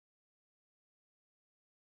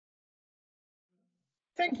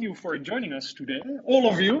Thank you for joining us today, all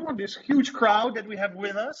of you, this huge crowd that we have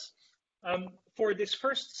with us, for this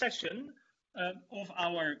first session of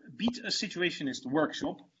our Beat a Situationist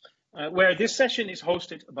workshop, where this session is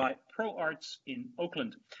hosted by ProArts in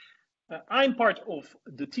Oakland. I'm part of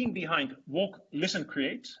the team behind Walk, Listen,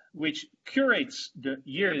 Create, which curates the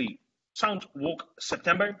yearly Sound Walk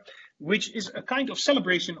September, which is a kind of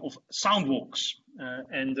celebration of sound walks.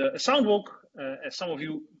 And a sound walk, as some of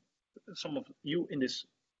you in this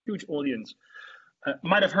huge audience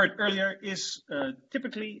might have heard earlier, is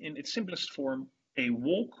typically in its simplest form a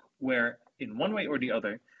walk where, in one way or the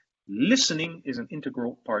other, listening is an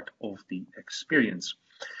integral part of the experience.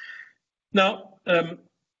 Now,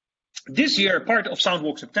 this year, part of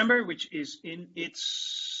Soundwalk September, which is in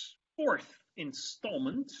its fourth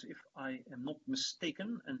installment, if I am not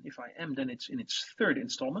mistaken, and if I am, then it's in its third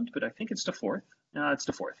installment, but I think it's the fourth. It's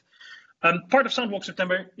the fourth. Part of Soundwalk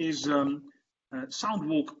September is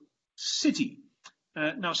Soundwalk City.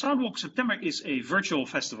 Now, Soundwalk September is a virtual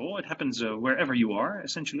festival. It happens wherever you are,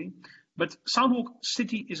 essentially. But Soundwalk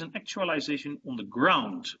City is an actualization on the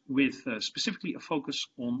ground, with specifically a focus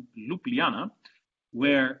on Ljubljana,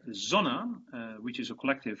 where Zona, which is a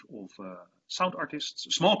collective of sound artists,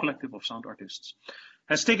 a small collective of sound artists,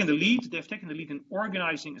 has taken the lead. They've taken the lead in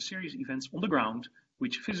organizing a series of events on the ground,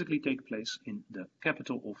 which physically take place in the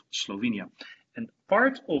capital of Slovenia. And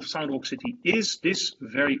part of Soundwalk City is this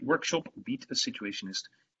very workshop, Beat a Situationist,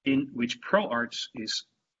 in which ProArts is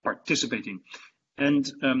participating.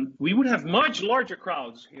 And we would have much larger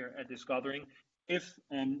crowds here at this gathering if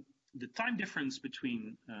the time difference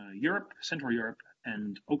between Europe, Central Europe,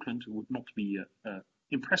 and Oakland would not be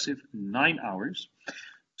impressive 9 hours.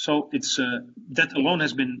 So it's that alone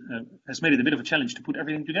has made it a bit of a challenge to put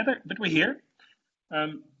everything together, but we're here.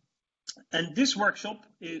 And this workshop,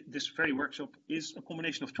 this very workshop, is a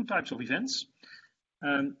combination of two types of events.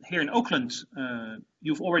 Here in Oakland,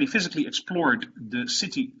 you've already physically explored the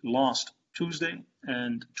city last Tuesday,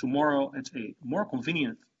 and tomorrow at a more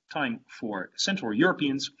convenient time for Central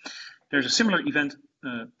Europeans, there's a similar event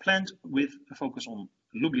planned with a focus on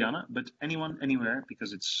Ljubljana, but anyone, anywhere,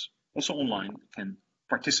 because it's also online, can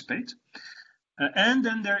participate. And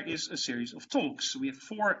then there is a series of talks. We have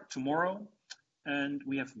 4 tomorrow, and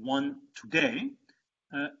we have 1 today.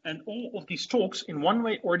 And all of these talks, in one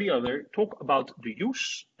way or the other, talk about the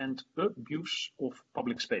use and abuse of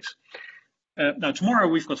public space. Now, tomorrow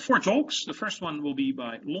we've got 4 talks. The first one will be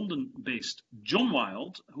by London-based John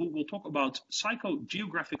Wild, who will talk about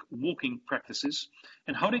psychogeographic walking practices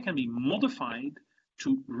and how they can be modified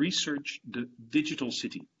to research the digital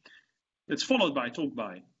city. It's followed by a talk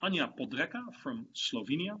by Anja Podreka from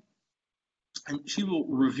Slovenia, and she will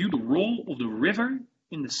review the role of the river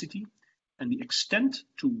in the city and the extent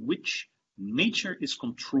to which nature is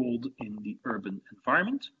controlled in the urban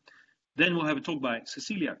environment. Then we'll have a talk by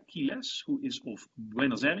Cecilia Quiles, who is of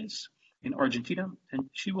Buenos Aires in Argentina, and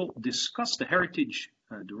she will discuss the heritage,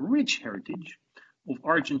 the rich heritage of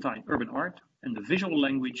Argentine urban art and the visual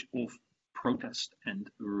language of protest and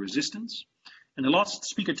resistance. And the last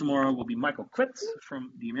speaker tomorrow will be Michael Quett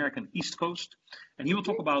from the American East Coast, and he will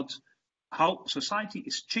talk about how society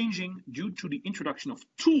is changing due to the introduction of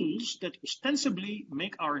tools that ostensibly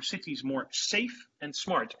make our cities more safe and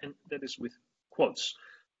smart, and that is with quotes.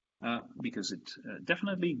 Because it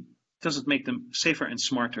definitely doesn't make them safer and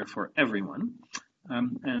smarter for everyone.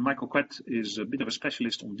 And Michael Quett is a bit of a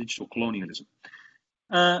specialist on digital colonialism.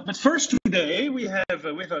 But first today, we have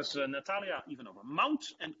with us Natalia Ivanova-Mount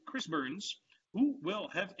and Chris Byrnes, who will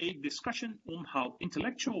have a discussion on how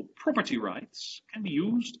intellectual property rights can be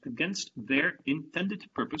used against their intended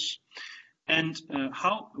purpose, and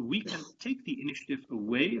how we can take the initiative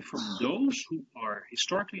away from those who are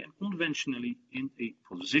historically and conventionally in a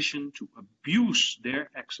position to abuse their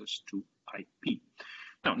access to IP.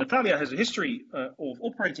 Now, Natalia has a history of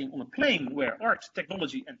operating on a plane where art,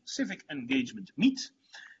 technology, and civic engagement meet,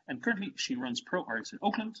 and currently she runs ProArts in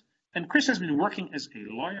Oakland. And Chris has been working as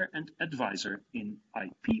a lawyer and advisor in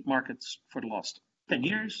IP markets for the last 10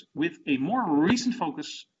 years, with a more recent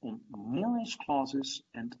focus on morals clauses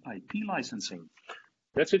and IP licensing.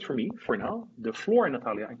 That's it for me for now. The floor,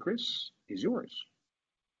 Natalia and Chris, is yours.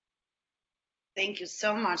 Thank you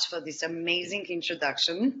so much for this amazing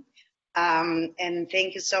introduction. And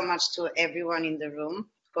thank you so much to everyone in the room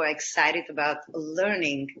who are excited about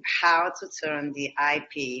learning how to turn the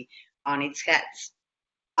IP on its head.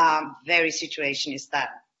 Very situationist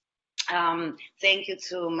that. Thank you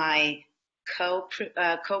to my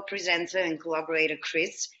co-presenter and collaborator,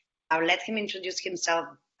 Chris. I'll let him introduce himself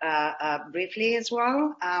briefly as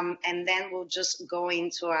well, and then we'll just go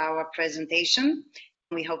into our presentation.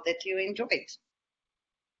 We hope that you enjoy it.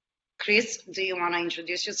 Chris, do you want to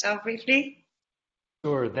introduce yourself briefly?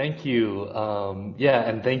 Sure, thank you. Yeah,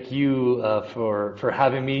 and thank you for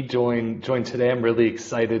having me join today. I'm really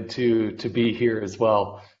excited to be here as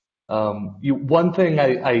well. One thing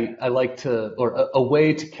I like to, or a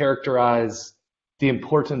way to characterize the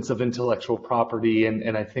importance of intellectual property,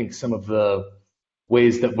 and I think some of the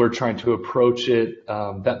ways that we're trying to approach it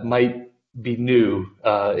that might be new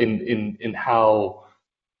in how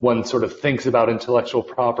one sort of thinks about intellectual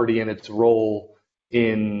property and its role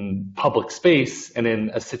in public space and in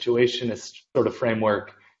a situationist sort of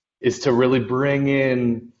framework is to really bring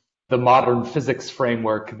in the modern physics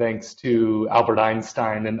framework, thanks to Albert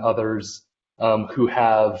Einstein and others who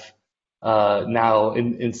have now,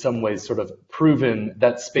 in some ways, sort of proven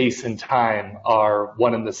that space and time are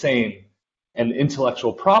one and the same. And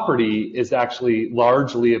intellectual property is actually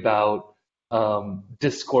largely about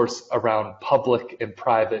discourse around public and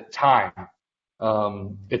private time.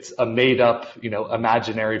 It's a made up,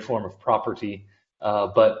 imaginary form of property,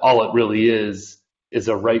 but all it really is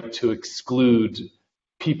a right to exclude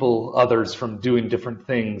people, others, from doing different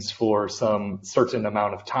things for some certain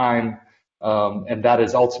amount of time, and that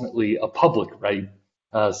is ultimately a public right.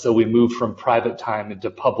 So we move from private time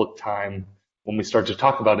into public time when we start to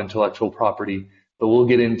talk about intellectual property, but we'll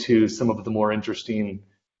get into some of the more interesting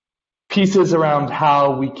pieces around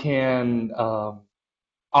how we can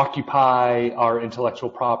occupy our intellectual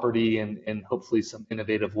property in hopefully some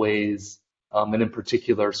innovative ways, and in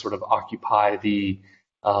particular sort of occupy the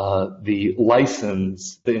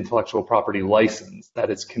license, the intellectual property license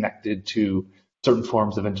that is connected to certain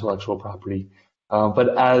forms of intellectual property.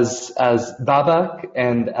 But as Babak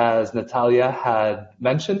and as Natalia had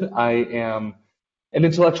mentioned, I am an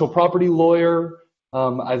intellectual property lawyer.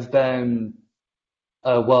 I've been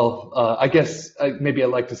I guess maybe I'd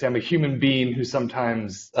like to say I'm a human being who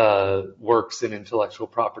sometimes works in intellectual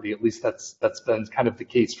property. At least that's been kind of the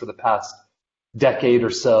case for the past decade or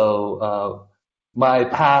so. My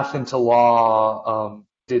path into law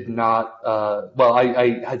did not.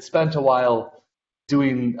 I had spent a while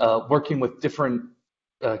doing working with different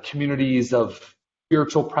communities of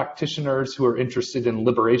spiritual practitioners who are interested in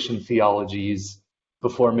liberation theologies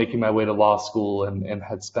before making my way to law school, and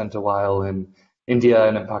had spent a while in India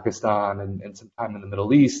and in Pakistan and some time in the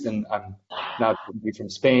Middle East, and I'm now from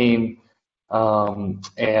Spain.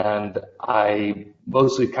 And I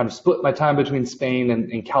mostly kind of split my time between Spain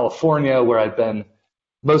and California, where I've been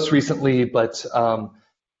most recently, but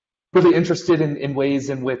really interested in ways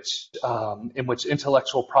in which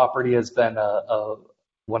intellectual property has been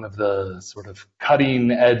one of the sort of cutting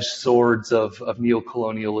edge swords of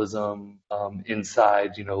neocolonialism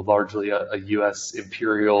inside, largely a U.S.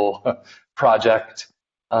 imperial project.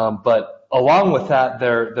 But along with that,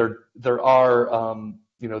 there are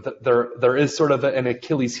there is sort of an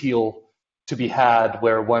Achilles heel to be had,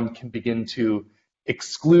 where one can begin to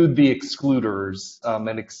exclude the excluders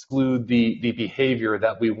and exclude the behavior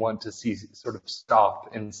that we want to see sort of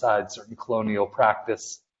stop inside certain colonial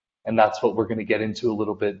practice. And that's what we're going to get into a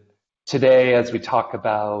little bit today as we talk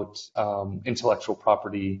about intellectual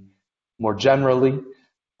property more generally.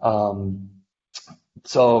 I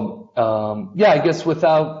guess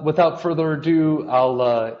without further ado,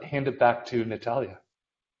 I'll hand it back to Natalia.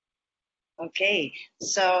 Okay,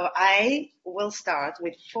 so I will start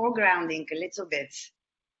with foregrounding a little bit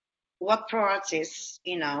what pro artists,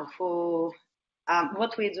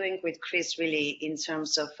 what we're doing with Chris really in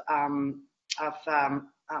terms of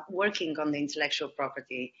working on the intellectual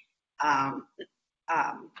property,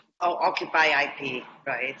 Occupy IP,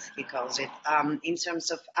 right? He calls it, in terms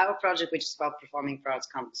of our project, which is called Performing Pro Arts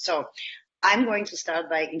Campus. So I'm going to start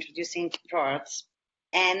by introducing pro arts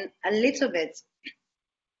and a little bit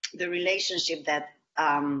the relationship that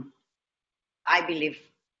I believe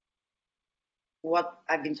what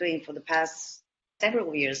I've been doing for the past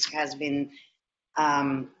several years has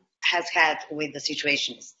had with the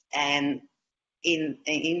situationists, and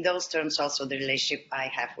in those terms also the relationship I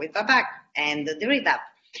have with Babak and the Dérive.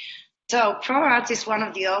 So pro art is one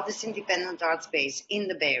of the oldest independent art space in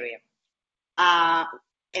the Bay Area.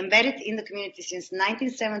 Embedded in the community since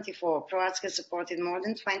 1974, Pro Arts has supported more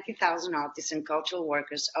than 20,000 artists and cultural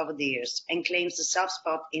workers over the years and claims a soft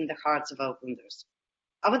spot in the hearts of Oaklanders.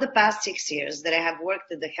 Over the past 6 years that I have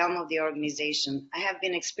worked at the helm of the organization, I have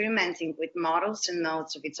been experimenting with models and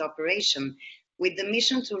modes of its operation with the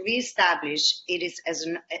mission to reestablish it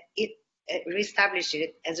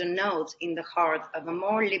as a node in the heart of a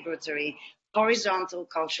more liberatory, horizontal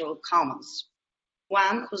cultural commons.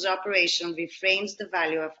 One whose operation reframes the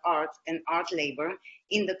value of art and art labor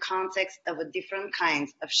in the context of a different kind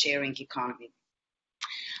of sharing economy.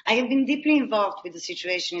 I have been deeply involved with the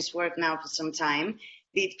Situationist work now for some time,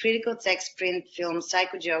 be it critical text, print, film,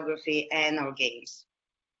 psychogeography, and or games.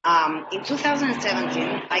 In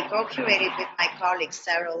 2017, I co-curated with my colleague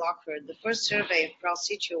Sarah Lockford the first survey of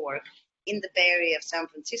cross-situ work in the Bay Area of San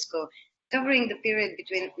Francisco, covering the period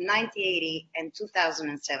between 1980 and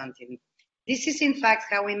 2017. This is in fact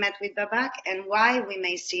how we met with Babak, and why you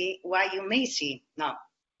may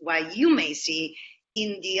see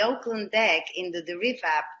in the Oakland deck in the Dérive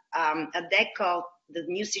app a deck called The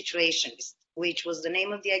New Situationist, which was the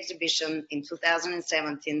name of the exhibition in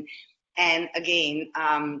 2017. And again,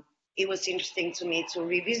 it was interesting to me to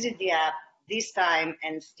revisit the app this time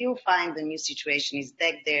and still find the New Situationist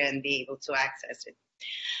deck there and be able to access it.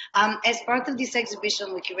 As part of this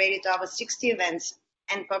exhibition, we curated over 60 events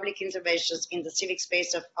and public interventions in the civic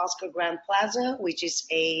space of Oscar Grant Plaza, which is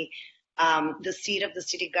the seat of the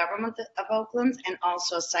city government of Oakland, and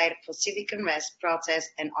also a site for civic unrest, protest,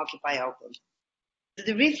 and Occupy Oakland. The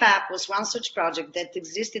Dérive app was one such project that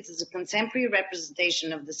existed as a contemporary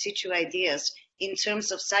representation of the situ ideas in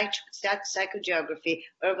terms of psychogeography,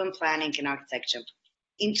 urban planning, and architecture.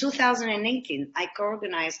 In 2018, I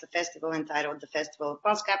co-organized a festival entitled the Festival of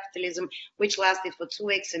Post-Capitalism, which lasted for 2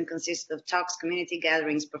 weeks and consisted of talks, community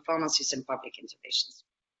gatherings, performances, and public interventions.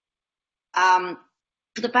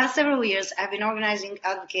 For the past several years, I've been organizing,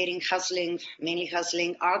 advocating, mainly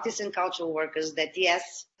hustling artists and cultural workers that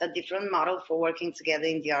yes, a different model for working together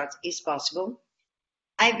in the arts is possible.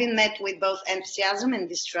 I've been met with both enthusiasm and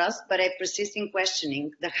distrust, but I persist in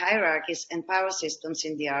questioning the hierarchies and power systems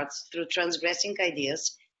in the arts through transgressing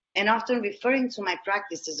ideas, and often referring to my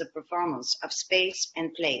practice as a performance of space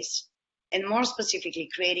and place, and more specifically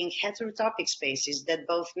creating heterotopic spaces that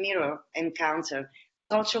both mirror and counter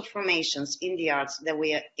cultural formations in the arts that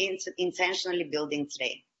we are intentionally building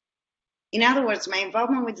today. In other words, my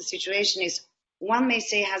involvement with the situation is, one may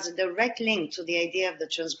say, has a direct link to the idea of the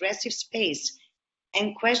transgressive space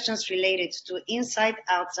and questions related to inside,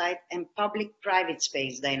 outside, and public-private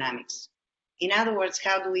space dynamics. In other words,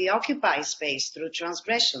 how do we occupy space through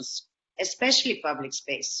transgressions, especially public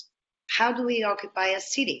space? How do we occupy a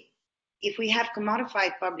city? If we have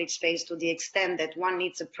commodified public space to the extent that one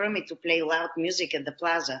needs a permit to play loud music at the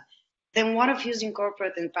plaza, then what of using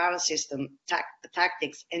corporate and power system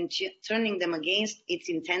tactics and turning them against its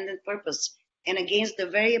intended purpose and against the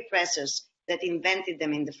very oppressors that invented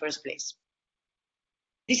them in the first place?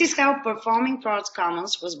 This is how Performing Arts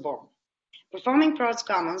Commons was born. Performing Arts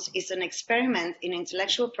Commons is an experiment in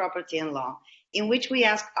intellectual property and law in which we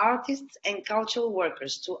ask artists and cultural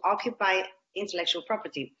workers to occupy intellectual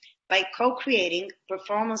property by co-creating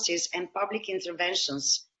performances and public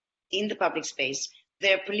interventions in the public space.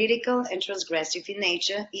 They are political and transgressive in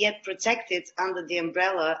nature, yet protected under the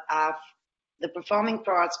umbrella of the Performing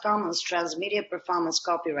Arts Commons Transmedia Performance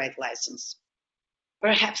Copyright License.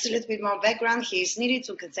 Perhaps a little bit more background here is needed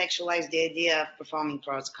to contextualize the idea of Performing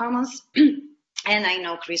Arts Commons, and I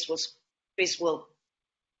know Chris will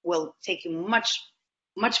take you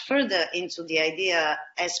much further into the idea,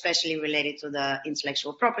 especially related to the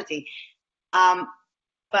intellectual property.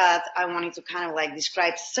 But I wanted to kind of like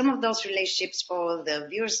describe some of those relationships for the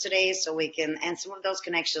viewers today, and some of those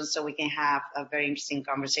connections, so we can have a very interesting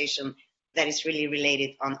conversation that is really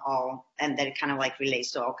related on all, and that it kind of like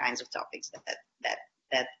relates to all kinds of topics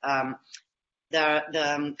that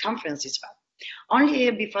the conference is about. Only a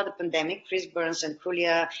year before the pandemic, Chris Byrnes and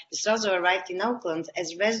Julia D'Souza arrived in Oakland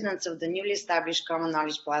as residents of the newly established Common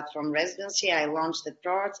Knowledge Platform residency I launched at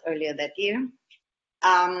ProArts earlier that year.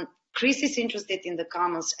 Chris is interested in the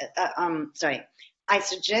commons. I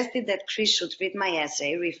suggested that Chris should read my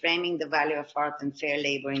essay, Reframing the Value of Art and Fair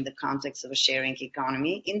Labor in the Context of a Sharing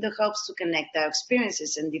Economy, in the hopes to connect our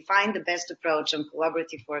experiences and define the best approach on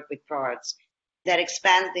collaborative work with ProArts that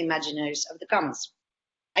expands the imaginaries of the commons.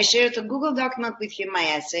 I shared a Google document with him my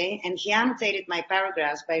essay, and he annotated my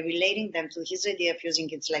paragraphs by relating them to his idea of using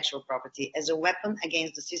intellectual property as a weapon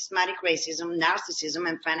against the systematic racism, narcissism,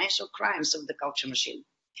 and financial crimes of the culture machine.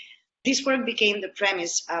 This work became the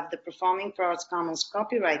premise of the Performing Arts Commons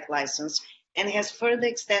copyright license and has further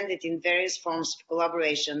extended in various forms of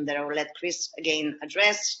collaboration that I will let Chris again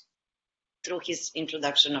address through his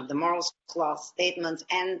introduction of the morals clause statement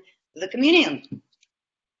and the communion.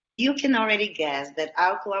 You can already guess that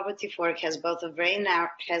our collaborative work has both a very narrow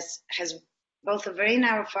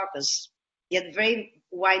focus, yet very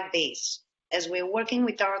wide base, as we're working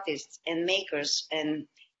with artists and makers and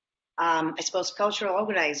I suppose cultural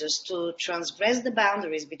organizers to transgress the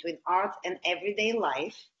boundaries between art and everyday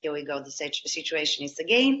life. Here we go, the situation is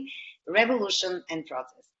again, revolution and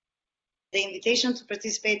protest. The invitation to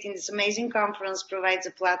participate in this amazing conference provides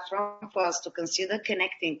a platform for us to consider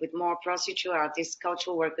connecting with more pro-situ artists,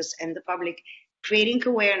 cultural workers, and the public, creating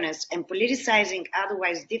awareness and politicizing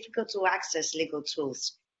otherwise difficult to access legal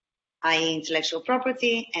tools, i.e. intellectual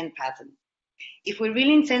property and patent. If we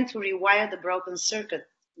really intend to rewire the broken circuit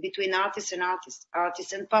between artists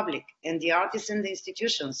and public, and the artists and the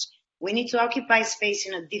institutions, we need to occupy space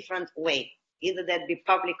in a different way, either that be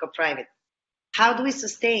public or private. How do we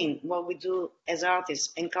sustain what we do as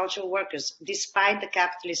artists and cultural workers despite the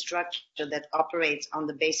capitalist structure that operates on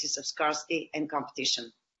the basis of scarcity and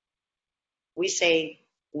competition? We say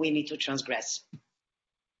we need to transgress.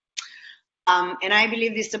 And I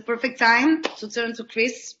believe this is the perfect time to turn to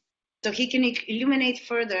Chris so he can illuminate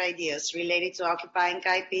further ideas related to occupying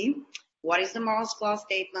IP, what is the morals clause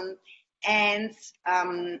statement, and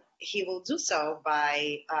he will do so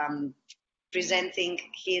by presenting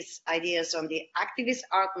his ideas on the activist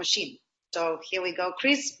art machine. So here we go,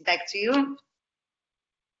 Chris, back to you.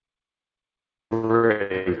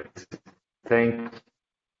 Great, thank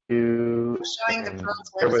you. Showing the front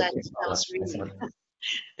website.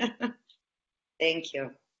 Thank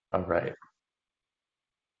you. All right.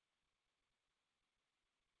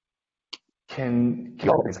 Can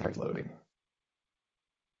you all start loading?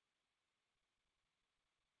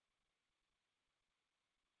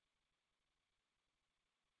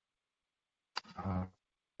 All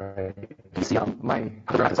right. You see on my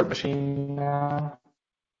art machine now?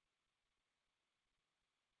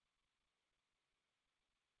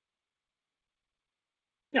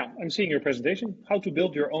 Yeah, I'm seeing your presentation, how to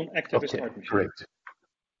build your own activist art machine. Great.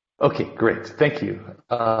 Okay, great. Thank you.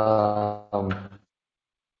 All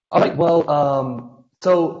right. Well,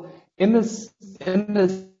 so in this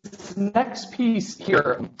next piece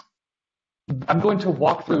here, I'm going to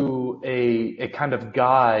walk through a kind of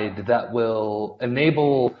guide that will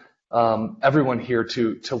enable everyone here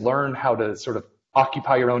to learn how to sort of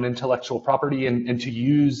occupy your own intellectual property and to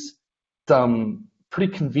use some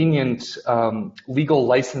pretty convenient legal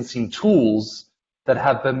licensing tools that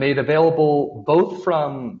have been made available both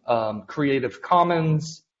from Creative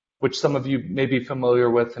Commons, which some of you may be familiar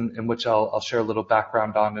with and which I'll share a little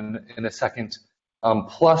background on in a second,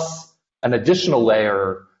 plus an additional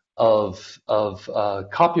layer of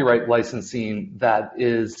copyright licensing that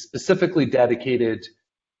is specifically dedicated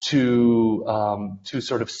to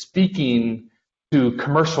sort of speaking to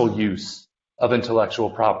commercial use of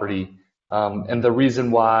intellectual property. And the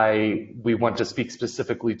reason why we want to speak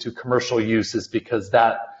specifically to commercial use is because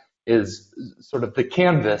that is sort of the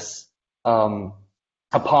canvas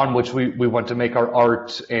upon which we want to make our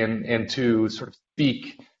art and to sort of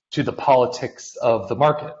speak to the politics of the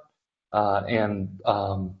market.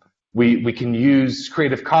 We can use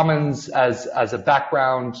Creative Commons as a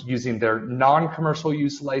background using their non-commercial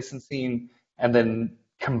use licensing, and then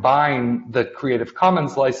combine the Creative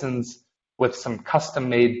Commons license with some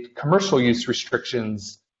custom-made commercial use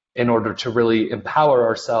restrictions in order to really empower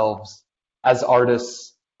ourselves as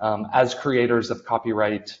artists, as creators of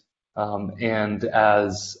copyright, and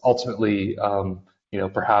as ultimately,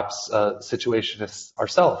 perhaps situationists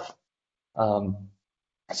ourselves.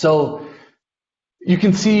 So you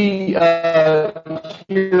can see here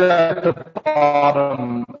at the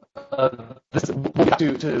bottom, we'll get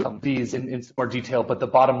to these in more detail, but the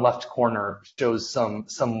bottom left corner shows some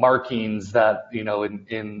markings that,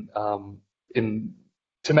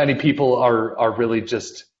 to many people are really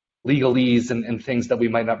just legalese and things that we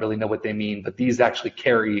might not really know what they mean, but these actually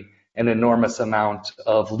carry an enormous amount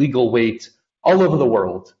of legal weight all over the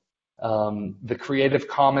world. The Creative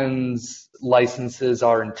Commons licenses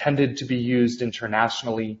are intended to be used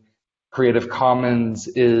internationally. Creative Commons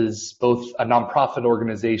is both a nonprofit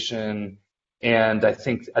organization and, I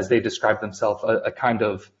think, as they describe themselves, a kind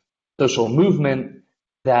of social movement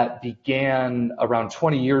that began around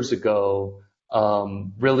 20 years ago,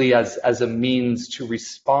 really as a means to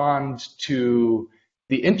respond to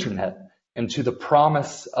the internet and to the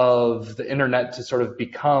promise of the internet to sort of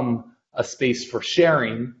become a space for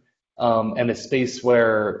sharing, and a space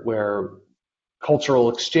where cultural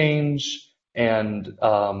exchange and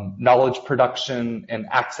knowledge production and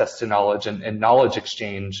access to knowledge and knowledge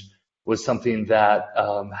exchange was something that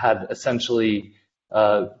had essentially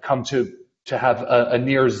come to have a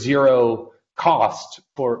near zero cost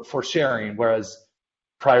for sharing, whereas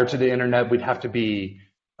prior to the internet we'd have to be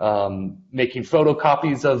making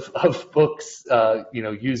photocopies of books,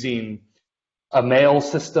 using a mail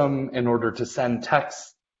system in order to send text.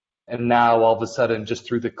 And now all of a sudden, just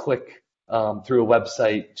through the click through a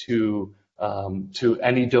website to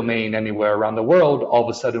any domain anywhere around the world, all of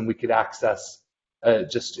a sudden we could access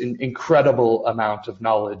just an incredible amount of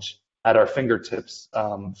knowledge at our fingertips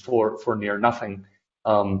for near nothing.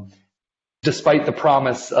 Despite the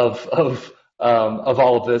promise of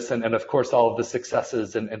all of this, and of course all of the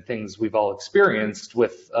successes and things we've all experienced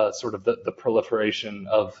with sort of the proliferation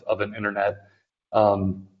of an internet,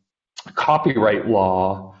 copyright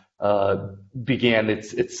law began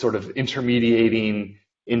its sort of intermediating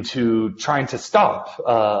into trying to stop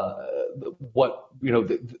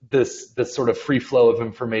this sort of free flow of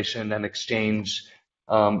information and exchange.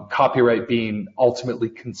 Copyright being ultimately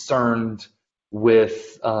concerned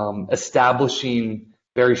with establishing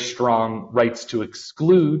very strong rights to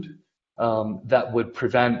exclude that would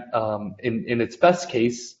prevent, in its best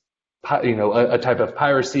case, a type of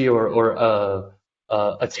piracy or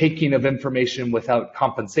a taking of information without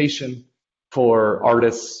compensation for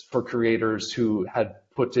artists, for creators who had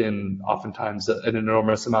put in oftentimes an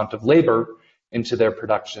enormous amount of labor into their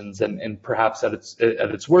productions, and perhaps at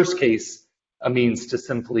its worst case, a means to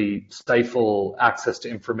simply stifle access to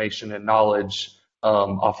information and knowledge,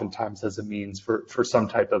 oftentimes as a means for some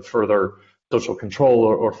type of further social control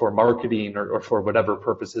or for marketing or for whatever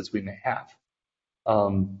purposes we may have.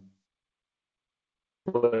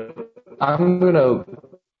 What I'm going to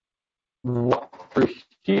walk through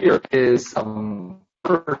here is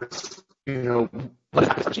first, what is activist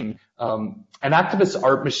art machine? An activist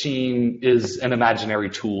art machine is an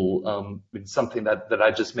imaginary tool. It's something that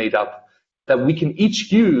I just made up that we can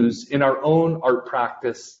each use in our own art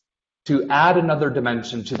practice to add another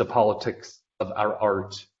dimension to the politics of our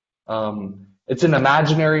art. It's an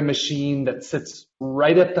imaginary machine that sits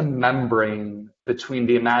right at the membrane between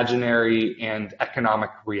the imaginary and economic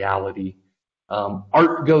reality.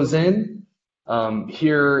 Art goes in.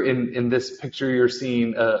 Here in this picture, you're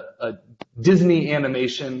seeing a Disney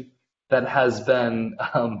animation that has been,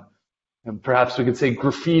 and perhaps we could say,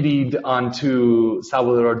 graffitied onto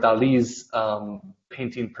Salvador Dali's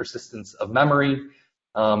painting Persistence of Memory.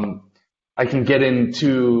 I can get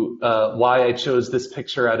into why I chose this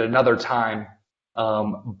picture at another time,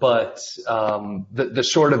 but the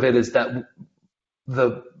short of it is that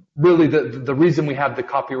the reason we have the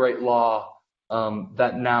copyright law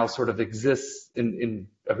that now sort of exists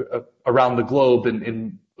around the globe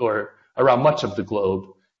or around much of the globe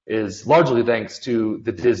is largely thanks to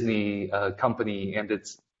the Disney company and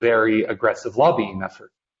its very aggressive lobbying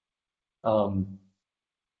effort.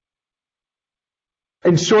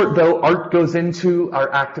 In short, though, art goes into our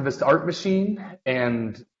activist art machine,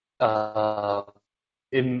 and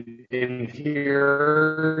in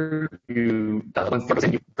here you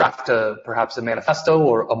draft perhaps a manifesto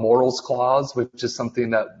or a morals clause, which is something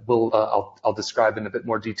that I'll describe in a bit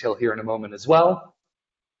more detail here in a moment as well.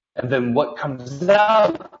 And then what comes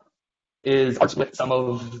out is with some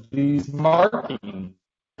of these markings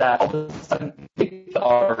that all of a sudden make the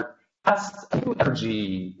art has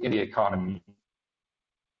energy in the economy.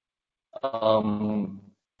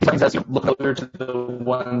 As you look over to the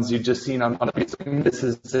ones you've just seen on the screen, this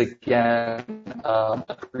is again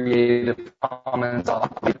a Creative Commons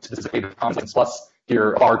plus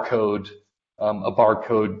here barcode. A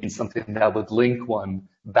barcode is something that would link one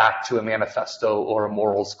back to a manifesto or a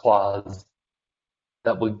morals clause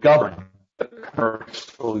that would govern the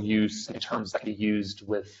commercial use in terms that can be used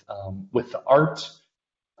with the art.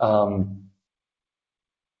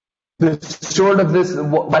 The short of this,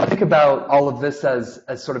 I think about all of this as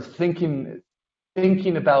sort of thinking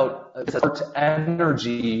about art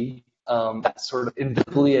energy that sort of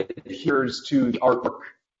invisibly adheres to the artwork.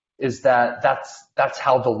 Is that's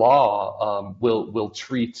how the law will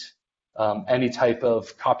treat any type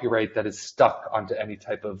of copyright that is stuck onto any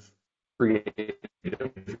type of creative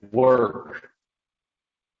work.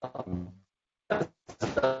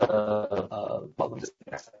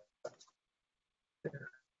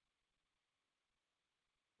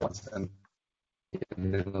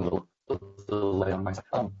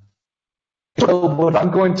 So what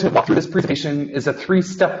I'm going to walk through this presentation is a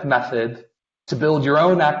 3-step method to build your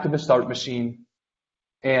own activist art machine,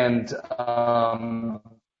 and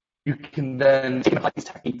you can then apply these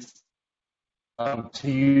techniques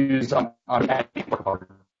to use on any work of art.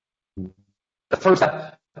 The first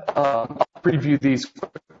step, I'll preview these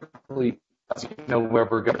quickly so you know where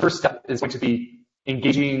we're going. The first step is going to be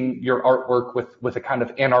engaging your artwork with a kind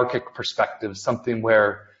of anarchic perspective, something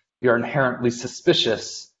where you're inherently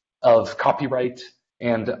suspicious of copyright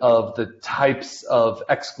and of the types of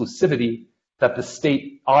exclusivity that the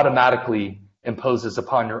state automatically imposes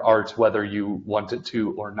upon your art, whether you want it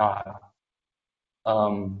to or not.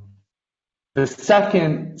 The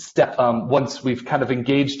second step, once we've kind of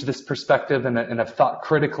engaged this perspective and have thought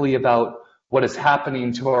critically about what is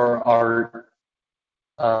happening to our art,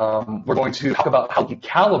 we're going to talk about how to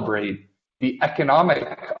calibrate the economic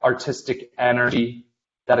artistic energy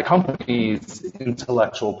that accompanies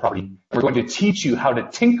intellectual property. We're going to teach you how to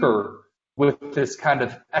tinker with this kind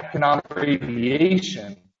of economic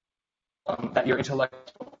radiation that your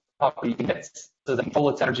intellectual property emits, so that you pull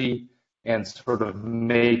its energy and sort of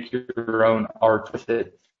make your own art with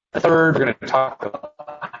it. The third, we're going to talk about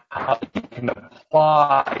how you can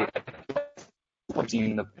apply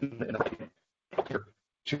in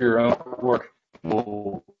to your own work.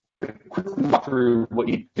 We'll quickly walk through what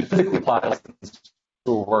you can physically apply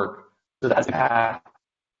to work, so that's that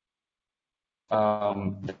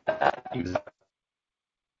use.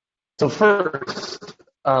 So first,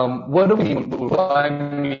 what do we mean? What I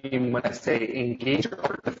mean when I say engage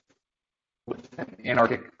with an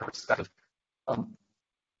anarchic perspective?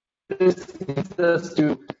 This is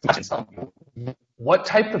to what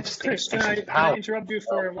type of Chris, can I interrupt you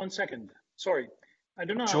for 1 second? Sorry, I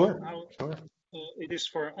don't know how it is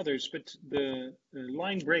for others, but the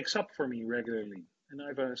line breaks up for me regularly,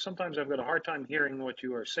 and sometimes I've got a hard time hearing what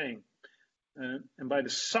you are saying. And by the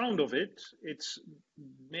sound of it, it's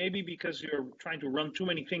maybe because you're trying to run too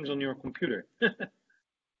many things on your computer.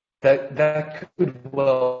 That could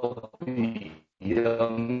well be.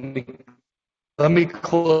 Let me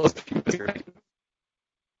close here.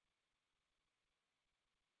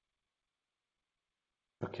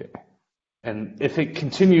 Okay. And if it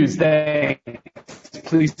continues, then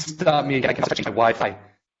please stop me. I can switch my Wi-Fi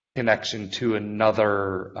connection to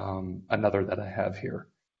another that I have here.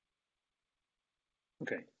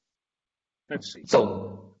 Okay. Let's see.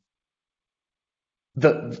 So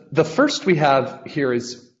the first we have here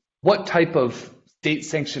is what type of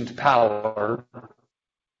state-sanctioned power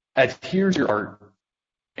adheres to your art,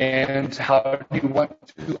 and how do you want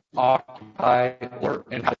to occupy or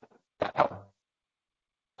inhabit that power?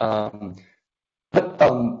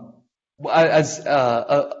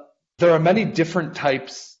 There are many different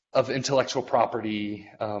types of intellectual property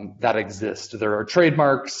that exist. There are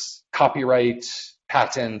trademarks, copyright,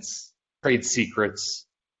 patents, trade secrets.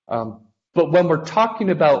 But when we're talking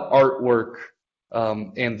about artwork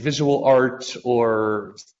and visual art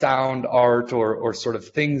or sound art or sort of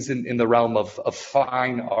things in the realm of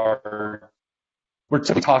fine art, we're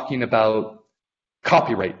talking about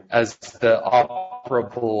copyright as the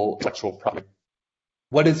operable intellectual property.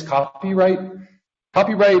 What is copyright?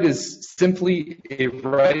 Copyright is simply a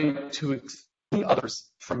right to exclude others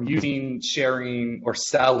from using, sharing, or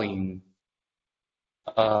selling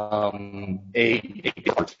a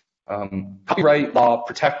art. Copyright law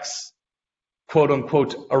protects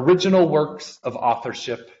quote-unquote original works of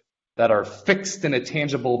authorship that are fixed in a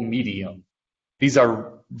tangible medium. These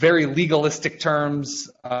are very legalistic terms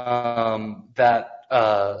that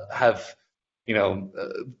have,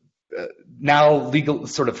 now legal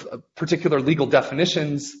sort of particular legal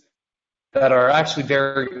definitions that are actually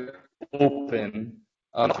very open.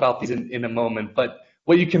 I'll talk about these in a moment. But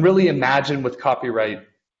what you can really imagine with copyright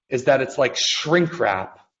is that it's like shrink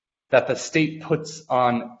wrap that the state puts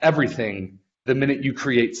on everything the minute you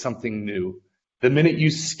create something new. The minute you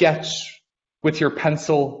sketch with your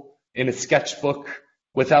pencil in a sketchbook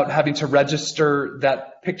without having to register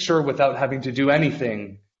that picture, without having to do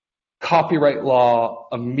anything, copyright law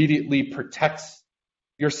immediately protects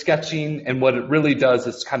your sketching, and what it really does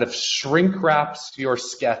is kind of shrink wraps your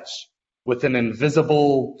sketch with an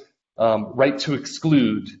invisible right to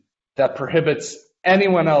exclude that prohibits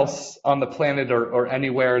anyone else on the planet or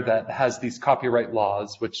anywhere that has these copyright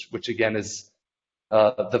laws, which again is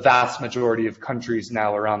the vast majority of countries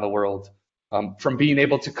now around the world, from being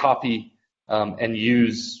able to copy and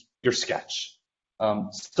use your sketch.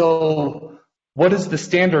 So what is the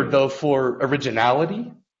standard, though, for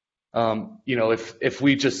originality? If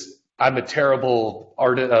we just, I'm a terrible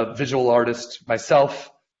visual artist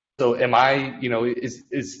myself, so am I,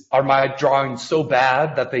 are my drawings so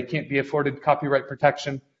bad that they can't be afforded copyright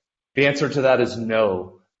protection? The answer to that is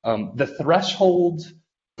no. The threshold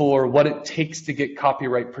for what it takes to get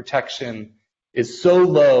copyright protection is so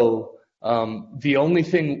low. The only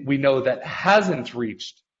thing we know that hasn't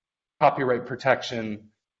reached copyright protection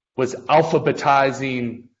was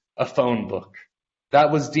alphabetizing a phone book.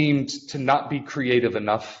 That was deemed to not be creative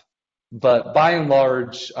enough. But by and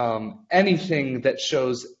large, anything that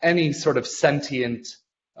shows any sort of sentient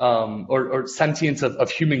or sentience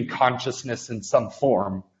of human consciousness in some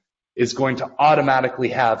form is going to automatically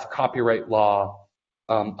have copyright law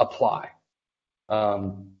apply.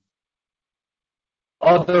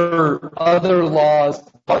 Other laws,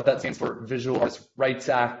 that stands for Visual Artists' Rights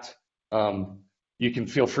Act. You can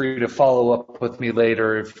feel free to follow up with me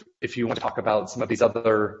later if you want to talk about some of these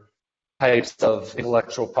other types of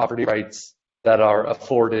intellectual property rights that are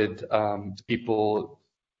afforded to people,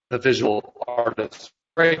 the visual artists,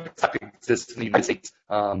 rights that exist in the United States.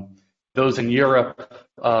 Those in Europe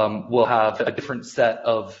will have a different set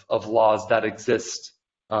of laws that exist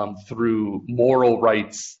through moral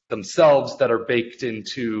rights themselves that are baked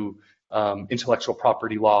into intellectual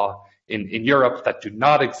property law in Europe that do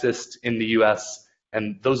not exist in the US.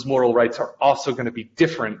 And those moral rights are also going to be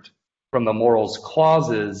different from the morals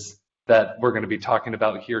clauses that we're going to be talking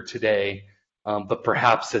about here today. But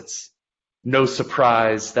perhaps it's no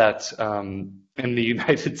surprise that in the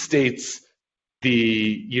United States,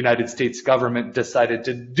 the United States government decided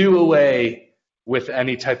to do away with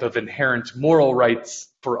any type of inherent moral rights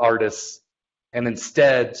for artists and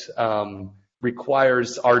instead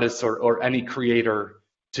requires artists or any creator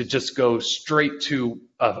to just go straight to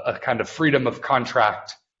a kind of freedom of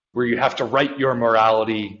contract where you have to write your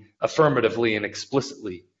morality affirmatively and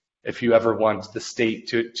explicitly if you ever want the state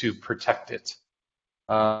to protect it.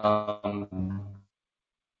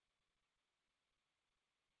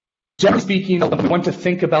 Generally speaking, we want to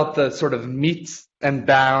think about the sort of metes and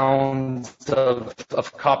bounds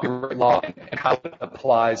of copyright law and how it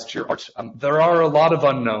applies to your art. There are a lot of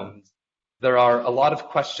unknowns. There are a lot of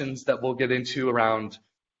questions that we'll get into around,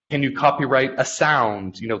 can you copyright a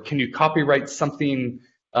sound? You know, can you copyright something?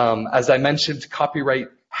 As I mentioned, copyright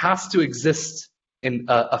has to exist in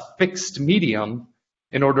a fixed medium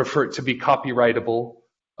in order for it to be copyrightable.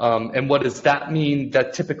 And what does that mean?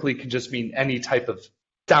 That typically can just mean any type of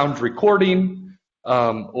sound recording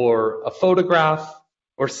or a photograph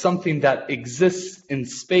or something that exists in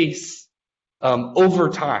space over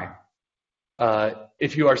time.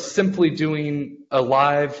 If you are simply doing a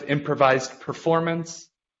live improvised performance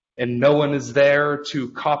and no one is there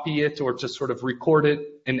to copy it or to sort of record it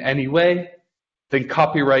in any way, then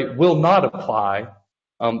copyright will not apply.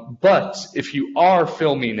 But if you are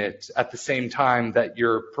filming it at the same time that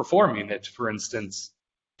you're performing it, for instance,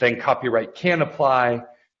 then copyright can apply,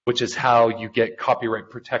 which is how you get copyright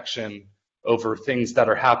protection over things that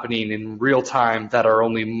are happening in real time that are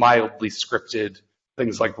only mildly scripted,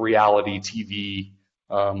 things like reality TV,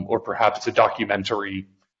 or perhaps a documentary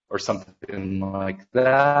or something like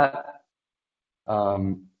that.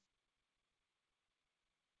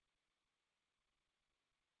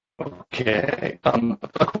 Okay, a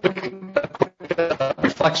quick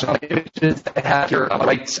reflection on the images that have here.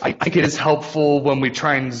 Right, I think it is helpful when we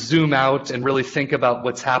try and zoom out and really think about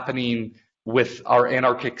what's happening with our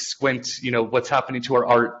anarchic squint, you know, what's happening to our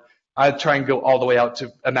art. I try and go all the way out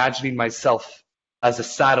to imagining myself as a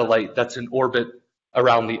satellite that's in orbit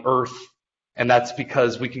around the Earth. And that's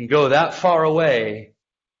because we can go that far away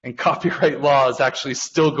and copyright law is actually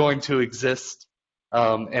still going to exist.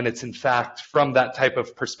 And it's in fact from that type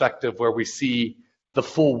of perspective where we see the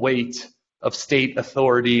full weight of state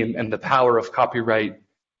authority and the power of copyright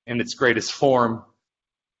in its greatest form.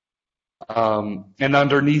 And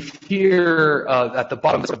underneath here, at the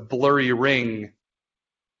bottom, there's a blurry ring.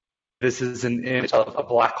 This is an image of a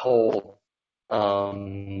black hole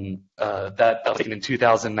that was taken in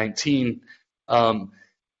 2019.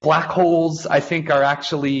 Black holes, I think, are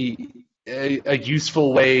actually a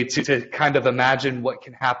useful way to kind of imagine what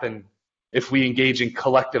can happen if we engage in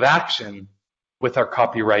collective action with our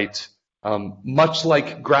copyright. Much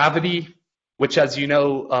like gravity, which, as you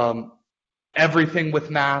know, everything with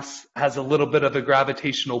mass has a little bit of a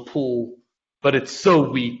gravitational pull, but it's so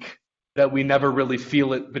weak that we never really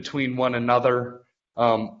feel it between one another.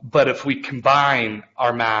 But if we combine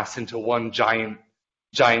our mass into one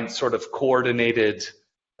giant sort of coordinated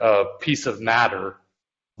piece of matter,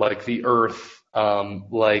 like the Earth,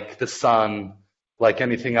 like the sun, like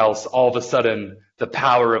anything else, all of a sudden the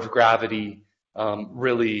power of gravity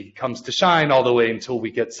really comes to shine all the way until we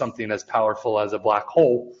get something as powerful as a black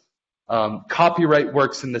hole. Copyright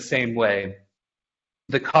works in the same way.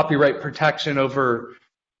 The copyright protection over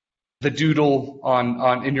the doodle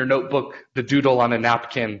in your notebook, the doodle on a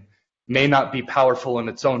napkin, may not be powerful in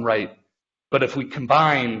its own right, but if we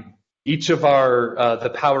combine each of our the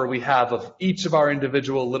power we have of each of our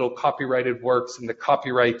individual little copyrighted works and the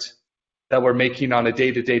copyright that we're making on a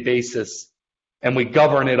day-to-day basis, and we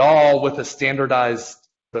govern it all with a standardized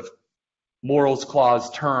sort of morals clause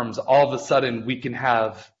terms, all of a sudden we can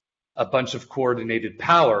have a bunch of coordinated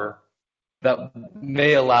power that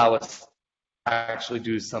may allow us to actually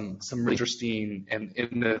do some really interesting and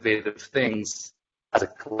innovative things as a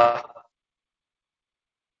collective.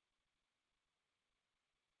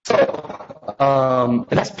 So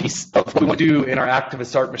the next piece of what we want to do in our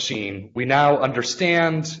activist art machine, we now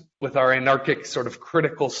understand with our anarchic sort of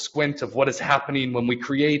critical squint of what is happening when we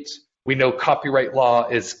create We know copyright law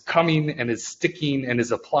is coming and is sticking and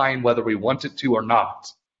is applying whether we want it to or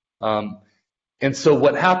not. And so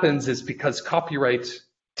what happens is, because copyright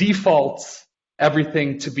defaults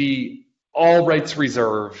everything to be all rights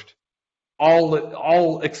reserved,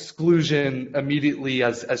 all exclusion immediately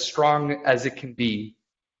as strong as it can be,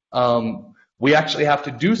 we actually have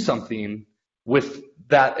to do something with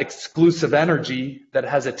that exclusive energy that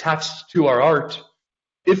has attached to our art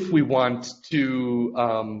if we want to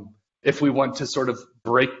sort of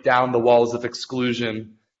break down the walls of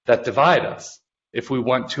exclusion that divide us. If we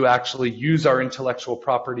want to actually use our intellectual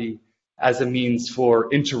property as a means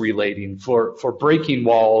for interrelating, for breaking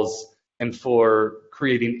walls, and for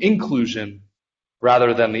creating inclusion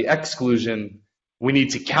rather than the exclusion, we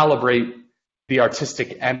need to calibrate the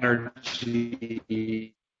artistic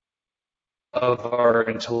energy of our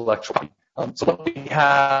intellectual property. So what we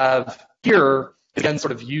have here is, again,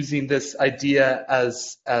 sort of using this idea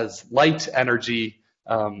as light energy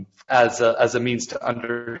as a means to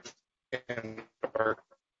understand our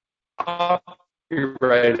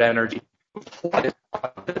copyright energy. It's a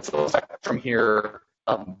little spectrum here,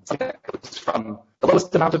 that goes from the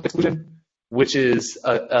lowest amount of exclusion, which is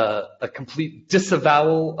a complete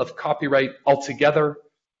disavowal of copyright altogether,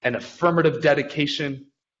 an affirmative dedication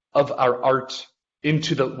of our art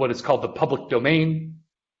into what is called the public domain.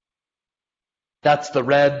 That's the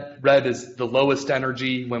red. Red is the lowest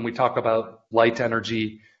energy when we talk about light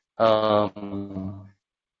energy. And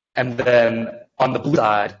then on the blue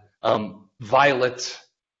side, violet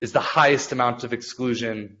is the highest amount of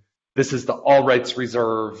exclusion. This is the all rights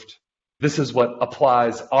reserved. This is what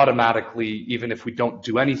applies automatically, even if we don't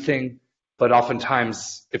do anything. But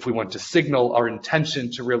oftentimes, if we want to signal our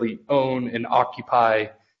intention to really own and occupy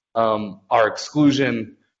our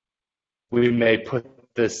exclusion, we may put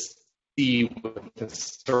this C with the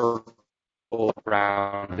circle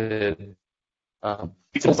around it.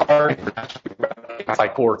 These symbols are recognized by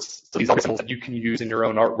courts, so these are symbols that you can use in your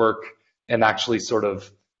own artwork and actually sort of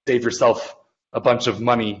save yourself a bunch of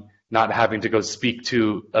money, not having to go speak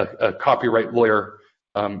to a copyright lawyer.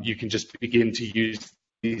 You can just begin to use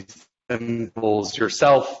these symbols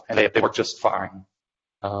yourself, and they work just fine.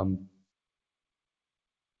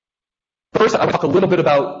 First, I'll talk a little bit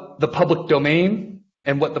about the public domain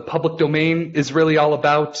and what the public domain is really all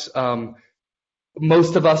about.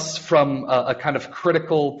 Most of us, from a kind of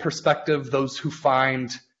critical perspective, those who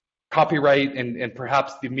find copyright and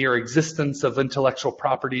perhaps the mere existence of intellectual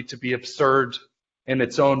property to be absurd in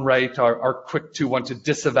its own right, are quick to want to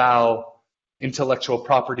disavow intellectual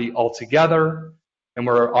property altogether. And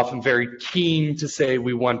we're often very keen to say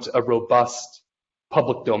we want a robust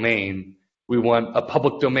public domain. We want a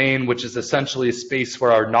public domain which is essentially a space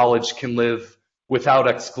where our knowledge can live without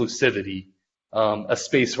exclusivity, a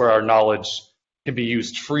space where our knowledge can be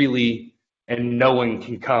used freely and no one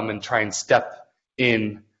can come and try and step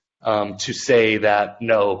in to say that,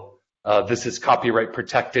 no, this is copyright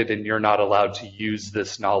protected and you're not allowed to use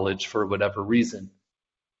this knowledge for whatever reason.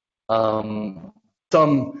 Some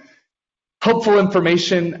helpful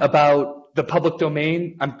information about the public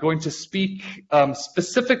domain. I'm going to speak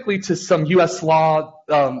specifically to some U.S. law.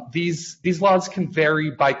 These laws can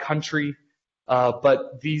vary by country,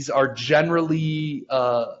 but these are generally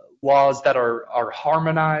laws that are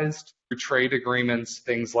harmonized through trade agreements.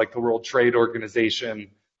 Things like the World Trade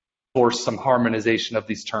Organization force some harmonization of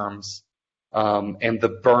these terms. And the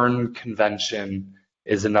Berne Convention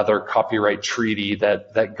is another copyright treaty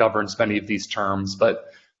that governs many of these terms. But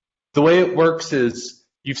the way it works is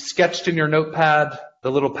you've sketched in your notepad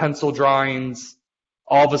the little pencil drawings.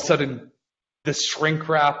 All of a sudden, this shrink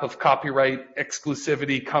wrap of copyright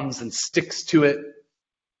exclusivity comes and sticks to it.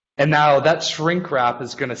 And now that shrink wrap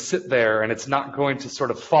is going to sit there and it's not going to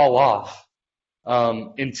sort of fall off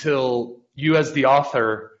until you as the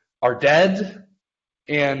author are dead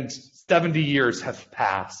and 70 years have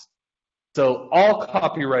passed. So all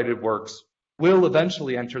copyrighted works will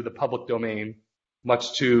eventually enter the public domain,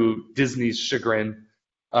 much to Disney's chagrin,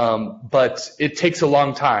 but it takes a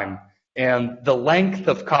long time. And the length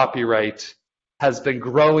of copyright has been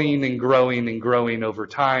growing and growing and growing over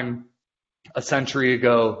time. A century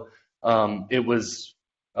ago, it was,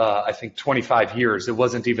 I think, 25 years. It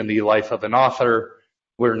wasn't even the life of an author.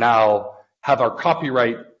 We're now have our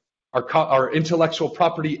copyright, our intellectual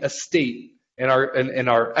property estate, and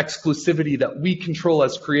our exclusivity that we control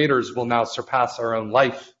as creators will now surpass our own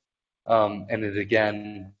life. And it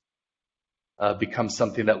again becomes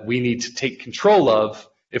something that we need to take control of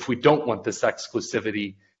if we don't want this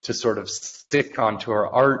exclusivity to sort of stick onto our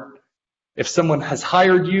art. If someone has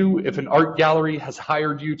hired you, if an art gallery has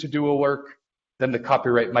hired you to do a work, then the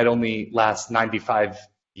copyright might only last 95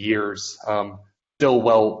 years, still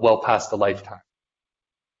well past the lifetime.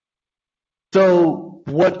 So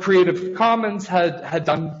what Creative Commons had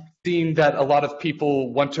done, seeing that a lot of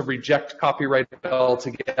people want to reject copyright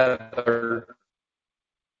altogether,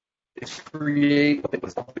 is create what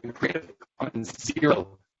was called the Creative Commons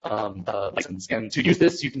Zero license. And to use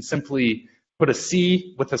this, you can simply put a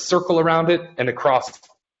C with a circle around it and a cross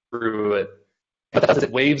through it. But as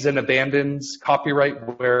it waives and abandons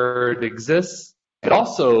copyright where it exists, it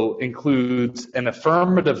also includes an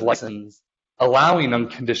affirmative license allowing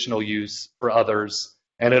unconditional use for others.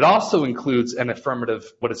 And it also includes an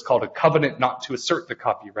affirmative, what is called a covenant not to assert the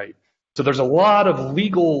copyright. So there's a lot of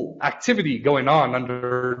legal activity going on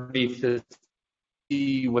underneath this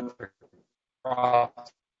with the cross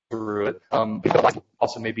through it. People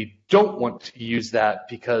also maybe don't want to use that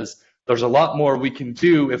because there's a lot more we can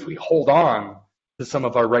do if we hold on to some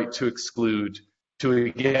of our right to exclude, to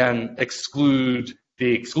again exclude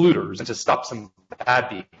the excluders and to stop some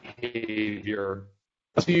bad behavior.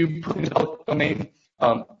 So you put it in the public domain,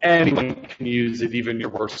 anyone can use it, even your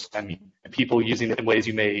worst enemy, and people using it in ways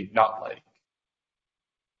you may not like.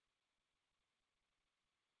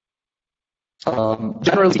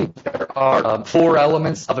 Generally, there are 4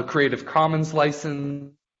 elements of a Creative Commons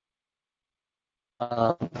license.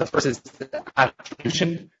 The first is the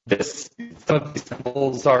attribution. Some of these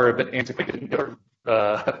symbols are a bit antiquated or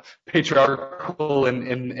patriarchal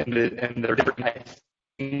in their different. I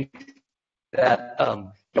think that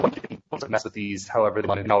one can mess with these however they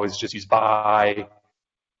want, and always just use by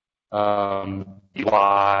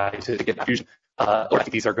UI to get attribution. Or I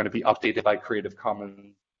think these are going to be updated by Creative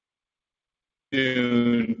Commons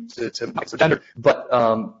soon to gender. But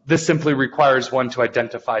this simply requires one to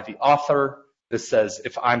identify the author. This says,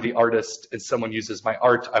 if I'm the artist and someone uses my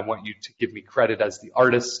art, I want you to give me credit as the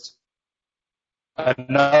artist.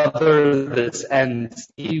 Another that's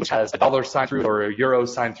NC, which has a dollar sign through it or a euro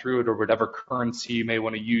sign through it or whatever currency you may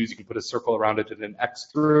want to use. You can put a circle around it and an X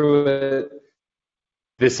through it.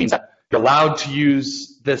 This means that you're allowed to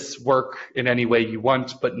use this work in any way you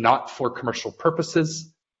want, but not for commercial purposes.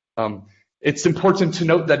 It's important to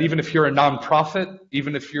note that even if you're a nonprofit,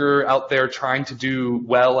 even if you're out there trying to do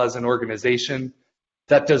well as an organization,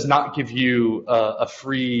 that does not give you a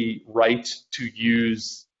free right to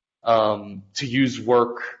use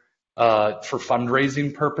work for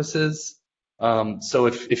fundraising purposes. So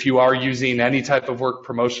if you are using any type of work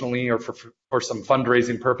promotionally or for some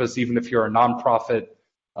fundraising purpose, even if you're a nonprofit,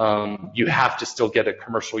 you have to still get a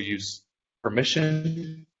commercial use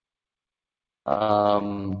permission.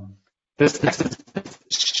 This next is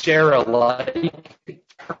share alike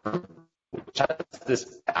term, which has this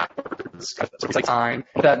backwards sign.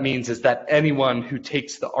 What that means is that anyone who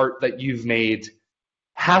takes the art that you've made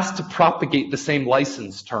has to propagate the same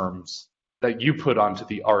license terms that you put onto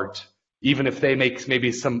the art, even if they make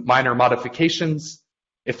maybe some minor modifications.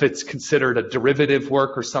 If it's considered a derivative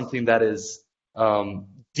work or something that is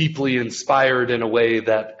deeply inspired in a way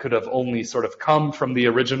that could have only sort of come from the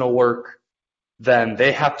original work, then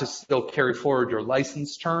they have to still carry forward your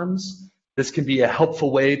license terms. This can be a helpful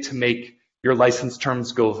way to make your license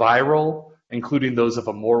terms go viral, including those of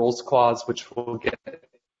a morals clause, which we'll get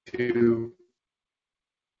to.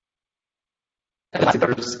 And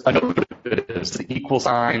there's another is the equal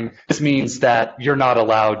sign. This means that you're not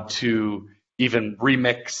allowed to even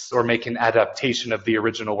remix or make an adaptation of the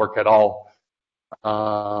original work at all.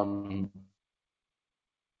 Again,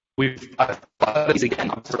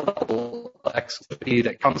 exclusivity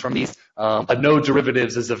that comes from these. A no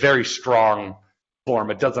derivatives is a very strong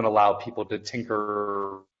form. It doesn't allow people to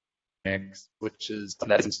tinker mix, which is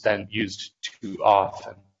that isn't then used too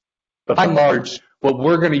often. But by and large, what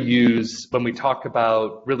we're going to use when we talk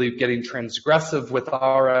about really getting transgressive with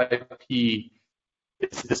our IP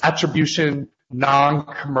is this attribution,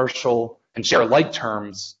 non-commercial, and share alike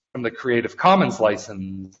terms from the Creative Commons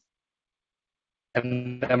license.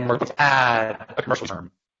 And then we're going to add a commercial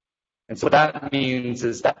term. And so what that means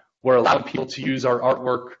is that we're allowing people to use our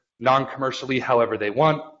artwork non-commercially however they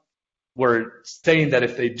want. We're saying that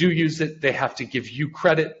if they do use it, they have to give you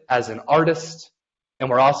credit as an artist. And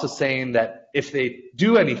we're also saying that if they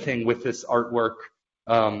do anything with this artwork,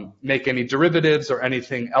 make any derivatives or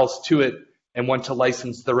anything else to it and want to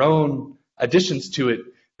license their own additions to it,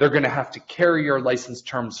 they're going to have to carry your license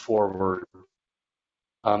terms forward.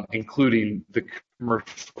 Including the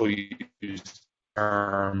commercial use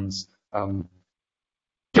terms.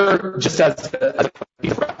 Here, just as a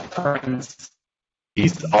reference,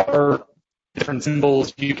 these are different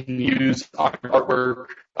symbols you can use on your artwork.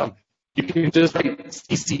 You can just write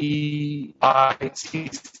CC by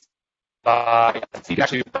CC by. You can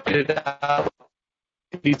actually write it out.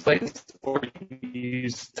 these ways, or you can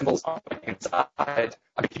use symbols on the right-hand side.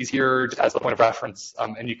 I think these here just as a point of reference,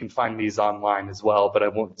 and you can find these online as well, but I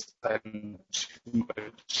won't spend too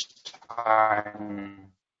much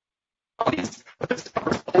time on these. But this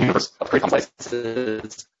covers the universe of creative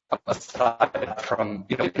licenses aside from,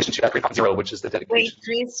 in addition to that 3.0, which is the dedication.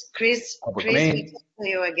 Wait, Chris, we can hear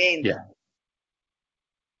you again. Yeah.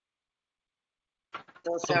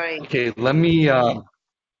 So sorry. Okay, let me, let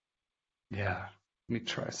me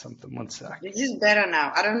try something. One sec. This is better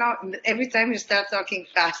now. I don't know. Every time you start talking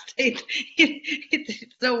fast, it's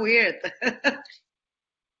so weird.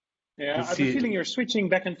 Yeah, I have a feeling you're switching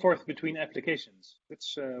back and forth between applications.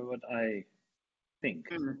 That's what I think.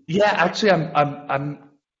 Yeah, actually,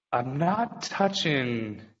 I'm not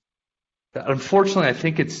touching that. Unfortunately, I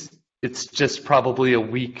think it's just probably a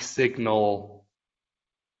weak signal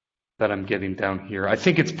that I'm getting down here. I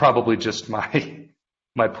think it's probably just my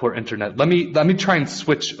poor internet. Let me try and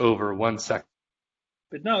switch over 1 sec.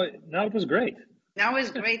 But now it was great. Now it's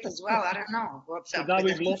great as well. I don't know what's up. But now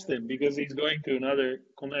we've lost him because he's going to another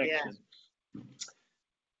connection. Yeah.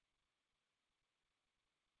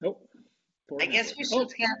 Nope. I guess we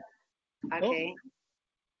should have. Okay.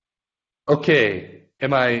 Okay.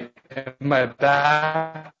 Am I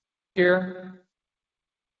back here?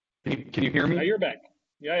 Can you hear me? Yeah, you're back.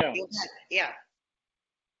 Yeah. Yeah.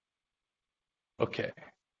 Okay.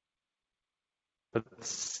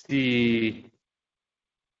 Let's see.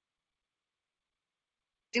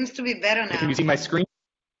 Seems to be better now. Can you see my screen?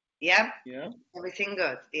 Yeah. Yeah. Everything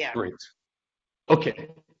good. Yeah. Great. Okay.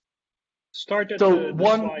 Start at So the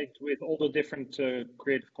slide with all the different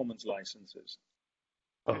Creative Commons licenses.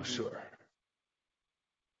 Oh, sure.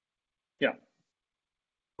 Yeah.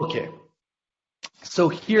 Okay. So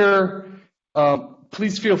here,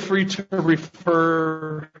 please feel free to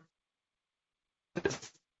refer to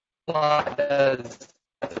this slide as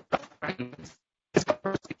a reference. This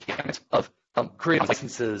covers the gamut of creative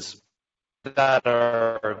licenses that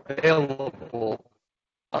are available.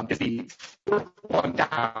 Is the fourth one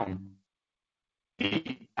down.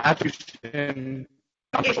 The attribution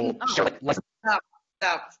license.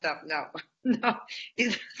 Stop. No,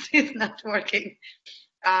 it's not working.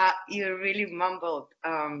 You really mumbled.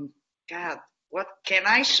 God, what can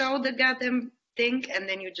I show the goddamn thing and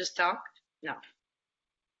then you just talk? No.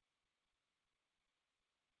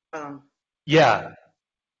 Yeah.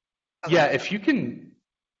 Okay. Yeah, if you can.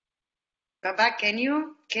 Baba, can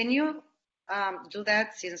you do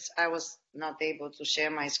that, since I was not able to share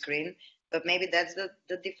my screen? But maybe that's the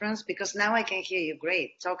difference, because now I can hear you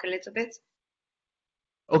great. Talk a little bit.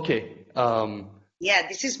 Okay. Yeah,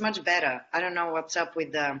 this is much better. I don't know what's up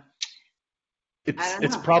with the.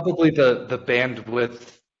 It's probably the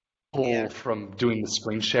bandwidth pull from doing the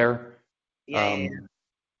screen share. Yeah.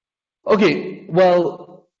 Okay.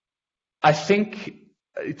 Well, I think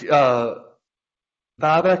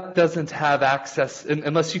Babak doesn't have access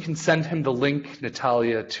unless you can send him the link,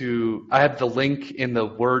 Natalia. I have the link in the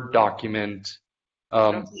Word document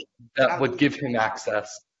that would give him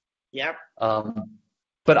access. Yep.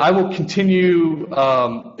 But I will continue.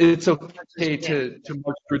 It's okay to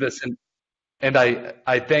march through this, and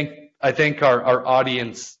I thank our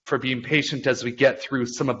audience for being patient as we get through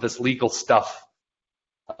some of this legal stuff.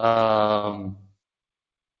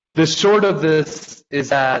 The short of this is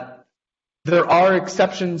that there are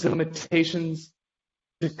exceptions and limitations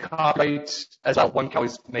to copyright as well. One can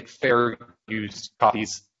always make fair use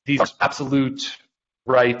copies. These are absolute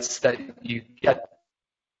rights that you get.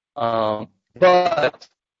 But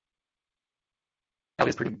that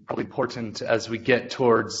is probably important as we get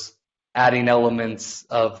towards adding elements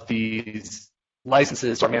of these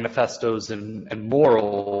licenses to our manifestos and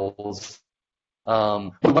morals.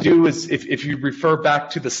 What we'll do is, if you refer back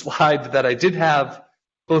to the slide that I did have,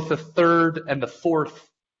 both the third and the fourth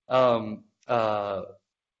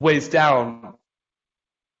ways down,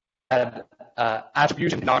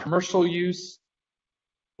 attribution non-commercial use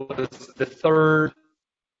was the third.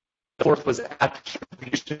 The fourth was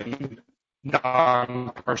attribution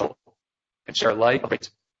non-commercial and share alike. Great.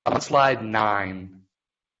 On slide 9.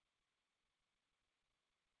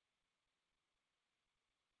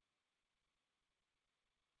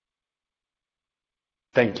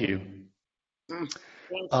 Thank you. Thank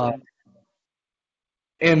you.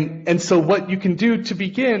 And so what you can do to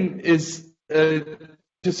begin is to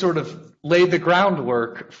sort of lay the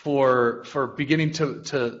groundwork for beginning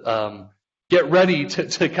to get ready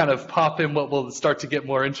to kind of pop in what will start to get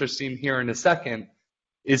more interesting here in a second,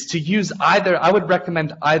 is to use either. I would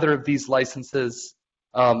recommend either of these licenses.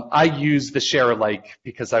 I use the share alike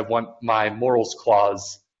because I want my morals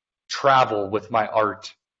clause travel with my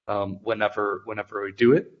art whenever we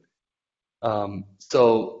do it.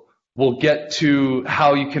 So we'll get to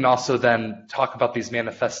how you can also then talk about these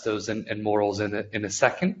manifestos and morals in a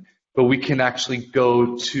second, but we can actually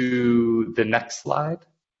go to the next slide.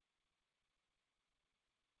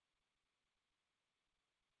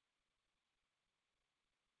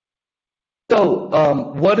 So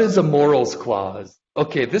what is a morals clause?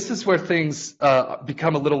 Okay, this is where things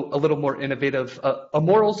become a little more innovative. A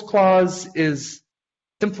morals clause is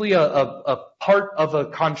simply a part of a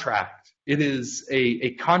contract. It is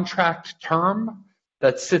a contract term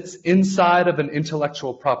that sits inside of an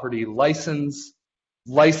intellectual property license.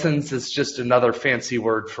 License is just another fancy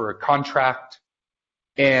word for a contract.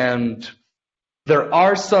 And there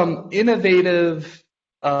are some innovative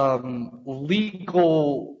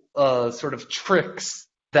legal sort of tricks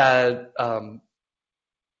that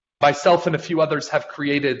myself and a few others have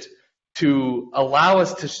created to allow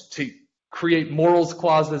us to create morals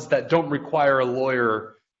clauses that don't require a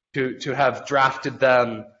lawyer to have drafted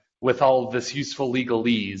them with all of this useful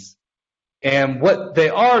legalese. And what they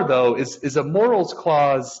are, though, is a morals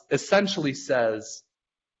clause essentially says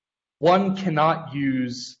one cannot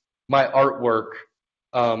use my artwork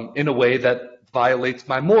in a way that violates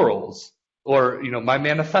my morals or my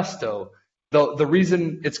manifesto. The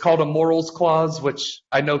reason it's called a morals clause, which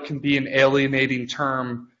I know can be an alienating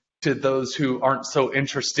term to those who aren't so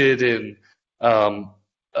interested in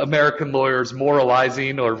American lawyers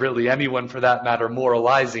moralizing, or really anyone for that matter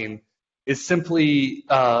moralizing, is simply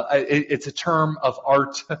it's a term of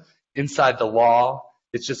art inside the law.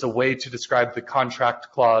 It's just a way to describe the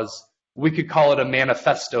contract clause. We could call it a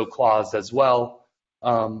manifesto clause as well.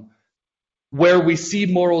 Where we see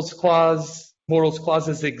morals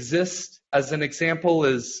clauses exist, as an example,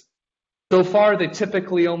 is so far they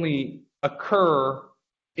typically only occur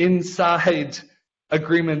inside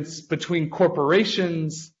agreements between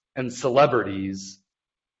corporations and celebrities.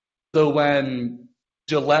 So when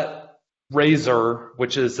Gillette Razor,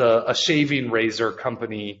 which is a shaving razor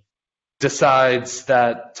company, decides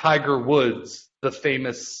that Tiger Woods, the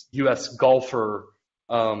famous U.S. golfer,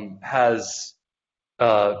 has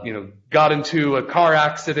got into a car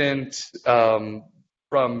accident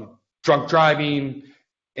from drunk driving,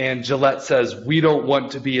 and Gillette says, we don't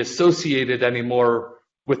want to be associated anymore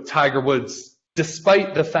with Tiger Woods,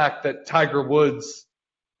 despite the fact that Tiger Woods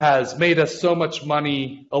has made us so much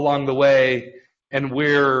money along the way, and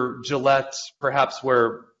we're Gillette, perhaps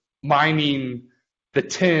we're mining the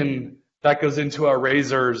tin that goes into our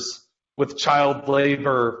razors with child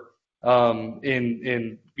labor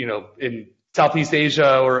in Southeast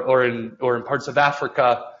Asia or in parts of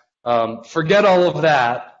Africa. Forget all of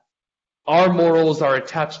that. Our morals are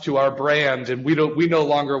attached to our brand, and we no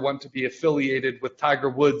longer want to be affiliated with Tiger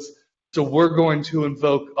Woods. So we're going to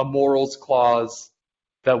invoke a morals clause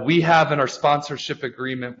that we have in our sponsorship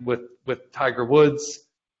agreement with Tiger Woods,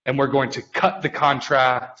 and we're going to cut the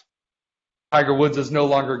contract. Tiger Woods is no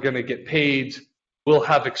longer going to get paid. We'll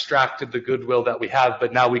have extracted the goodwill that we have,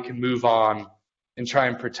 but now we can move on and try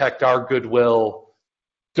and protect our goodwill.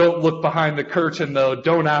 Don't look behind the curtain, though.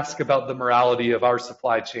 Don't ask about the morality of our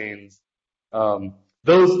supply chains.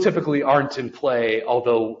 Those typically aren't in play,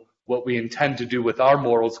 although what we intend to do with our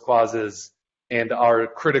morals clauses and our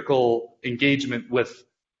critical engagement with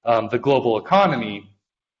the global economy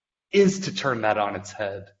is to turn that on its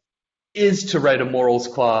head, is to write a morals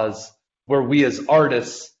clause where we as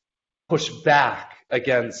artists push back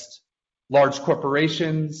against large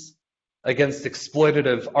corporations, against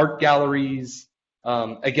exploitative art galleries,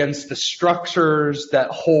 against the structures that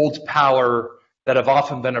hold power that have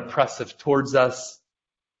often been oppressive towards us.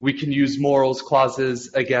 We can use morals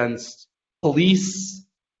clauses against police,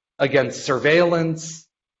 against surveillance,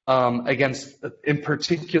 against, in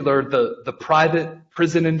particular, the private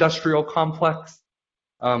prison industrial complex.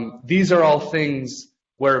 These are all things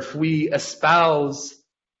where if we espouse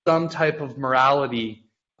some type of morality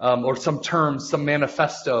or some terms, some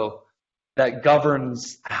manifesto that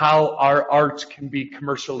governs how our art can be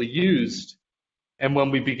commercially used, and when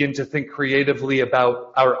we begin to think creatively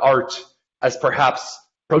about our art as perhaps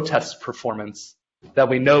protest performance that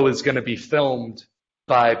we know is going to be filmed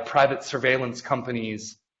by private surveillance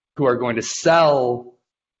companies who are going to sell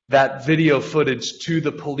that video footage to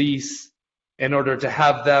the police in order to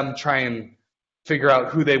have them try and figure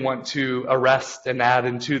out who they want to arrest and add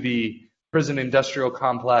into the prison industrial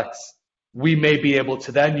complex, we may be able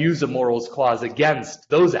to then use a morals clause against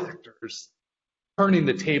those actors, turning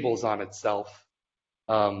the tables on itself.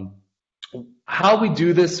 How we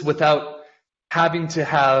do this without having to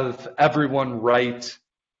have everyone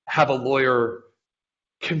have a lawyer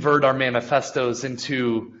convert our manifestos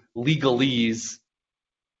into legalese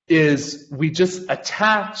is we just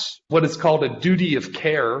attach what is called a duty of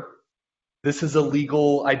care. This is a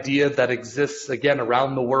legal idea that exists, again,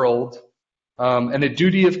 around the world. And a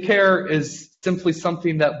duty of care is simply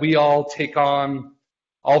something that we all take on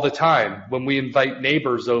all the time. When we invite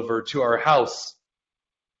neighbors over to our house,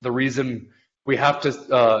 the reason we have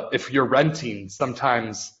to, if you're renting,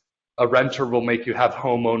 sometimes a renter will make you have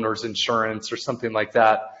homeowners insurance or something like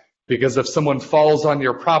that, because if someone falls on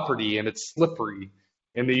your property and it's slippery,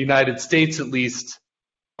 in the United States at least,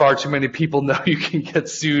 far too many people know you can get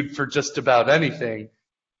sued for just about anything.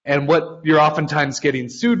 And what you're oftentimes getting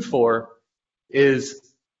sued for is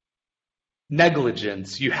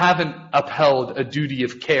negligence. You haven't upheld a duty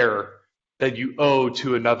of care that you owe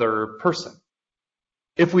to another person.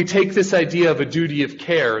 If we take this idea of a duty of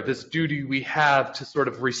care, this duty we have to sort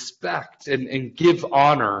of respect and give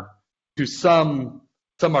honor to some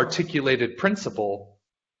articulated principle,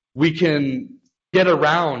 we can get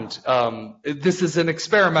around. This is an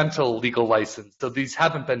experimental legal license, so these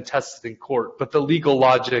haven't been tested in court, but the legal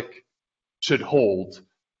logic should hold.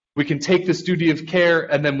 We can take this duty of care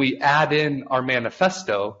and then we add in our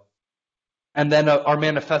manifesto, and then our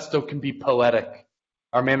manifesto can be poetic.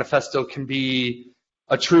 Our manifesto can be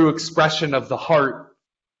a true expression of the heart,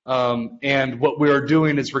 and what we are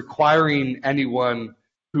doing is requiring anyone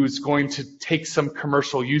who's going to take some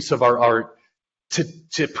commercial use of our art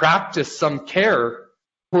to practice some care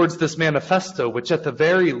towards this manifesto, which at the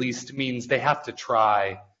very least means they have to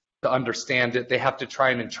try to understand it. They have to try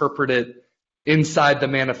and interpret it. Inside the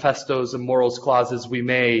manifestos and morals clauses, we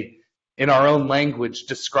may, in our own language,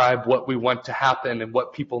 describe what we want to happen and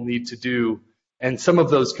what people need to do. And some of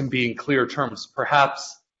those can be in clear terms.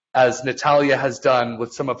 Perhaps, as Natalia has done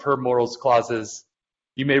with some of her morals clauses,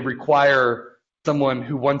 you may require someone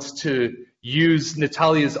who wants to use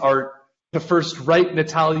Natalia's art to first write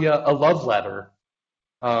Natalia a love letter.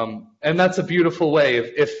 And that's a beautiful way.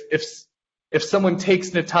 If someone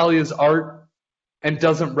takes Natalia's art and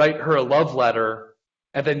doesn't write her a love letter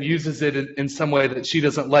and then uses it in some way that she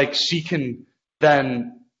doesn't like, she can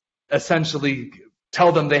then essentially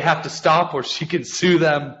tell them they have to stop, or she can sue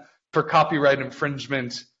them for copyright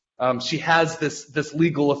infringement. She has this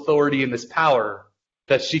legal authority and this power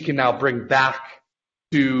that she can now bring back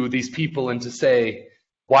to these people and to say,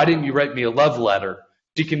 why didn't you write me a love letter?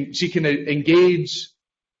 She can engage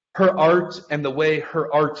her art and the way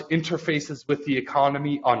her art interfaces with the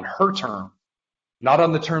economy on her terms, not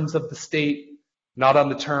on the terms of the state, not on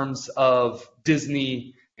the terms of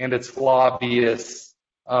Disney and its lobbyists.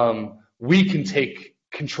 We can take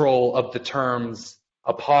control of the terms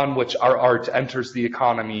upon which our art enters the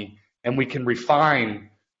economy, and we can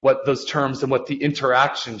refine what those terms and what the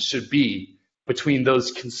interaction should be between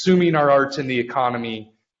those consuming our art in the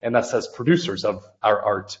economy and us as producers of our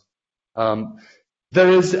art. There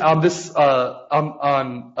is on this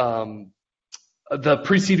the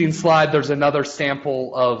preceding slide, there's another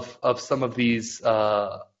sample of some of these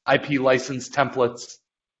IP license templates.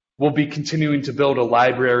 We'll be continuing to build a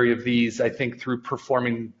library of these, I think, through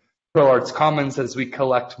Performing Pro Arts Commons as we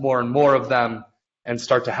collect more and more of them and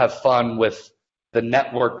start to have fun with the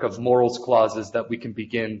network of morals clauses that we can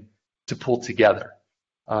begin to pull together.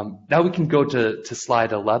 Now we can go to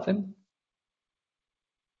slide 11.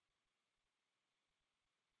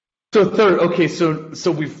 So third, okay,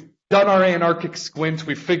 so we've done our anarchic squint.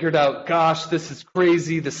 We figured out, gosh, this is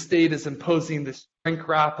crazy. The state is imposing this shrink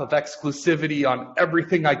wrap of exclusivity on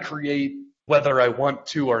everything I create, whether I want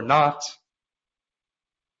to or not.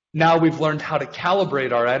 Now we've learned how to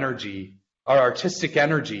calibrate our energy, our artistic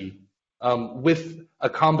energy, with a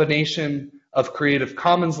combination of Creative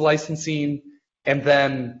Commons licensing and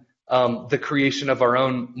then the creation of our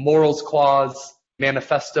own morals clause,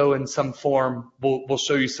 manifesto in some form. We'll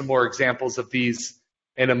show you some more examples of these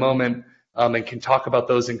in a moment and can talk about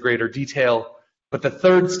those in greater detail. But the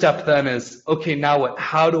third step then is, okay, now what?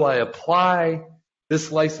 How do I apply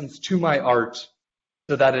this license to my art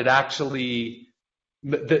so that it actually,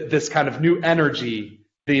 this kind of new energy,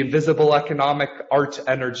 the invisible economic art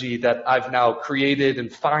energy that I've now created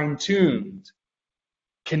and fine-tuned,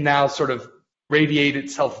 can now sort of radiate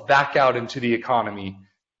itself back out into the economy.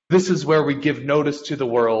 This is where we give notice to the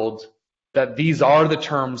world that these are the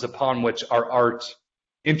terms upon which our art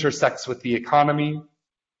intersects with the economy.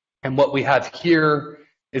 And what we have here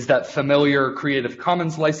is that familiar Creative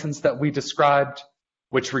Commons license that we described,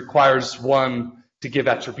 which requires one to give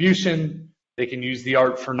attribution. They can use the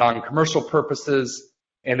art for non-commercial purposes.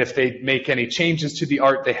 And if they make any changes to the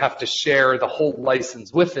art, they have to share the whole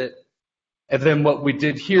license with it. And then what we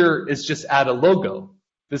did here is just add a logo.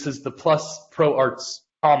 This is the Plus Pro Arts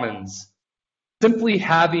Commons simply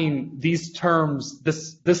having these terms,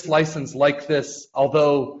 this license like this,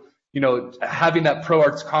 although, having that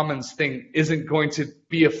ProArts Commons thing isn't going to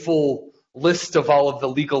be a full list of all of the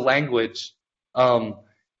legal language.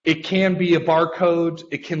 It can be a barcode.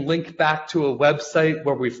 It can link back to a website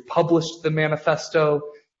where we've published the manifesto.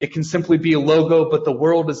 It can simply be a logo, but the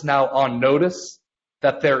world is now on notice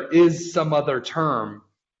that there is some other term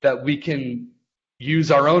that we can use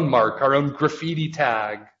our own mark, our own graffiti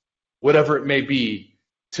tag, whatever it may be,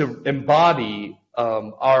 to embody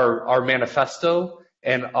our manifesto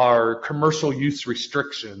and our commercial use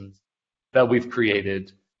restrictions that we've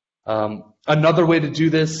created. Another way to do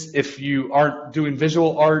this, if you aren't doing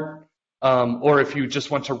visual art, or if you just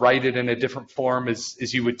want to write it in a different form,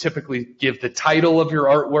 is you would typically give the title of your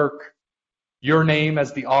artwork, your name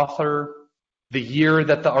as the author, the year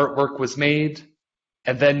that the artwork was made,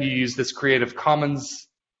 and then you use this Creative Commons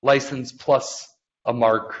license plus a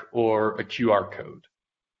mark or a QR code.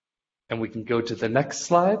 And we can go to the next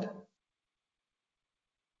slide.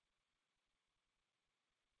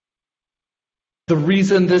 The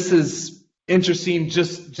reason this is interesting,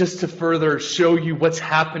 just to further show you what's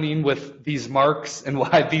happening with these marks and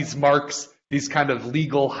why these marks, these kind of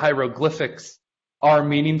legal hieroglyphics, are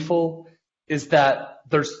meaningful, is that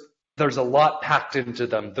there's a lot packed into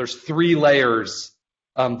them. There's 3 layers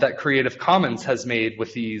that Creative Commons has made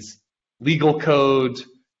with these: legal code,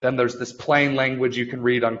 then there's this plain language you can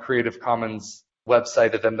read on Creative Commons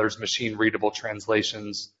website, and then there's machine readable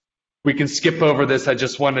translations. We can skip over this. I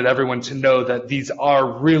just wanted everyone to know that these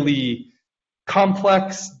are really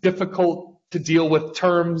complex, difficult to deal with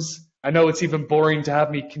terms. I know it's even boring to have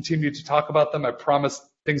me continue to talk about them. I promise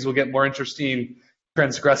things will get more interesting,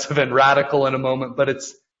 transgressive, and radical in a moment, but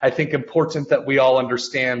it's, I think, important that we all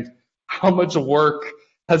understand how much work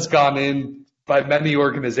has gone in by many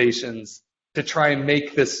organizations to try and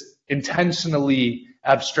make this intentionally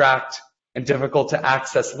abstract and difficult to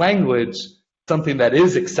access language something that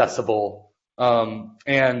is accessible.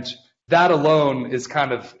 And that alone is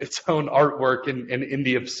kind of its own artwork in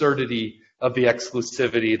the absurdity of the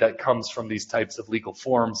exclusivity that comes from these types of legal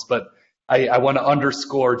forms. But I want to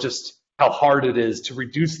underscore just how hard it is to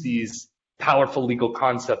reduce these powerful legal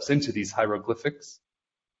concepts into these hieroglyphics.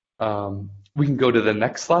 We can go to the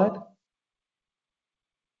next slide.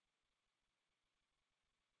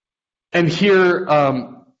 And here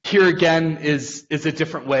again is a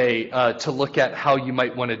different way to look at how you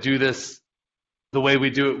might want to do this. The way we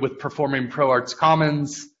do it with Performing ProArts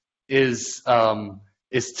Commons is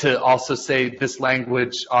to also say this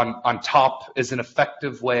language on top is an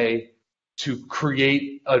effective way to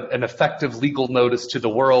create an effective legal notice to the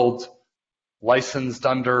world, licensed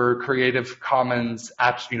under Creative Commons,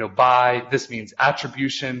 by, this means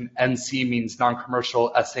attribution, NC means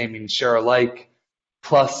non-commercial, SA means share alike,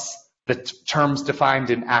 plus the terms defined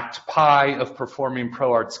in Act Pi of Performing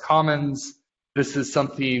ProArts Commons. This is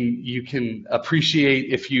something you can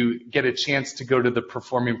appreciate if you get a chance to go to the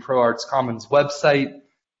Performing ProArts Commons website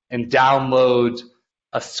and download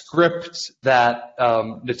a script that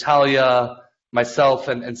Natalia, myself,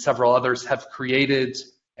 and several others have created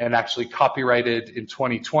and actually copyrighted in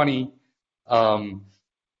 2020.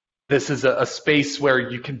 This is a space where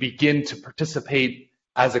you can begin to participate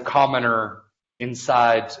as a commenter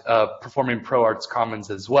inside Performing ProArts Commons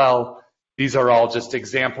as well. These are all just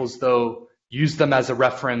examples, though. Use them as a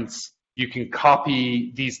reference. You can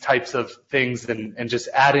copy these types of things and just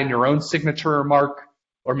add in your own signature or mark,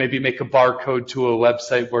 or maybe make a barcode to a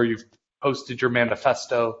website where you've posted your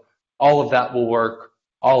manifesto. All of that will work.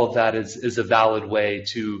 All of that is a valid way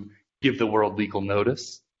to give the world legal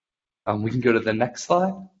notice. We can go to the next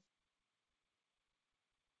slide.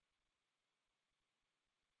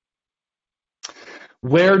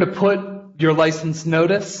 Where to put your license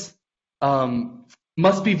notice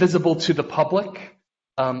must be visible to the public.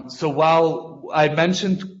 So while I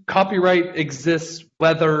mentioned copyright exists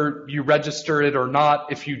whether you register it or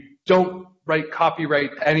not, if you don't write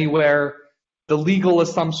copyright anywhere, the legal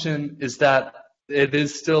assumption is that it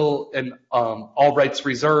is still an all rights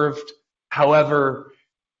reserved. However,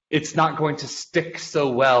 it's not going to stick so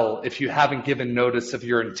well if you haven't given notice of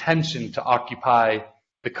your intention to occupy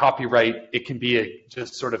the copyright. It can be a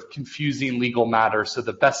just sort of confusing legal matter. So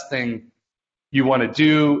the best thing you want to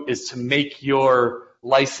do is to make your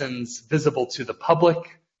license visible to the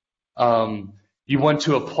public. You want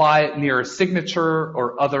to apply it near a signature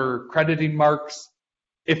or other crediting marks.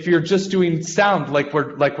 If you're just doing sound, like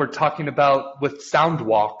we're talking about with sound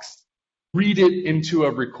walks, read it into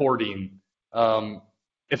a recording.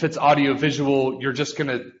 If it's audio visual, you're just going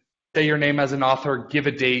to say your name as an author, give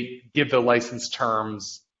a date, give the license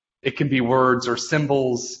terms. It can be words or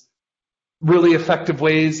symbols. really effective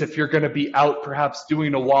ways if you're going to be out perhaps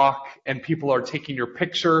doing a walk and people are taking your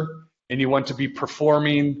picture and you want to be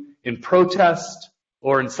performing in protest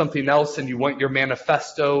or in something else and you want your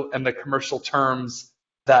manifesto and the commercial terms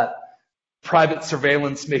that private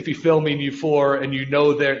surveillance may be filming you for, and you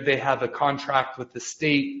know they have a contract with the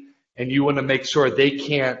state and you want to make sure they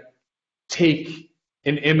can't take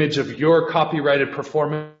an image of your copyrighted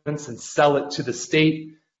performance and sell it to the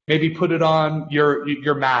state. Maybe put it on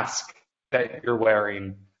your mask that you're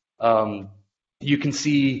wearing. You can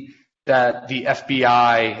see that the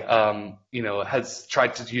FBI, has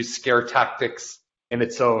tried to use scare tactics in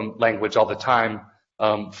its own language all the time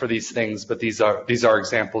for these things. But these are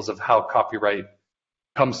examples of how copyright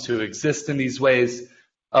comes to exist in these ways.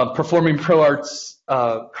 Performing Pro Arts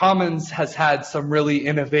Commons has had some really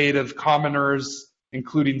innovative commoners,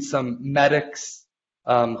 including some medics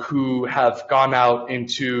who have gone out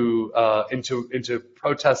into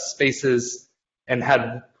protest spaces and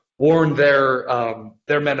had worn their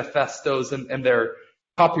manifestos and their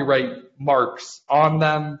copyright marks on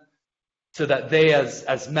them, so that they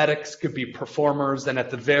as medics could be performers, and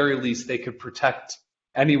at the very least they could protect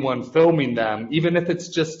anyone filming them, even if it's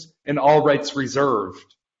just an all rights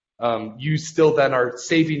reserved. You still then are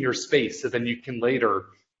saving your space, so then you can later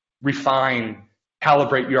refine,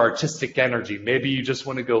 calibrate your artistic energy. Maybe you just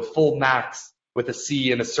want to go full max with a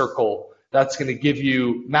C and a circle. That's going to give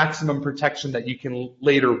you maximum protection that you can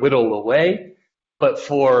later whittle away. But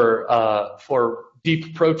for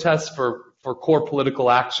deep protest, for core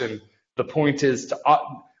political action, the point is to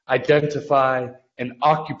identify and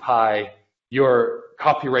occupy your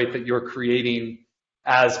copyright that you're creating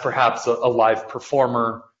as perhaps a live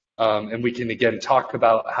performer. And we can again talk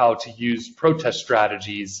about how to use protest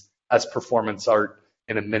strategies as performance art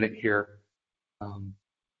in a minute here.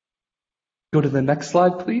 Go to the next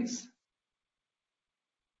slide, please.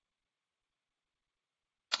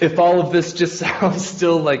 If all of this just sounds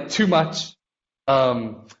still like too much,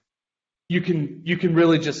 you can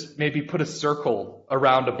really just maybe put a circle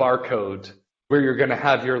around a barcode where you're going to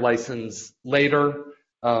have your license later.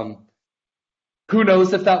 Who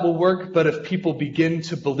knows if that will work, but if people begin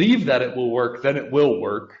to believe that it will work, then it will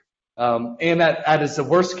work. And as a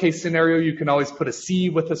worst case scenario, you can always put a C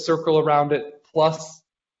with a circle around it plus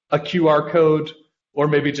a QR code, or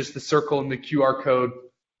maybe just the circle and the QR code.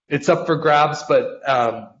 It's up for grabs, but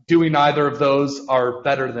doing either of those are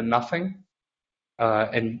better than nothing.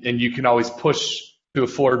 And you can always push to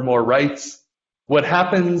afford more rights. What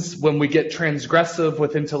happens when we get transgressive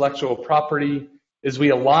with intellectual property is we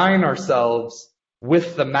align ourselves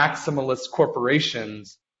with the maximalist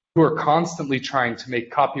corporations who are constantly trying to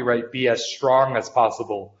make copyright be as strong as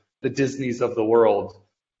possible, the Disneys of the world.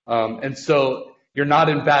 And so you're not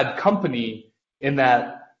in bad company in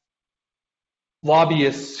that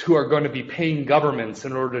lobbyists who are going to be paying governments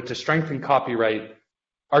in order to strengthen copyright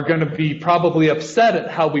are going to be probably upset at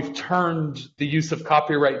how we've turned the use of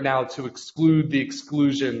copyright now to exclude the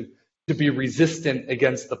exclusion, to be resistant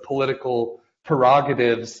against the political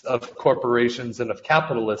prerogatives of corporations and of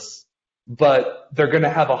capitalists. But they're going to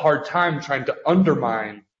have a hard time trying to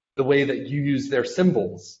undermine the way that you use their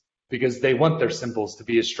symbols, because they want their symbols to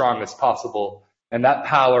be as strong as possible. And that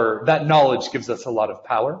power, that knowledge gives us a lot of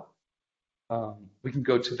power. We can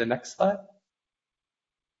go to the next slide.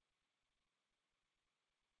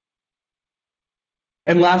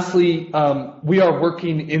 And lastly, we are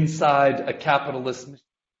working inside a capitalist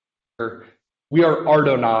machine. We are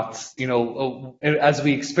artonauts. As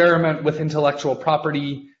we experiment with intellectual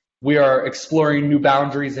property, we are exploring new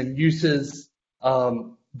boundaries and uses.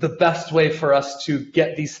 The best way for us to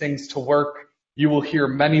get these things to work, you will hear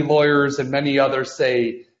many lawyers and many others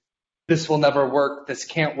say, this will never work, this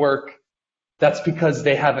can't work. That's because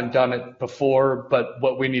they haven't done it before, but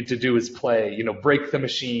what we need to do is play, break the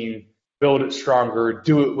machine, build it stronger,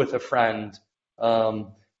 do it with a friend.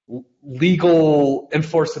 Legal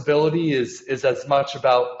enforceability is as much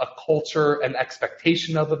about a culture and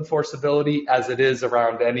expectation of enforceability as it is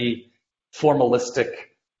around any formalistic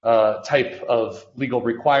type of legal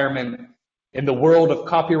requirement. In the world of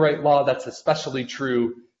copyright law, that's especially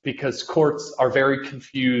true because courts are very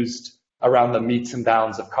confused around the metes and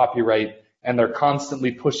bounds of copyright, and they're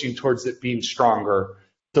constantly pushing towards it being stronger.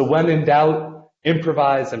 So when in doubt,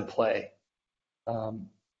 improvise and play.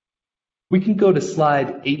 We can go to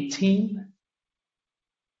slide 18.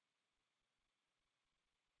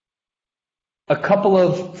 A couple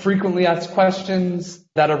of frequently asked questions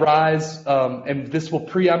that arise, and this will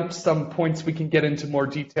preempt some points we can get into more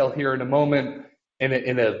detail here in a moment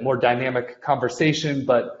in a more dynamic conversation,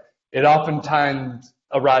 but it oftentimes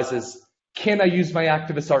arises, can I use my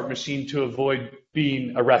activist art machine to avoid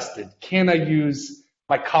being arrested? Can I use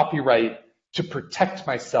my copyright to protect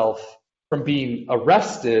myself from being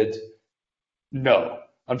arrested? No,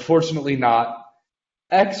 unfortunately not.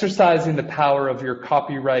 Exercising the power of your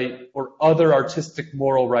copyright or other artistic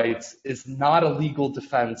moral rights is not a legal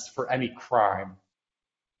defense for any crime.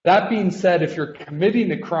 That being said, if you're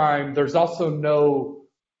committing a crime, there's also no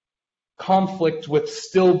conflict with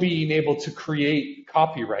still being able to create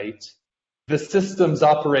copyright. The systems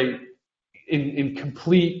operate in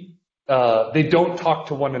complete, they don't talk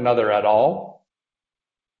to one another at all.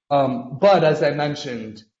 But as I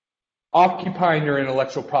mentioned, occupying your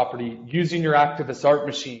intellectual property, using your activist art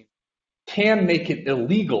machine can make it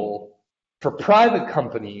illegal for private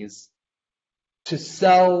companies to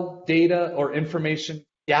sell data or information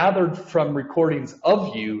gathered from recordings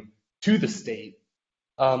of you to the state.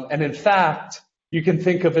 And in fact, you can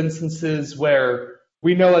think of instances where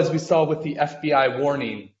we know, as we saw with the FBI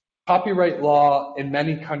warning, copyright law in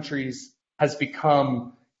many countries has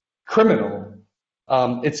become criminal.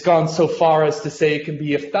 It's gone so far as to say it can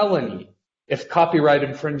be a felony if copyright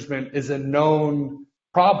infringement is a known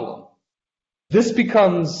problem. This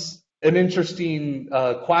becomes an interesting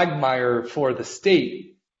quagmire for the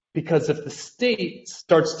state, because if the state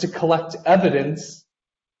starts to collect evidence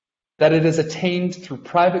that it is attained through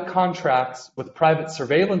private contracts with private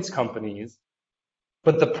surveillance companies,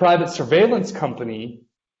 but the private surveillance company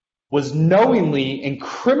was knowingly and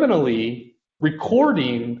criminally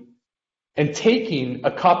recording and taking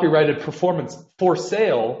a copyrighted performance for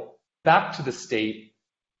sale back to the state,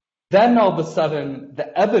 then all of a sudden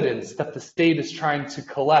the evidence that the state is trying to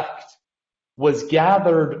collect was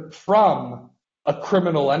gathered from a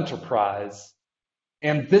criminal enterprise.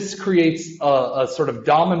 And this creates a sort of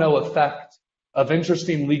domino effect of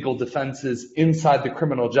interesting legal defenses inside the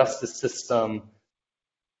criminal justice system.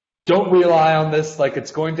 Don't rely on this like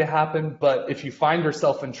it's going to happen, but if you find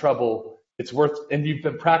yourself in trouble, it's worth, and you've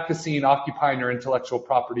been practicing occupying your intellectual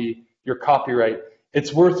property, your copyright,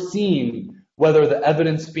 it's worth seeing whether the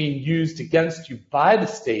evidence being used against you by the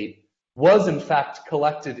state was in fact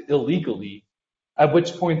collected illegally, at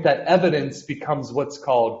which point that evidence becomes what's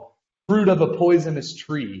called fruit of a poisonous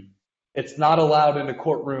tree. It's not allowed in a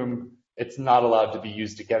courtroom. It's not allowed to be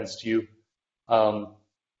used against you.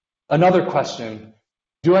 Another question,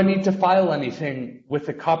 do I need to file anything with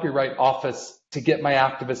the Copyright Office to get my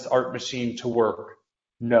activist art machine to work?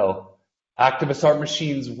 No. Activist art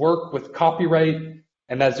machines work with copyright,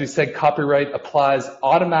 and as we said, copyright applies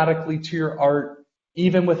automatically to your art,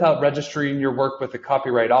 even without registering your work with the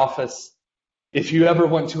Copyright Office. If you ever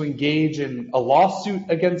want to engage in a lawsuit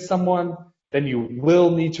against someone, then you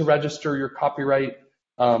will need to register your copyright,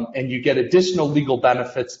 and you get additional legal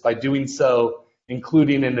benefits by doing so,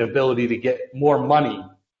 including an ability to get more money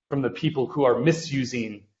from the people who are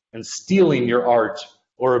misusing and stealing your art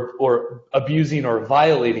or abusing or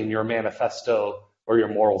violating your manifesto or your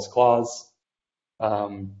morals clause.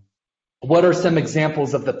 What are some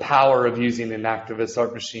examples of the power of using an activist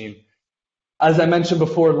art machine? As I mentioned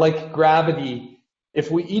before, like gravity,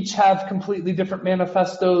 if we each have completely different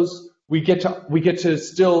manifestos, we get to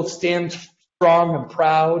still stand strong and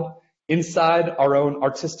proud inside our own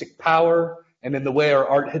artistic power and in the way our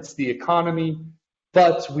art hits the economy,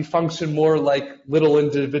 but we function more like little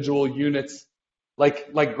individual units.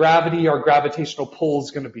 Like gravity, our gravitational pull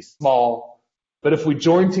is going to be small, but if we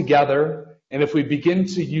join together and if we begin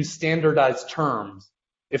to use standardized terms,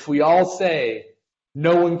 if we all say,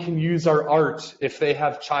 no one can use our art if they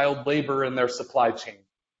have child labor in their supply chain,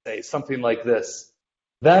 say something like this,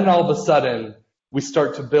 then all of a sudden we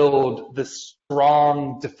start to build this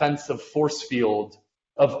strong defensive force field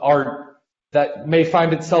of art that may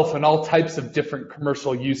find itself in all types of different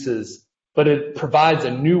commercial uses, but it provides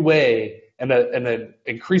a new way and an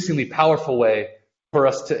increasingly powerful way for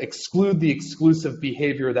us to exclude the exclusive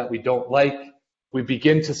behavior that we don't like. We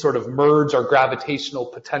begin to sort of merge our gravitational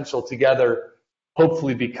potential together,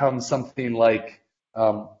 hopefully become something like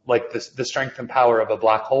the strength and power of a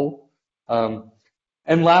black hole.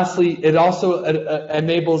 And lastly, it also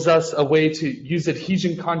enables us a way to use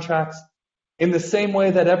adhesion contracts in the same way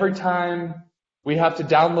that every time we have to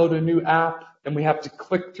download a new app and we have to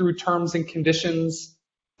click through terms and conditions,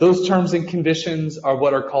 those terms and conditions are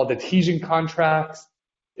what are called adhesion contracts.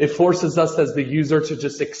 It forces us as the user to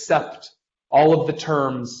just accept all of the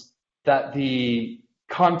terms that the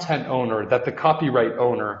content owner, that the copyright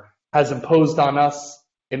owner has imposed on us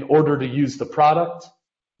in order to use the product.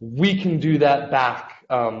 We can do that back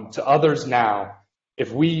to others now.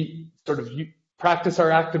 If we sort of practice our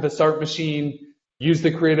activist art machine, use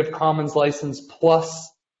the Creative Commons license plus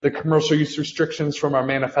the commercial use restrictions from our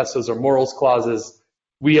manifestos or morals clauses,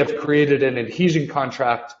 we have created an adhesion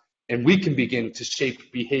contract, and we can begin to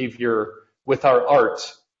shape behavior with our art,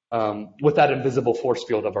 with that invisible force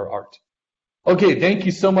field of our art. Okay, thank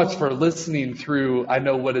you so much for listening through, I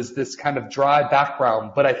know what is this kind of dry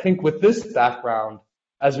background, but I think with this background,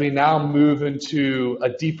 as we now move into a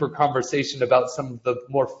deeper conversation about some of the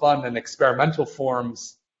more fun and experimental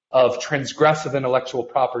forms of transgressive intellectual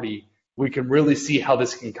property, we can really see how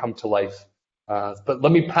this can come to life. But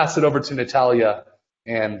let me pass it over to Natalia,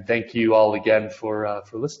 and thank you all again for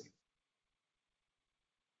listening.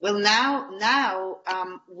 Well, now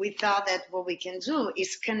we thought that what we can do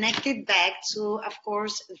is connect it back to, of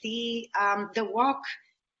course, the walk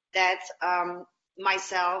that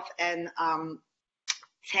myself and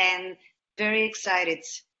 10 very excited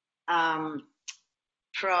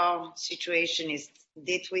pro-situationists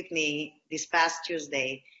did with me this past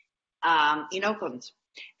Tuesday in Oakland.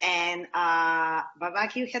 And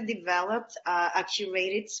Babak, you had developed a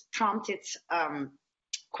curated, prompted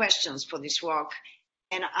questions for this walk.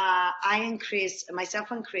 And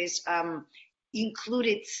myself and Chris,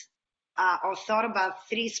 included or thought about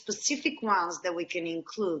 3 specific ones that we can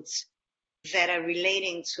include that are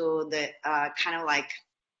relating to the kind of like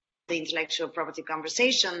the intellectual property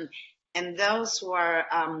conversation. And those were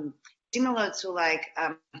similar to like,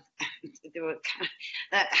 they were kind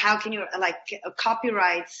of, how can you like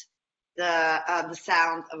copyright the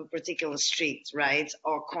sound of a particular street, right?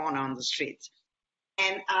 Or corner on the street.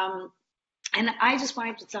 And I just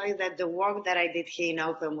wanted to tell you that the work that I did here in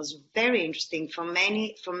Oakland was very interesting for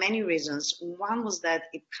many reasons. One was that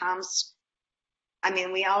it comes, I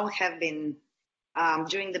mean, we all have been,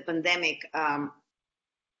 during the pandemic,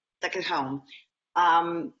 stuck at home.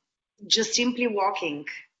 Just simply walking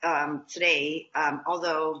today,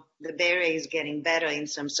 although the Bay Area is getting better in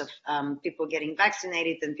terms of people getting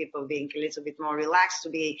vaccinated and people being a little bit more relaxed to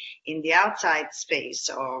be in the outside space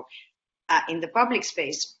or in the public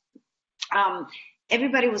space.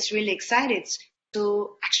 Everybody was really excited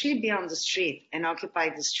to actually be on the street and occupy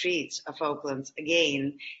the streets of Oakland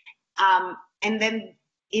again. And then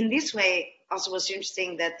in this way, also was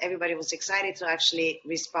interesting that everybody was excited to actually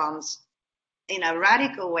respond in a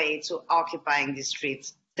radical way to occupying the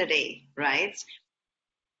streets today, right?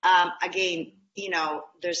 Again, you know,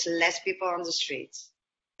 there's less people on the streets.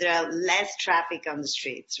 There are less traffic on the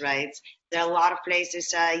streets, right? There are a lot of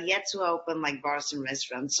places yet to open, like bars and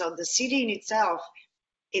restaurants. So the city in itself,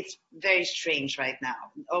 it's very strange right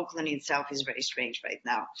now. Oakland itself is very strange right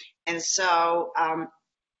now. And so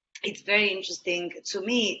it's very interesting to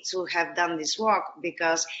me to have done this walk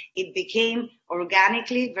because it became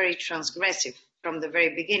organically very transgressive from the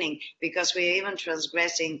very beginning, because we're even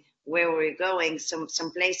transgressing where we're going. Some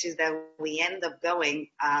places that we end up going,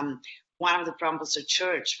 one of the prompts a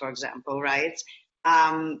church, for example, right?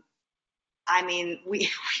 I mean, we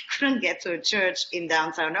couldn't get to a church in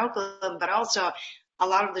downtown Oakland, but also a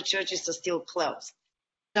lot of the churches are still closed.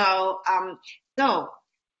 So,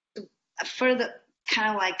 further kind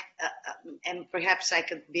of like, and perhaps I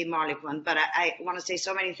could be more eloquent, but I want to say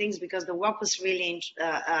so many things because the walk was really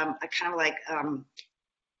kind of like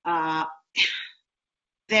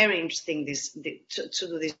very interesting to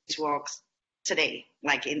do these walks today,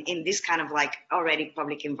 like in this kind of like already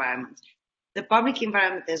public environment. The public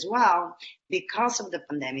environment as well, because of the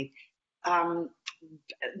pandemic.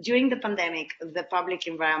 During the pandemic, the public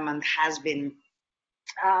environment has been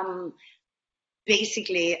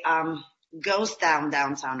basically ghost town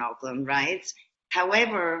downtown Oakland, right?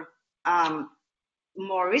 However,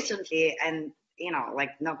 more recently, and you know,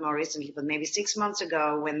 like not more recently, but maybe 6 months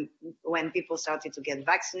ago, when people started to get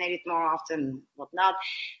vaccinated more often and whatnot,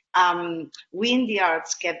 we in the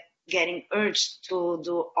arts kept getting urged to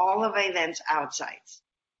do all of our events outside.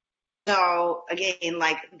 So again,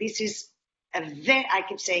 like this is a very, I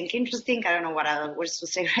keep saying interesting. I don't know what other words to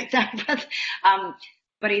say right now,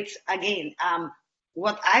 but it's again,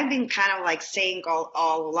 what I've been kind of like saying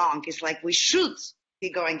all along is like we should be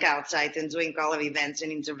going outside and doing all of events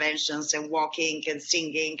and interventions and walking and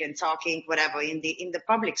singing and talking, whatever, in the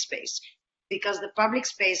public space, because the public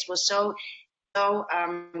space was so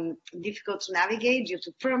difficult to navigate due to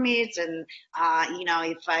permits and you know,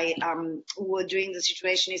 if I were doing the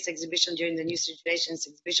Situationist exhibition, during the New Situationist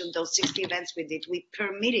exhibition, those 60 events we did, we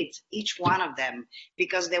permitted each one of them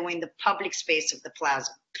because they were in the public space of the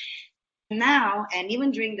plaza. Now, and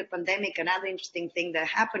even during the pandemic, another interesting thing that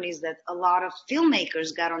happened is that a lot of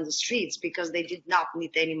filmmakers got on the streets because they did not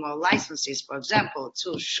need any more licenses, for example,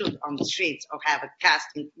 to shoot on the streets or have a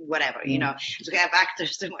casting, whatever, you know, to have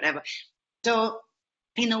actors and whatever. So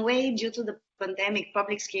in a way, due to the pandemic,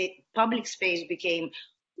 public space became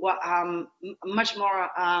much more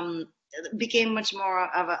became much more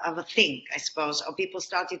of a thing, I suppose, or people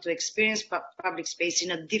started to experience public space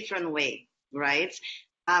in a different way, right?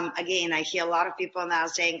 Again, I hear a lot of people now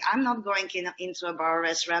saying, I'm not going into a bar or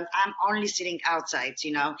restaurant, I'm only sitting outside,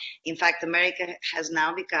 you know. In fact, America has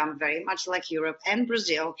now become very much like Europe and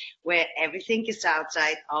Brazil, where everything is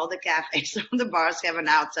outside, all the cafes, all the bars have an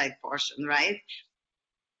outside portion, right?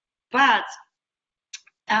 But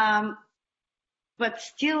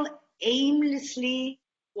still aimlessly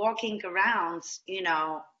walking around, you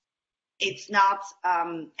know, it's not,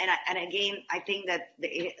 and again, I think that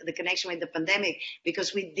the connection with the pandemic,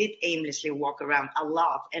 because we did aimlessly walk around a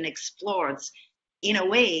lot and explored, in a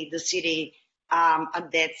way, the city, a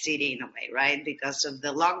dead city in a way, right? Because of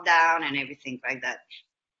the lockdown and everything like that.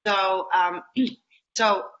 So,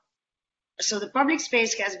 so the public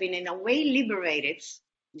space has been in a way liberated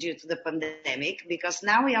due to the pandemic, because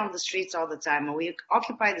now we're on the streets all the time, and we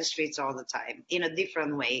occupy the streets all the time in a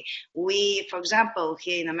different way. We, for example,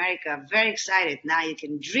 here in America, are very excited. Now you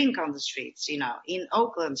can drink on the streets, you know. In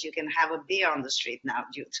Oakland, you can have a beer on the street now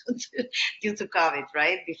due to COVID,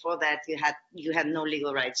 right? Before that, you had no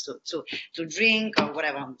legal rights to drink or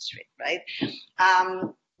whatever on the street, right?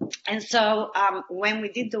 And so when we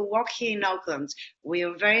did the walk here in Oakland, we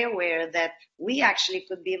were very aware that we actually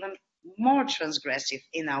could be even more transgressive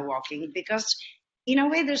in our walking, because in a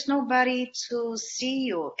way there's nobody to see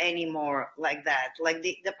you anymore like that. Like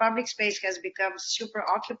the public space has become super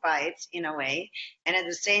occupied in a way, and at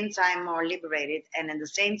the same time more liberated, and at the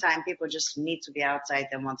same time people just need to be outside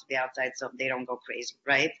and want to be outside so they don't go crazy,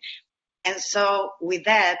 right? And so with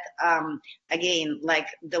that, again, like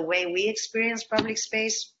the way we experience public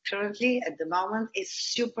space currently at the moment is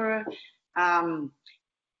super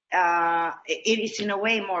it is in a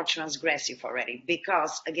way more transgressive already,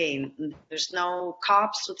 because again, there's no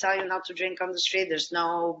cops who tell you not to drink on the street. There's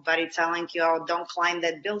nobody telling you, oh, don't climb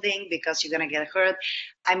that building because you're going to get hurt.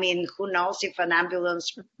 I mean, who knows if an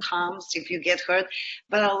ambulance comes if you get hurt.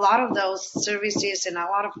 But a lot of those services and a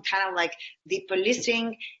lot of kind of like the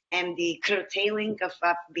policing and the curtailing of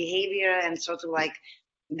behavior and sort of like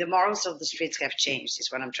the morals of the streets have changed,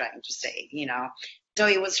 is what I'm trying to say, you know. So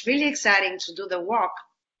it was really exciting to do the walk.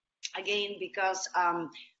 Again, because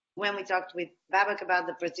when we talked with Babak about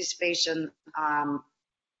the participation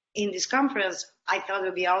in this conference, I thought it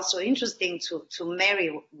would be also interesting to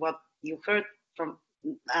marry what you heard from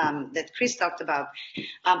that Chris talked about,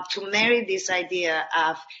 to marry this idea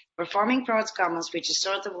of performing towards commons, which is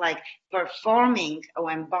sort of like performing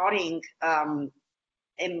or embodying, and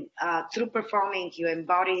through performing, you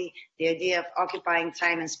embody the idea of occupying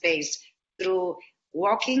time and space through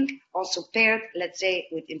walking, also paired, let's say,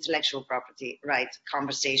 with intellectual property, right?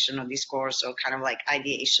 Conversation or discourse or kind of like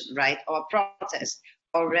ideation, right? Or protest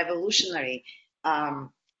or revolutionary. The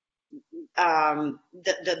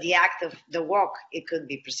act of the walk, it could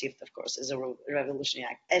be perceived, of course, as a revolutionary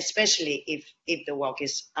act, especially if the walk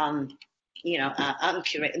is, you know,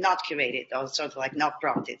 not curated or sort of like not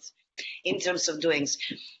prompted in terms of doings.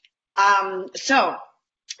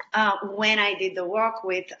 When I did the walk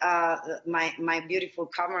with my beautiful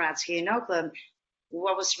comrades here in Oakland,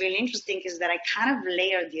 what was really interesting is that I kind of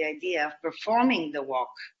layered the idea of performing the walk,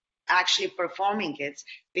 actually performing it,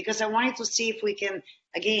 because I wanted to see if we can,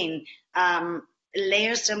 again,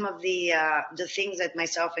 layer some of the things that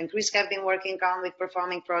myself and Chris have been working on with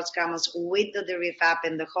performing Proust Commons with the Dérive app,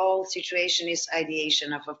 and the whole situation is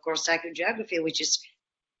ideation of course, psychogeography, which is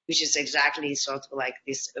exactly sort of like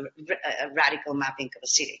this radical mapping of a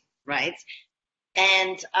city, right?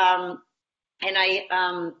 And I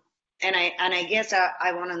guess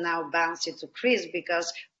I want to now bounce it to Chris,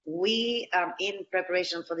 because we, in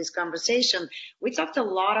preparation for this conversation, we talked a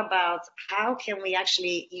lot about how can we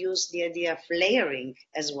actually use the idea of layering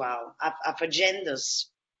as well, of agendas,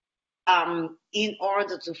 in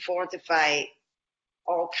order to fortify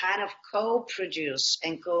or kind of co-produce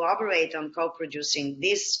and collaborate on co-producing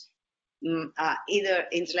this either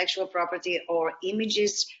intellectual property or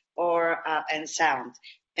images or and sound.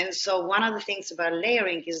 And so one of the things about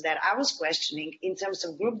layering is that I was questioning in terms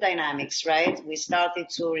of group dynamics, right? We started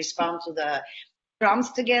to respond to the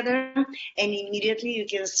prompts together, and immediately you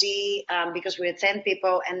can see, because we were 10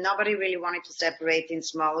 people and nobody really wanted to separate in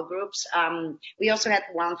smaller groups. We also had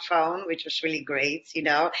one phone, which was really great, you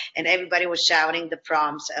know, and everybody was shouting the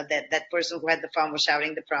prompts. That person who had the phone was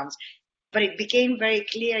shouting the prompts. But it became very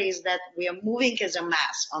clear is that we are moving as a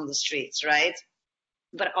mass on the streets, right?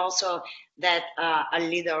 But also that a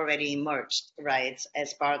leader already emerged, right,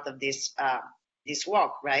 as part of this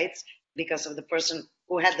walk, right, because of the person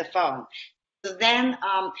who had the phone. So then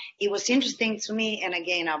it was interesting to me, and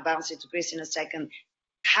again, I'll bounce it to Chris in a second,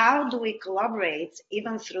 how do we collaborate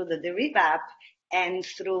even through the Dérive app and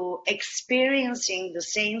through experiencing the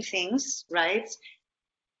same things, right?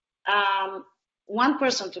 One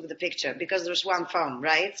person took the picture because there's one phone,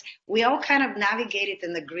 right? We all kind of navigated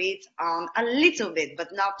and agreed on a little bit,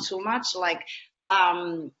 but not too much. Like,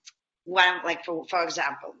 for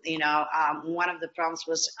example, one of the prompts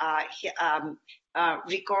was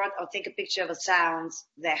record or take a picture of a sound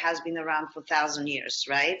that has been around for 1,000 years,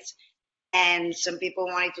 right? And some people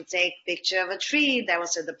wanted to take a picture of a tree that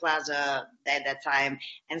was at the plaza at that time.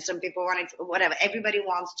 And some people wanted to, whatever. Everybody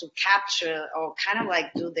wants to capture or kind of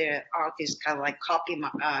like do their artist kind of like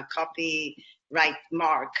copyright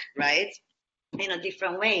mark, right? In a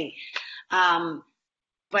different way. But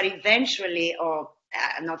eventually, or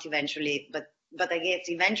not eventually, but I guess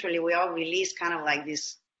eventually we all release kind of like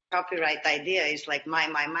this copyright idea. It's like my.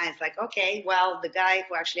 It's like, okay, well, the guy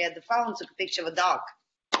who actually had the phone took a picture of a dog.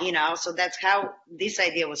 So that's how this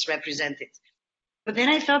idea was represented. But then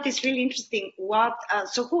I felt it's really interesting.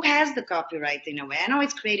 So who has the copyright in a way? I know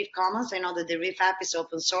it's Creative Commons. I know that the Dérive app is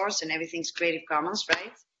open source and everything's Creative Commons,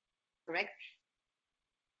 right? Correct?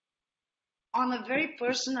 On a very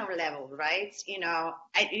personal level, right?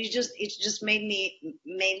 It just made me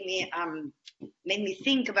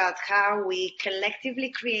think about how we collectively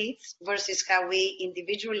create versus how we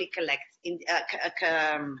individually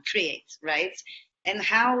create, right? And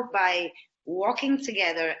how by walking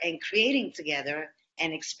together and creating together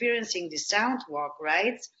and experiencing the sound walk,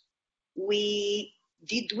 right?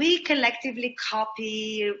 Did we collectively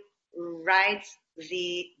copyright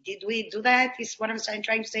did we do that? Is what I'm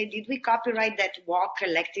trying to say. Did we copyright that walk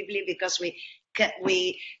collectively because we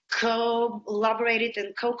collaborated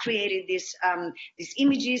and co-created these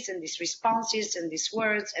images and these responses and these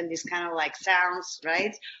words and these kind of like sounds,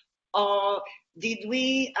 right? Or did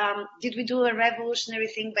we do a revolutionary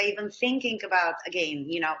thing by even thinking about, again,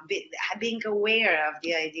 being aware of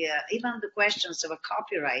the idea, even the questions of a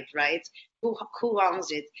copyright, right? Who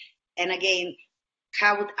owns it? And again,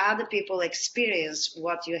 how would other people experience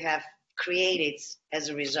what you have created as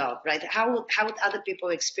a result, right? How would other people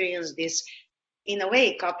experience this, in a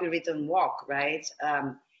way, copywritten walk, right?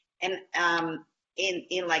 In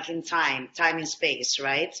time and space,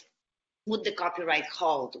 right? Would the copyright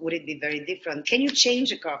hold? Would it be very different? Can you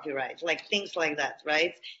change a copyright? Like things like that,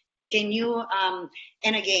 right? Can you,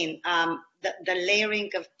 and again, the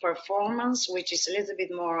layering of performance, which is a little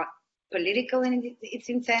bit more political in its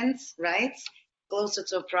intent, right? Closer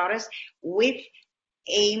to a protest, with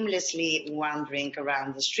aimlessly wandering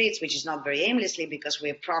around the streets, which is not very aimlessly because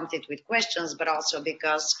we're prompted with questions, but also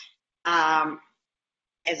because,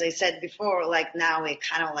 as I said before, like now we're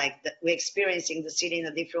kind of like, we're experiencing the city in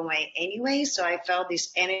a different way anyway. So I felt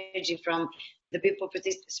this energy from the people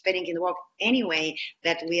participating in the walk anyway,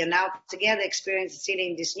 that we are now together experiencing the city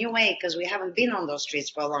in this new way because we haven't been on those streets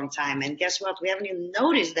for a long time. And guess what? We haven't even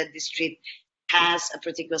noticed that this street has a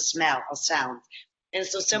particular smell or sound. And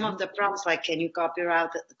so some of the prompts, like, can you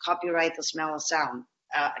copyright the smell or sound?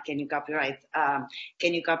 Can you copyright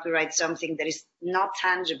something that is not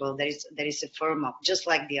tangible, that is ephemeral, just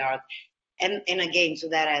like the art? And again, to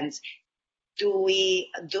that end,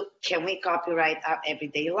 can we copyright our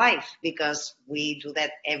everyday life? Because we do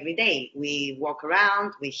that every day. We walk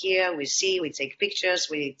around, we hear, we see, we take pictures,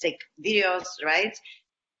 we take videos, right?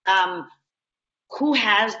 Who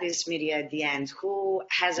has this media at the end? Who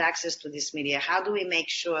has access to this media? How do we make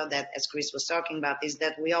sure that, as Chris was talking about, is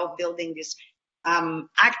that we are building these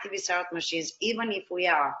activist art machines, even if we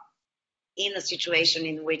are in a situation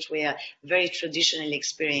in which we are very traditionally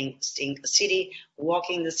experiencing a city,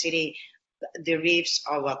 walking the city, the reefs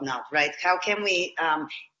or whatnot, right? How can we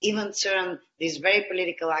even turn this very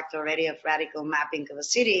political act already of radical mapping of a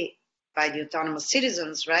city by the autonomous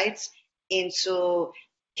citizens, right, into,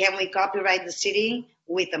 can we copyright the city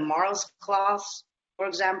with a morals clause, for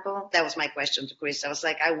example? That was my question to Chris. I was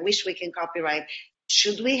like, I wish we can copyright.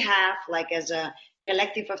 Should we have, like, as a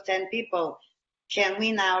collective of 10 people, can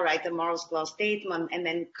we now write a morals clause statement and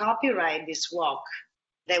then copyright this walk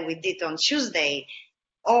that we did on Tuesday?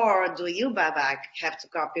 Or do you, Babak, have to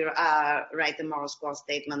write a morals clause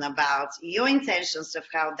statement about your intentions of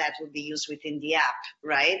how that would be used within the app,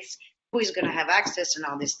 right? Who is going to have access and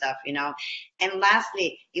all this stuff, you know? And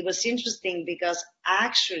lastly, it was interesting because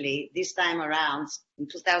actually this time around in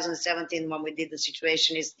 2017, when we did the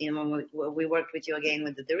situation, when we worked with you again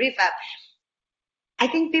with the Dérive app, I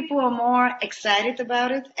think people were more excited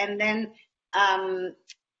about it. And then,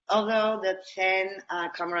 although the 10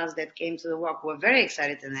 comrades that came to the walk were very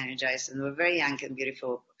excited and energized and were very young and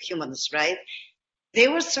beautiful humans, right? They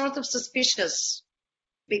were sort of suspicious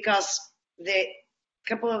because a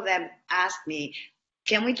couple of them asked me,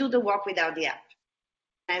 can we do the walk without the app?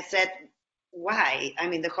 And I said, why? I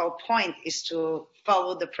mean, the whole point is to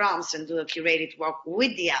follow the prompts and do a curated walk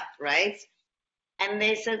with the app, right? And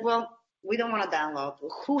they said, well, we don't want to download.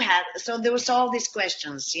 So there was all these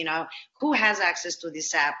questions, who has access to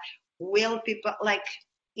this app? Will people, like,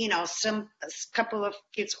 a couple of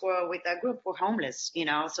kids who were with that group were homeless,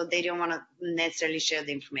 so they don't want to necessarily share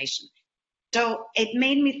the information. So it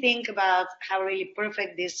made me think about how really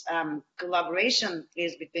perfect this collaboration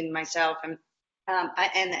is between myself and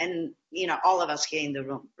all of us here in the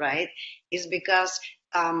room, right? Is because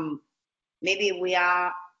maybe we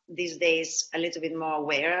are these days a little bit more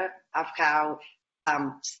aware of how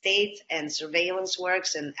state and surveillance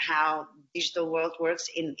works and how digital world works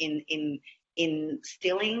in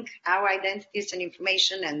stealing our identities and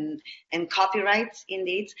information and copyright.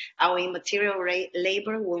 Indeed, our immaterial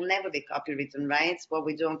labor will never be copywritten, right? What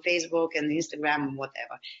we do on Facebook and Instagram and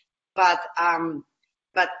whatever. But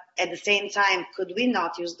at the same time, could we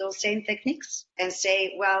not use those same techniques and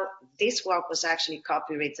say, well, this work was actually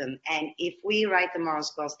copywritten, and if we write a moral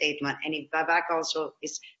score statement, and if Babak also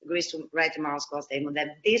agrees to write a moral score statement,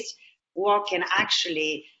 that this work can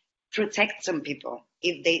actually protect some people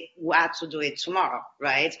if they were to do it tomorrow,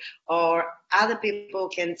 right? Or other people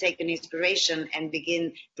can take an inspiration and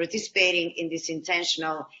begin participating in this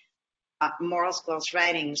intentional moral scores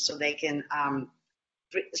writing, so they can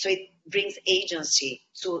so it brings agency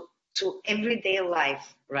to everyday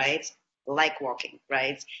life, right? Like walking,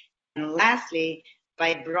 right? And lastly,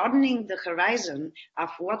 by broadening the horizon of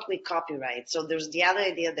what we copyright. So there's the other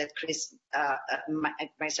idea that Chris,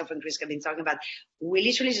 myself and Chris have been talking about. We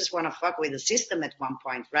literally just want to fuck with the system at one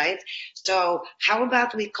point, right? So how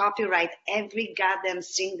about we copyright every goddamn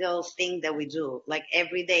single thing that we do, like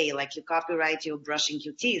every day, like you copyright you brushing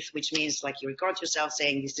your teeth, which means like you record yourself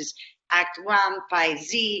saying this is Act 1, Pi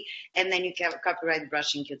Z, and then you can copyright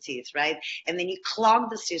brushing your teeth, right? And then you clog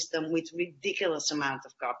the system with ridiculous amount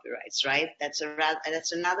of copyrights, right? That's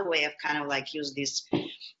another way of kind of like use this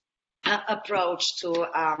approach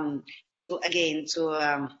against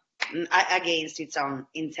its own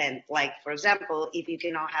intent. Like, for example, if you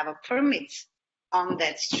cannot have a permit on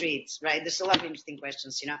that street, right? There's a lot of interesting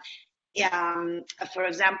questions, for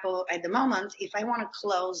example, at the moment, if I want to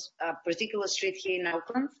close a particular street here in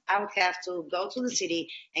Oakland, I would have to go to the city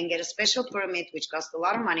and get a special permit, which costs a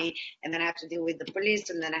lot of money, and then I have to deal with the police,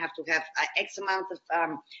 and then I have to have X amount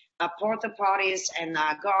of porta potties and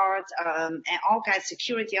guards and all kinds of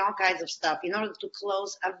security, all kinds of stuff in order to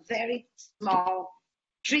close a very small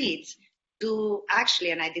street to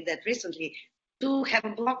actually, and I did that recently, to have a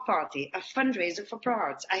block party, a fundraiser for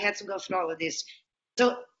parts. I had to go through all of this.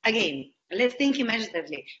 So again, let's think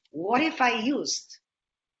imaginatively. What if I used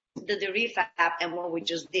the Dérive app and what we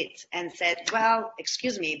just did and said, well,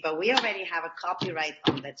 excuse me, but we already have a copyright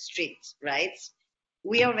on that street, right?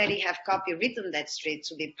 We already have copywritten that street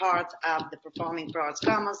to be part of the Performing Arts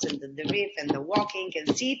Commons and the Dérive and the walking,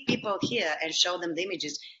 and see people here and show them the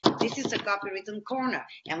images. This is a copywritten corner,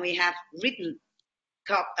 and we have written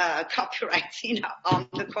copyrights, on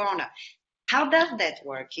the corner. How does that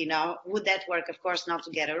work? Would that work? Of course, not to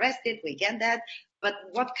get arrested. We get that. But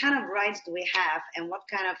what kind of rights do we have, and what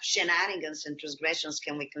kind of shenanigans and transgressions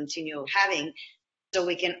can we continue having so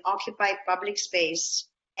we can occupy public space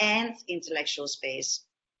and intellectual space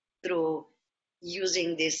through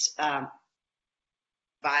using this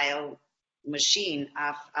vile machine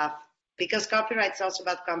of because copyright is also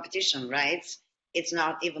about competition, right? It's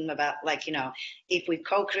not even about if we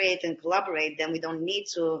co-create and collaborate, then we don't need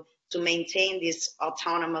to maintain this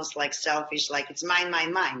autonomous, selfish, it's mine,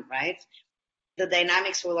 right? The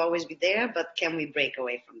dynamics will always be there, but can we break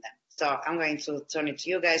away from them? So I'm going to turn it to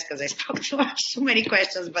you guys because I spoke too many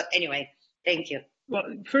questions, but anyway, thank you. Well,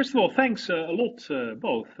 first of all, thanks a lot,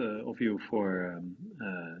 both of you, for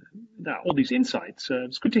all these insights.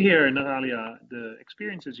 It's good to hear, Natalia, the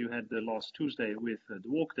experiences you had the last Tuesday with the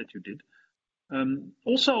walk that you did.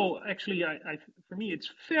 Also, actually, for me, it's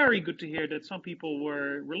very good to hear that some people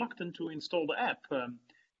were reluctant to install the app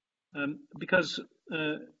because,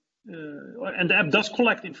 and the app does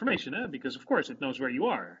collect information, because of course it knows where you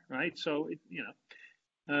are, right? So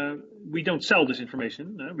we don't sell this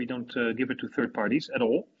information. We don't give it to third parties at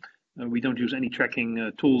all. We don't use any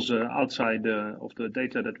tracking tools outside of the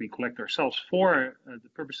data that we collect ourselves for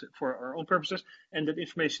our own purposes, and that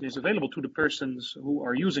information is available to the persons who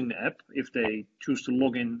are using the app. If they choose to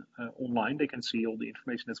log in online, they can see all the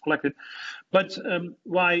information that's collected. But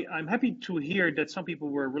why I'm happy to hear that some people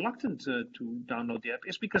were reluctant to download the app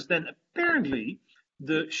is because then apparently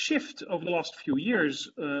the shift over the last few years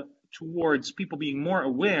towards people being more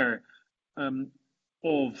aware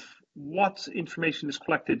of what information is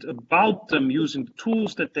collected about them using the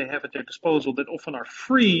tools that they have at their disposal that often are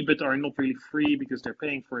free, but are not really free because they're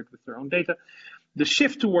paying for it with their own data. The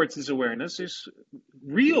shift towards this awareness is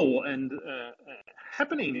real and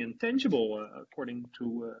happening and tangible, according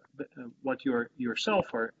to what you yourself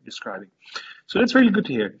are describing. So that's really good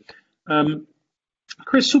to hear.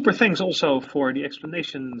 Chris, super thanks also for the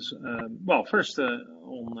explanations. Well, first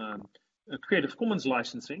on Creative Commons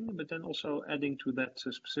licensing, but then also adding to that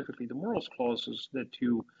specifically the morals clauses that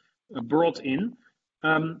you brought in.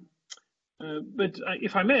 But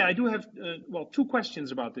if I may, I do have well, two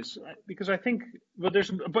questions about this, because I think, well,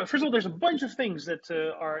 but first of all, there's a bunch of things that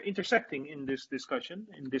are intersecting in this discussion,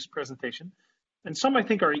 in this presentation, and some I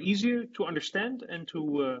think are easier to understand and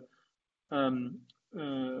to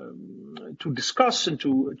discuss and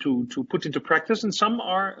to put into practice, and some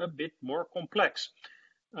are a bit more complex.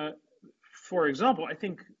 For example, I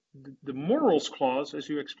think the morals clause, as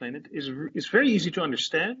you explain it, is very easy to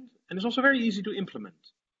understand and is also very easy to implement.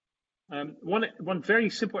 One very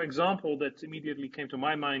simple example that immediately came to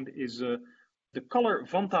my mind is the color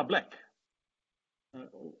Vanta Black.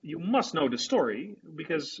 You must know the story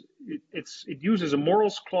because it uses a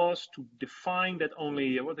morals clause to define that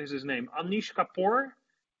only, what is his name, Anish Kapoor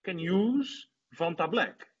can use Vanta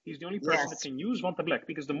Black. He's the only person that can use Vanta Black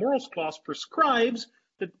because the morals clause prescribes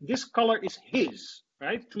that this color is his,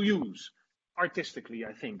 right, to use artistically.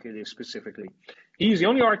 I think it is specifically. He's the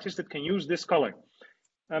only artist that can use this color.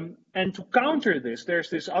 And to counter this,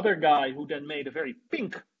 there's this other guy who then made a very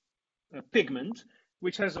pink pigment,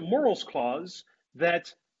 which has a morals clause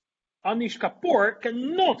that Anish Kapoor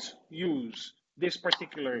cannot use this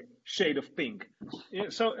particular shade of pink.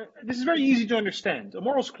 So this is very easy to understand. A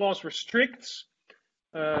morals clause restricts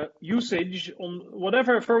usage on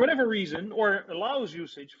for whatever reason, or allows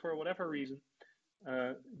usage for whatever reason,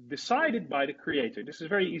 decided by the creator. This is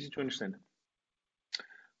very easy to understand.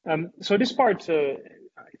 So this part,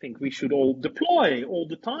 I think we should all deploy all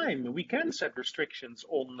the time. We can set restrictions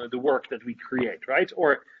on the work that we create, right?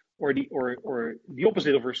 Or the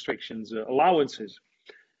opposite of restrictions, allowances.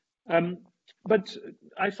 But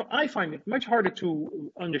I find it much harder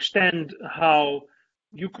to understand how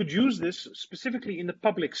you could use this specifically in the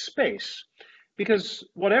public space, because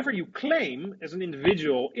whatever you claim as an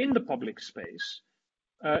individual in the public space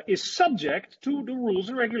is subject to the rules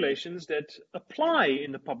and regulations that apply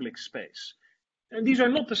in the public space. And these are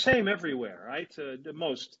not the same everywhere, right? The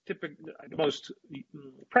most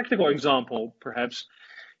practical example, perhaps,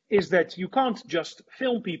 is that you can't just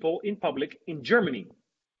film people in public in Germany,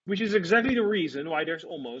 which is exactly the reason why there's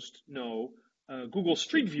almost no Google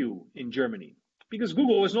Street View in Germany. Because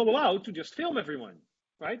Google is not allowed to just film everyone,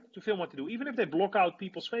 right? To film what to do, even if they block out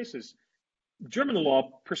people's faces. German law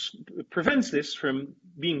prevents this from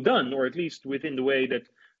being done, or at least within the way that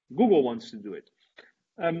Google wants to do it.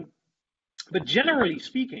 But generally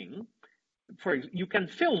speaking, you can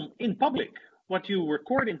film in public. What you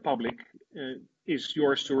record in public is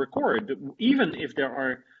yours to record, even if there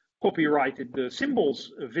are copyrighted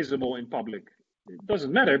symbols visible in public. It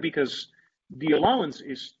doesn't matter because the allowance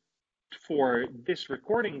is for this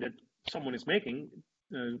recording that someone is making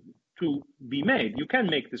to be made. You can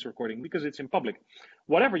make this recording because it's in public.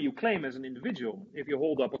 Whatever you claim as an individual, if you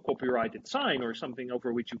hold up a copyrighted sign or something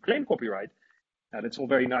over which you claim copyright, that's all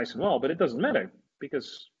very nice and well, but it doesn't matter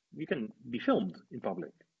because you can be filmed in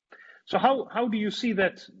public. So how do you see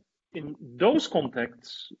that in those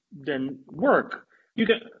contexts then work? You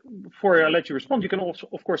can, before I let you respond, you can also,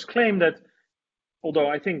 of course, claim that, although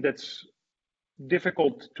I think that's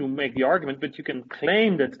difficult to make the argument, but you can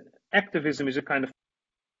claim that activism is a kind of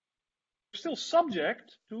still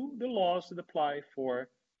subject to the laws that apply for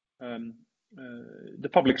the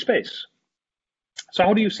public space. So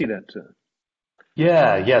how do you see that?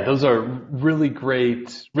 Yeah, those are really great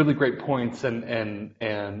points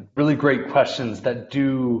and really great questions that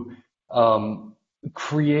do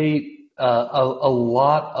create a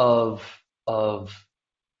lot of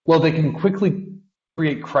well, they can quickly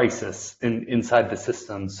create crisis inside the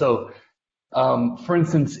system. So, for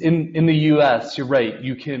instance, in the U.S., you're right.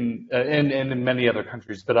 You can, and in many other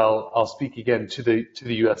countries, but I'll speak again to the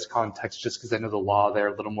U.S. context just because I know the law there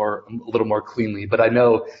a little more cleanly. But I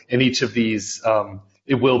know in each of these,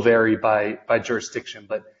 it will vary by jurisdiction.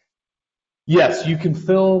 But yes, you can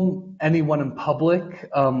film anyone in public,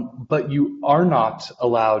 but you are not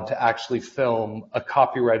allowed to actually film a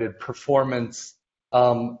copyrighted performance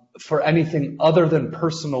for anything other than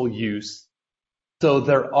personal use. So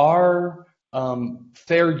there are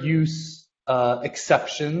fair use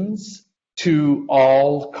exceptions to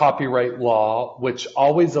all copyright law, which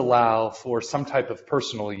always allow for some type of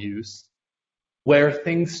personal use. Where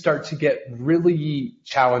things start to get really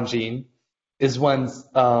challenging is when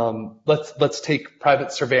let's take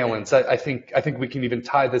private surveillance. I think we can even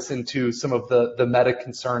tie this into some of the meta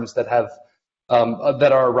concerns that have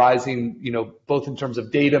that are arising, both in terms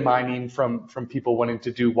of data mining from people wanting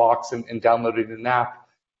to do walks and downloading an app,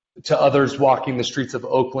 to others walking the streets of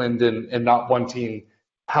Oakland and not wanting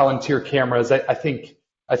Palantir cameras. I think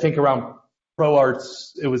around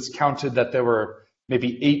ProArts it was counted that there were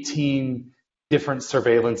maybe 18 different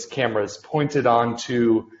surveillance cameras pointed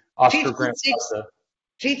onto Oscar Grant Plaza.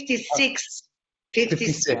 56.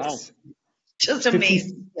 56. Wow. Just 50,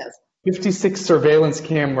 amazing. Yes. 56 surveillance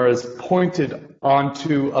cameras pointed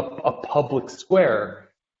onto a public square.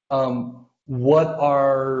 What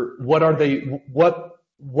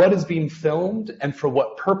is being filmed and for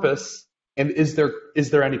what purpose? And is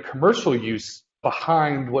there any commercial use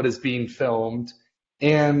behind what is being filmed?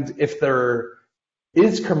 And if there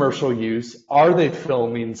is commercial use, are they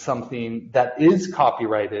filming something that is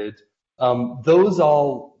copyrighted? The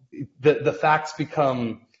facts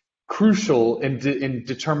become crucial in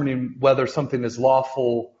determining whether something is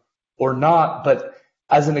lawful or not. But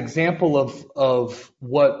as an example of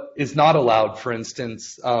what is not allowed, for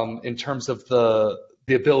instance, in terms of the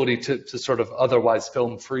ability to sort of otherwise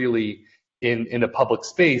film freely in a public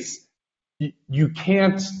space, you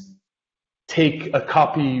can't take a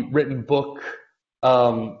copywritten book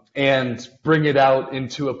and bring it out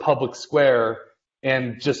into a public square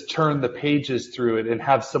and just turn the pages through it and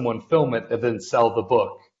have someone film it and then sell the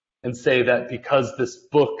book and say that because this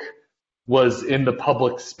book was in the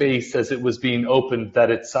public space as it was being opened,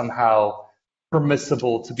 that it's somehow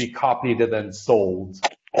permissible to be copied and then sold.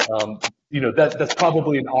 That's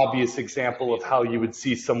probably an obvious example of how you would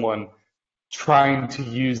see someone trying to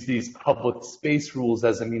use these public space rules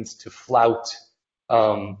as a means to flout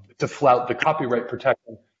the copyright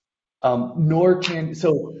protection.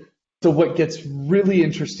 So what gets really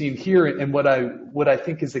interesting here, and what I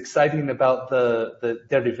think is exciting about the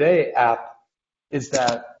Dérive app, is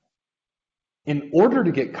that in order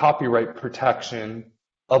to get copyright protection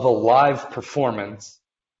of a live performance,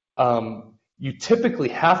 you typically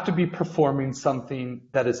have to be performing something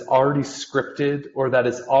that is already scripted or that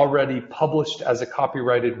is already published as a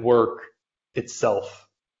copyrighted work itself.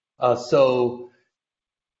 So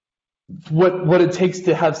what it takes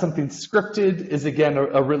to have something scripted is, again,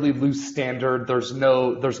 a really loose standard. There's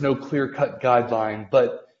no clear-cut guideline.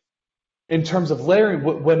 But in terms of layering,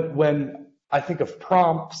 when I think of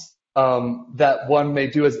prompts that one may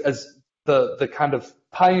do as the kind of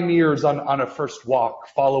pioneers on a first walk,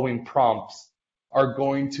 following prompts are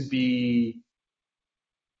going to be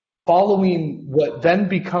following what then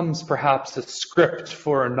becomes perhaps a script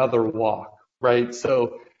for another walk, right?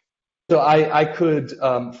 So I could,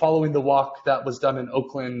 following the walk that was done in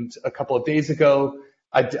Oakland a couple of days ago,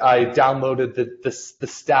 I downloaded the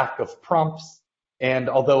stack of prompts, and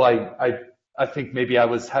although I think maybe I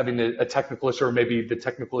was having a technical issue, or maybe the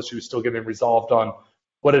technical issue is still getting resolved on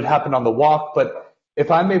what had happened on the walk, but if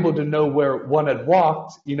I'm able to know where one had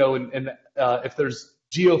walked, and if there's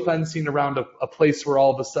geofencing around a place where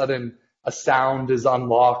all of a sudden a sound is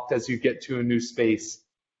unlocked as you get to a new space,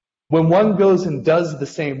 when one goes and does the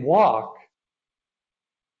same walk,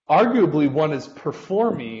 arguably one is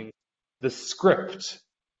performing the script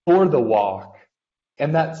for the walk,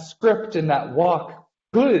 and that script and that walk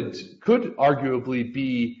could arguably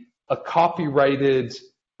be a copyrighted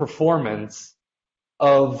performance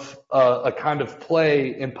of a kind of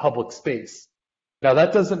play in public space. Now,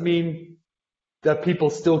 that doesn't mean that people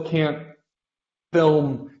still can't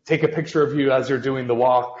take a picture of you as you're doing the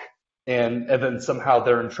walk, and then somehow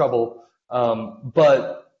they're in trouble.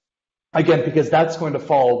 But again, because that's going to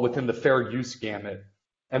fall within the fair use gamut,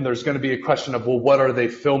 and there's going to be a question of, well, what are they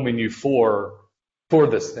filming you for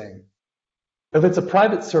this thing? If it's a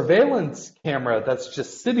private surveillance camera that's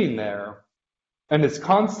just sitting there and it's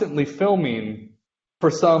constantly filming for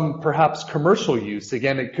some perhaps commercial use,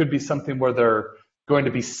 again, it could be something where they're going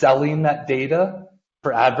to be selling that data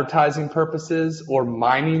for advertising purposes or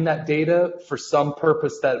mining that data for some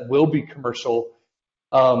purpose that will be commercial.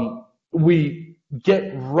 We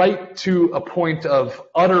get right to a point of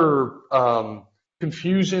utter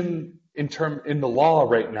confusion in the law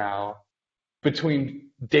right now between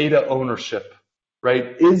data ownership,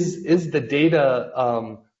 right? Is the data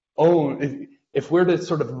owned? If we're to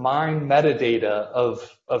sort of mine metadata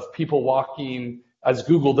of people walking, as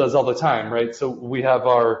Google does all the time, right? So we have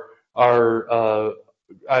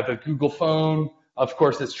I have a Google phone. Of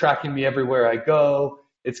course, it's tracking me everywhere I go.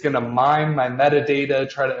 It's going to mine my metadata,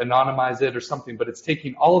 try to anonymize it or something, but it's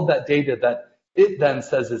taking all of that data that it then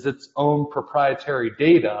says is its own proprietary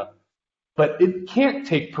data, but it can't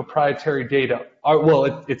take proprietary data.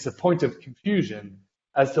 Well, it's a point of confusion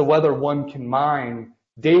as to whether one can mine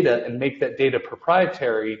data and make that data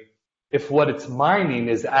proprietary if what it's mining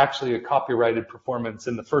is actually a copyrighted performance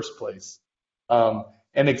in the first place. An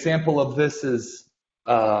example of this is,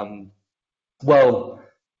 here's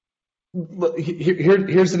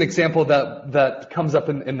an example that comes up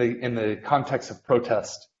in the context of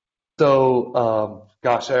protest. So,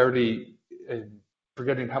 gosh, I already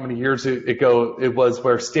forgetting how many years ago it was,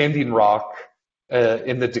 where Standing Rock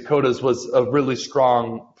in the Dakotas was a really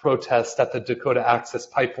strong protest at the Dakota Access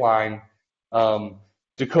Pipeline.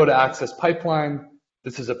 Dakota Access Pipeline,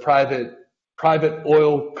 this is a private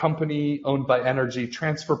oil company owned by Energy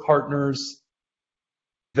Transfer Partners.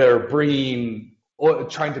 They're trying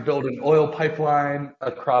to build an oil pipeline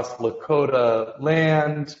across Lakota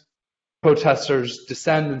land. Protesters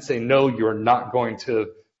descend and say, no, you're not going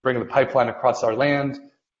to bring the pipeline across our land.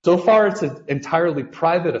 So far, it's an entirely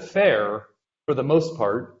private affair for the most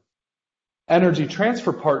part. Energy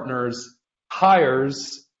Transfer Partners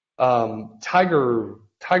hires Tiger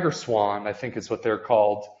Swan, I think is what they're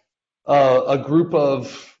called, a group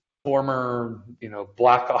of former,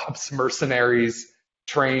 black ops mercenaries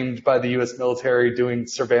trained by the U.S. military doing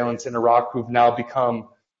surveillance in Iraq, who've now become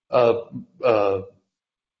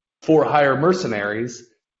for-hire mercenaries,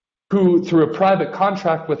 who, through a private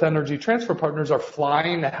contract with Energy Transfer Partners, are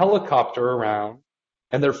flying a helicopter around,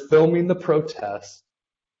 and they're filming the protests,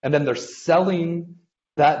 and then they're selling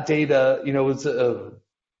that data. It's a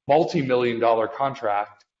multi-million-dollar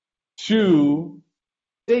contract to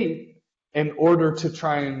state in order to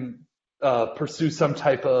try and pursue some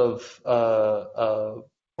type of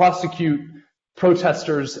prosecute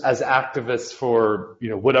protesters as activists for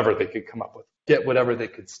whatever they could come up with, get whatever they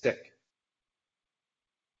could stick.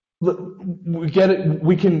 We get it.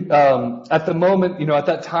 We can at the moment, at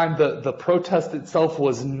that time, the protest itself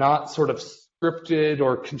was not sort of scripted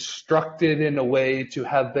or constructed in a way to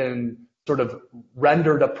have been sort of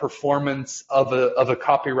rendered a performance of a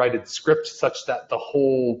copyrighted script, such that the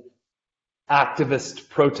whole activist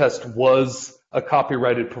protest was a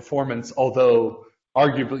copyrighted performance, although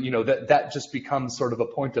arguably, that just becomes sort of a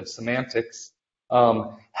point of semantics.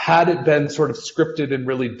 Had it been sort of scripted and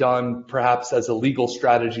really done perhaps as a legal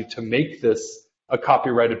strategy to make this a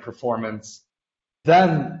copyrighted performance,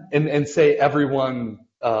 then, and say everyone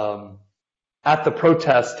at the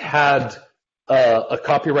protest had a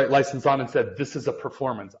copyright license on and said, this is a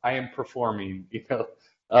performance, I am performing,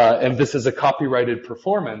 and this is a copyrighted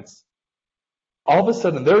performance, all of a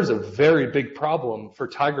sudden there's a very big problem for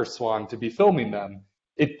Tiger Swan to be filming them.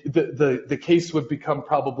 The case would become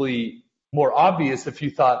probably more obvious if you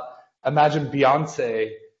thought, imagine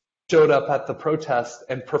Beyonce showed up at the protest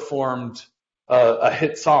and performed a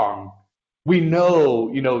hit song. We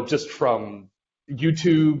know, just from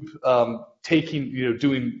YouTube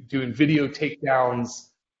doing video takedowns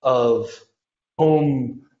of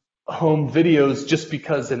home videos just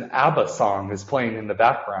because an ABBA song is playing in the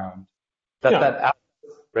background. That ABBA,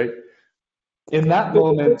 right? In that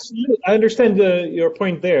moment, I understand your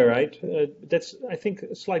point there, right? That's, I think,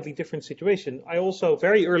 a slightly different situation. I also,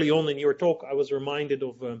 very early on in your talk, I was reminded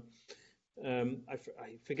of, I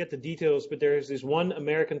forget the details, but there is this one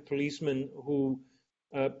American policeman who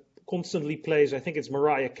constantly plays, I think it's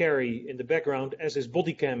Mariah Carey in the background as his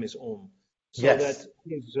body cam is on. So that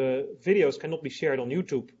his videos cannot be shared on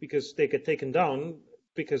YouTube because they get taken down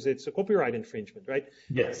because it's a copyright infringement, right?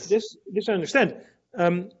 Yes. This I understand.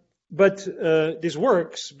 But this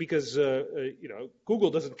works because Google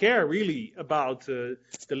doesn't care really about the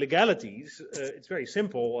legalities. It's very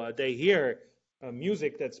simple. They hear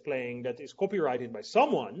music that's playing that is copyrighted by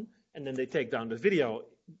someone, and then they take down the video.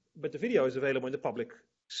 But the video is available in the public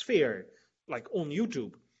sphere, like on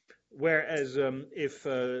YouTube. Whereas if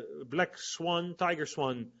Tiger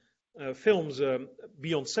Swan films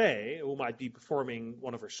Beyonce, who might be performing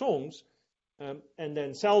one of her songs, and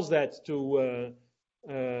then sells that to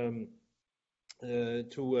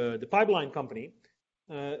the pipeline company,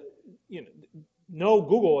 no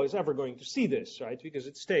Google is ever going to see this, right? Because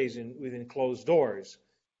it stays within closed doors.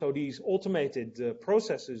 So these automated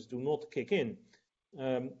processes do not kick in.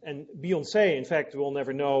 And Beyonce, in fact, will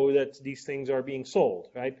never know that these things are being sold,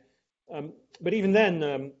 right? But even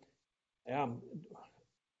then, I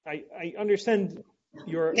understand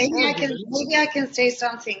your maybe I can say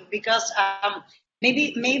something, because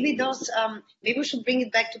maybe we should bring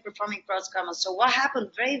it back to performing cross commons. So what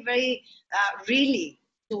happened very, very really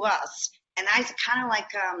to us, and I kind of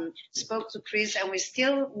spoke to Chris, and I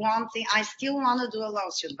still want to do a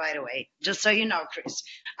lawsuit, by the way, just so you know, Chris.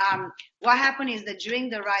 What happened is that during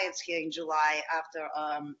the riots here in July, after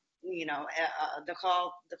the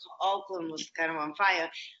whole Oakland was kind of on fire.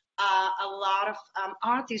 A lot of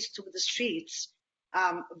artists took the streets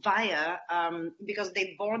because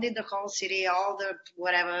they boarded the whole city. All the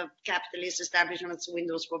whatever capitalist establishments'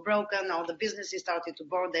 windows were broken. All the businesses started to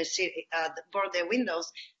board their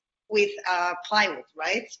windows with plywood,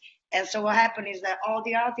 right? And so what happened is that all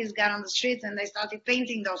the artists got on the streets and they started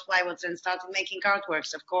painting those plywoods and started making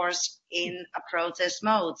artworks, of course, in a protest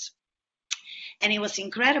mode. And it was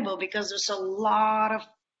incredible because there's a lot of,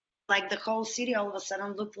 like, the whole city all of a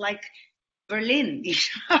sudden looked like Berlin. It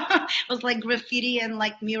was like graffiti and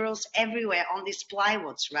like murals everywhere on these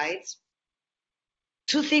plywoods, right?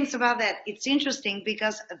 Two things about that. It's interesting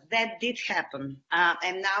because that did happen.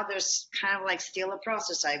 And now there's kind of like still a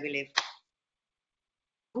process, I believe.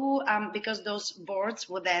 Because those boards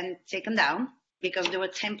were then taken down because they were a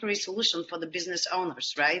temporary solution for the business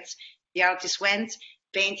owners, right? The artists went,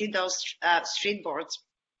 painted those street boards,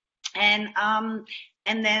 and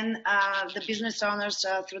then the business owners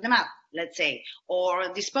threw them out, let's say, or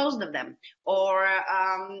disposed of them, or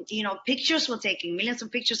pictures were taken, millions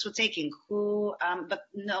of pictures were taken. But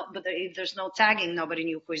if there's no tagging, nobody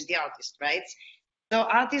knew who is the artist, right? So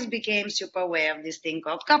artists became super aware of this thing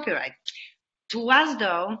called copyright. To us,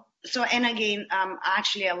 though, and again,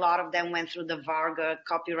 actually, a lot of them went through the Varga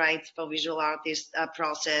copyright for visual artists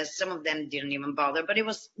process. Some of them didn't even bother, but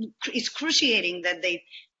it's excruciating that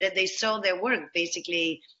they saw their work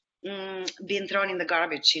basically being thrown in the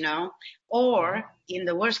garbage, or in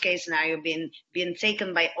the worst case scenario, being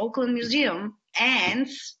taken by Oakland Museum, and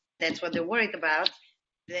that's what they're worried about.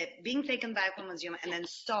 They're being taken by Oakland Museum and then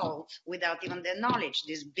sold without even their knowledge.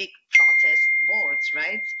 These big protest boards,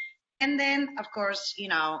 right? And then, of course,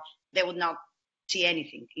 they would not see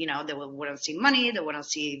anything. They wouldn't see money, they wouldn't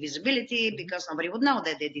see visibility because nobody would know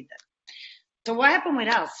that they did that. So what happened with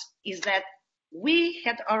us is that we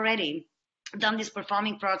had already done this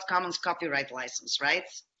Performing Products Commons copyright license, right?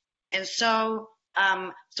 And so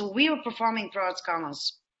we were Performing Products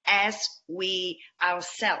Commons as we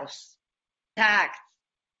ourselves tagged.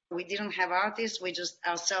 We didn't have artists, we just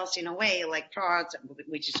ourselves in a way, like products,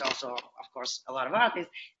 which is also, of course, a lot of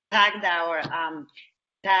artists, tagged our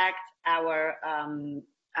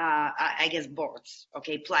boards,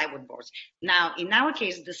 okay, plywood boards. Now, in our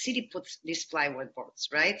case, the city puts these plywood boards,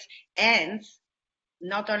 right? And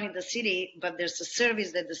not only the city, but there's a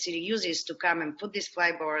service that the city uses to come and put these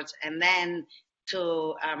plyboards and then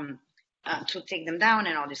to take them down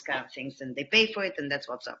and all these kind of things, and they pay for it, and that's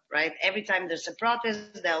what's up, right? Every time there's a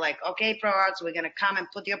protest, they're like, okay, pro arts, we're gonna come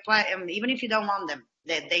and put your even if you don't want them,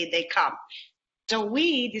 they come. So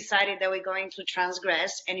we decided that we're going to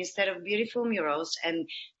transgress, and instead of beautiful murals and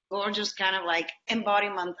gorgeous kind of like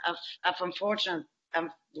embodiment of unfortunate,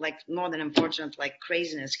 like more than unfortunate, like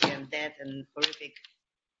craziness here and death and horrific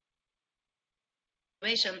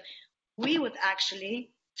situation, we would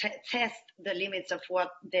actually test the limits of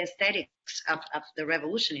what the aesthetics of the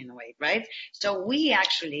revolution in a way, right? So we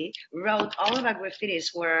actually wrote, all of our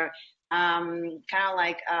graffitis were kind of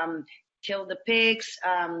like kill the pigs,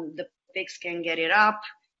 the pigs can get it up.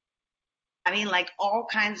 I mean, like all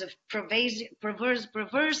kinds of perverse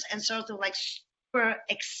and sort of like super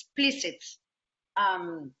explicit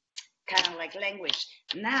kind of like language.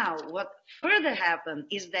 Now, what further happened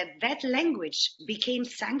is that language became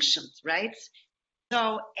sanctioned, right?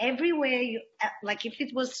 So everywhere like if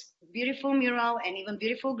it was beautiful mural and even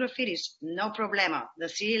beautiful graffitis, no problema. The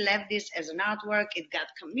city left this as an artwork. It got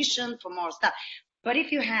commissioned for more stuff. But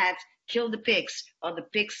if you had kill the pigs or the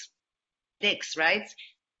pigs dicks, right?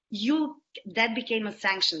 That became a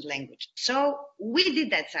sanctioned language. So we did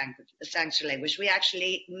that sanctioned language. We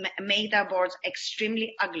actually made our boards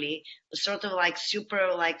extremely ugly, sort of like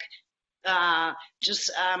super like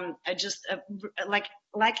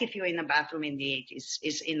like if you're in a bathroom in the 80s,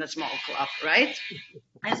 is in a small club, right?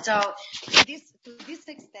 And so to this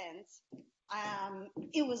extent,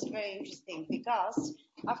 it was very interesting because,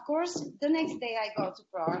 of course, the next day I go to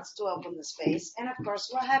Florence to open the space, and of course,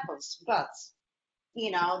 what happens? But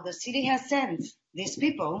the city has sent these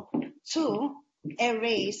people to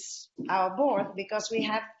erase our board because we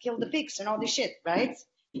have killed the pigs and all this shit, right?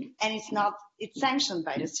 And it's sanctioned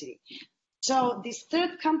by the city. So this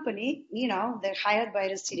third company, they're hired by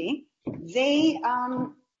the city. They,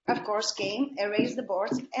 of course, came, erased the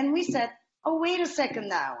boards, and we said, oh, wait a second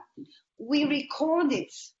now. We recorded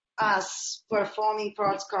us Performing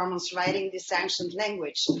Products Commons writing this sanctioned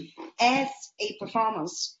language as a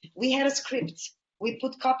performance. We had a script. We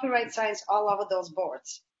put copyright signs all over those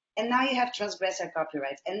boards. And now you have transgressed our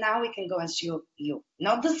copyright. And now we can go and sue you.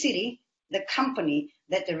 Not the city, the company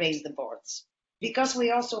that erased the boards. because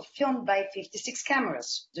we also filmed by 56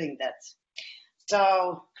 cameras doing that.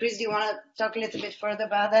 So, Chris, do you want to talk a little bit further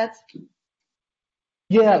about that?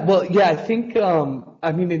 Yeah, well, yeah, I think,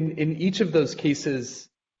 I mean, in each of those cases,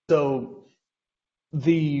 so to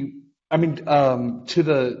the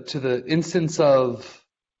instance of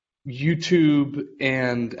YouTube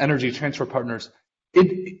and Energy Transfer Partners,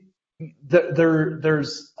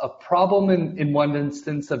 there's a problem in one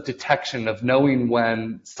instance of detection, of knowing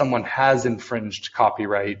when someone has infringed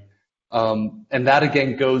copyright, and that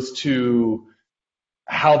again goes to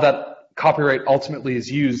how that copyright ultimately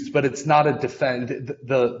is used, but it's not a defend.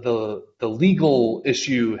 The legal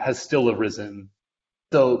issue has still arisen.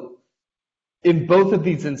 So in both of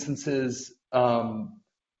these instances,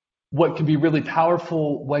 what can be really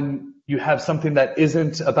powerful when you have something that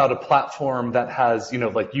isn't about a platform that has,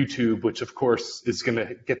 like YouTube, which of course is going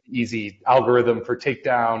to get the easy algorithm for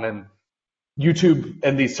takedown, and YouTube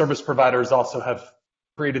and these service providers also have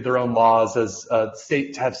created their own laws as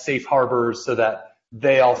state to have safe harbors, so that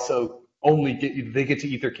they also only get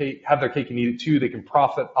to have their cake and eat it too. They can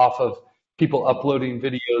profit off of people uploading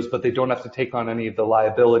videos, but they don't have to take on any of the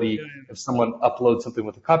liability if someone uploads something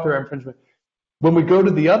with a copyright infringement. When we go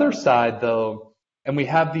to the other side, though, and we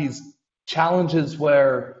have these challenges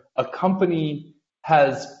where a company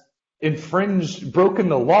has broken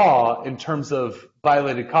the law in terms of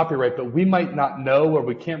violated copyright, but we might not know, or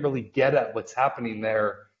we can't really get at what's happening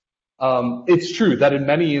there. It's true that in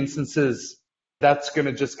many instances, that's going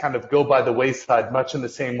to just kind of go by the wayside, much in the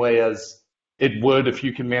same way as it would if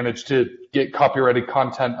you can manage to get copyrighted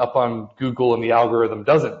content up on Google and the algorithm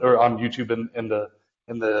doesn't, or on YouTube and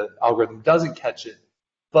the algorithm doesn't catch it.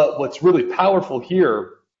 But what's really powerful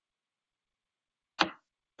here,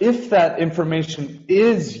 if that information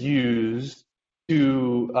is used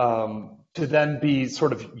to then be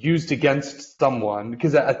sort of used against someone,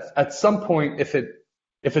 because at some point, if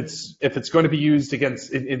it's going to be used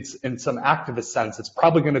against in some activist sense, it's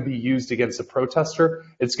probably going to be used against a protester.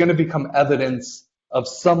 It's going to become evidence of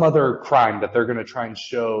some other crime that they're going to try and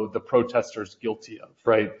show the protesters guilty of,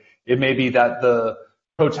 right? It may be that the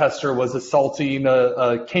protester was assaulting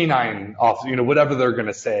a canine officer, whatever they're going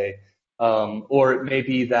to say, or it may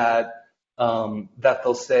be that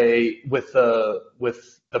they'll say with the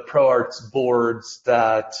pro arts boards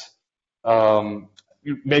that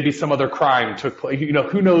maybe some other crime took place.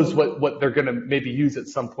 Who knows what they're going to maybe use at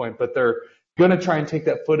some point, but they're going to try and take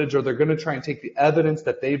that footage, or they're going to try and take the evidence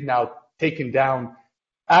that they've now taken down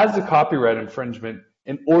as a copyright infringement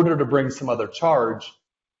in order to bring some other charge.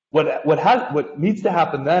 What needs to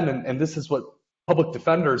happen then, and this is what public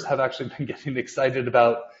defenders have actually been getting excited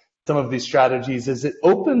about some of these strategies, is it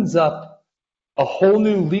opens up a whole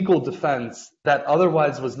new legal defense that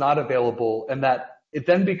otherwise was not available, and that it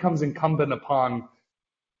then becomes incumbent upon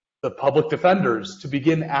the public defenders to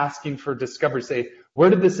begin asking for discovery, say, where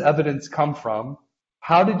did this evidence come from?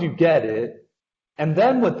 How did you get it? And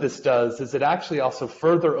then what this does is it actually also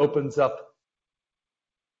further opens up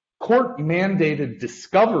court-mandated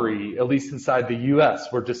discovery, at least inside the U.S.,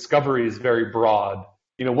 where discovery is very broad.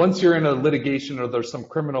 Once you're in a litigation or there's some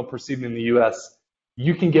criminal proceeding in the U.S.,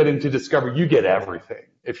 you can get into discovery. You get everything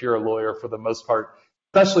if you're a lawyer for the most part,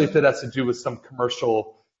 especially if it has to do with some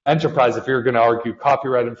commercial enterprise, if you're going to argue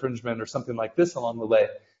copyright infringement or something like this along the way.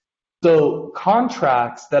 So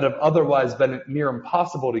contracts that have otherwise been near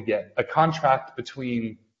impossible to get, a contract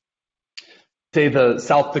between, say, the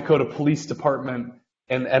South Dakota Police Department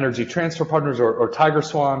and Energy Transfer Partners or Tiger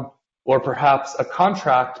Swan, or perhaps a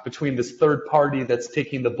contract between this third party that's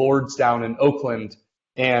taking the boards down in Oakland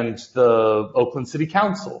and the Oakland City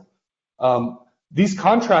Council. These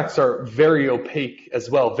contracts are very opaque as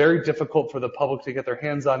well, very difficult for the public to get their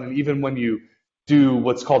hands on. And even when you do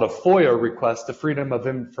what's called a FOIA request, the Freedom of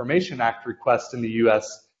Information Act request in the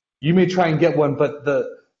US, you may try and get one, but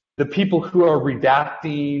the people who are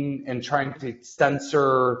redacting and trying to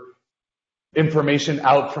censor information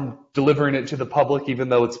out from delivering it to the public, even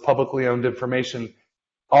though it's publicly owned information,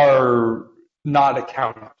 are not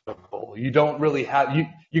accountable. You don't really have, you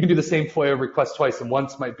can do the same FOIA request twice, and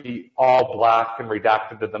once might be all black and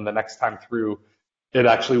redacted, and then the next time through it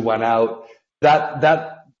actually went out.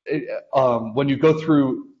 When you go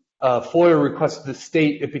through a FOIA request to the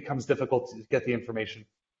state, it becomes difficult to get the information.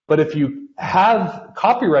 But if you have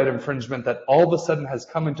copyright infringement that all of a sudden has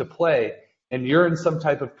come into play, and you're in some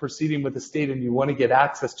type of proceeding with the state and you want to get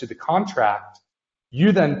access to the contract,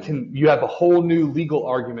 you have a whole new legal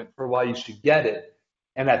argument for why you should get it.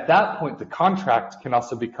 And at that point, the contract can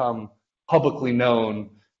also become publicly known,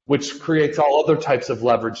 which creates all other types of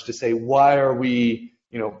leverage to say, why are we,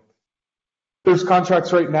 There's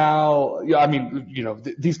contracts right now. Yeah, I mean,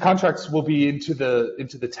 these contracts will be into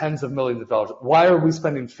the tens of millions of dollars. Why are we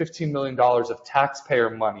spending $15 million of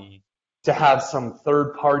taxpayer money to have some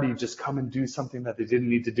third party just come and do something that they didn't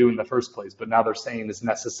need to do in the first place, but now they're saying is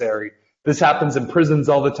necessary? This happens in prisons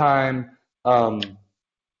all the time.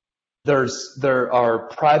 There are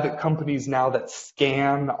private companies now that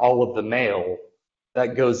scan all of the mail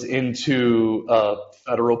that goes into a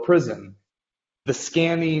federal prison. The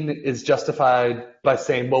scanning is justified by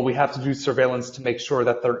saying, well, we have to do surveillance to make sure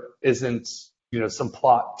that there isn't, some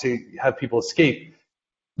plot to have people escape.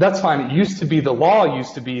 That's fine. The law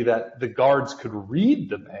used to be that the guards could read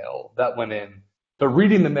the mail that went in. But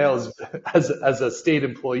reading the mail as a state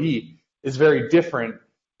employee is very different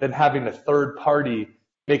than having a third party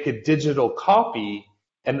make a digital copy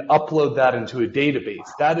and upload that into a database.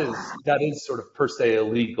 That is sort of per se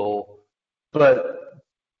illegal, but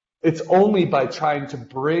it's only by trying to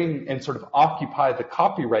bring and sort of occupy the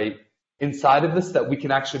copyright inside of this that we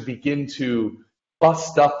can actually begin to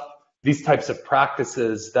bust up these types of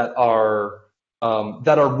practices that are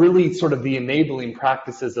really sort of the enabling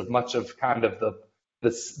practices of much of kind of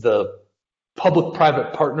the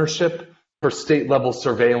public-private partnership for state-level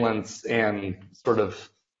surveillance and sort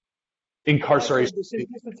of incarceration. The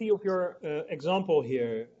simplicity of your example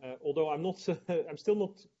here, although I'm still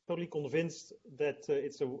not totally convinced that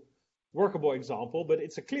it's a workable example, but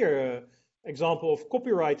it's a clear example of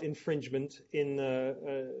copyright infringement in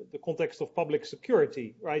the context of public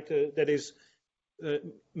security, right? That is,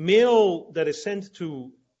 mail that is sent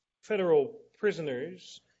to federal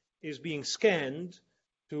prisoners is being scanned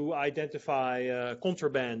to identify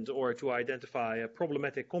contraband or to identify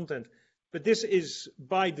problematic content. But this is,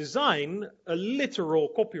 by design, a literal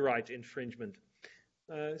copyright infringement.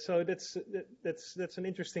 So that's an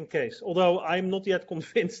interesting case. Although I'm not yet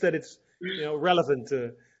convinced that it's relevant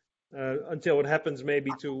until it happens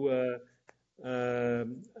maybe to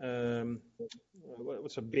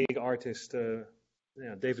what's a big artist?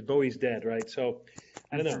 David Bowie's dead, right? So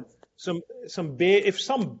I don't know. If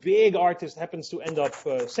some big artist happens to end up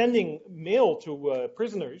sending mail to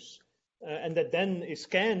prisoners, and that then is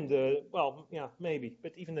scanned, maybe.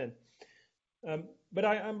 But even then. But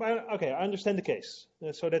I understand the case.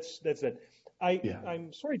 So that's that.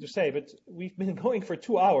 I'm sorry to say, but we've been going for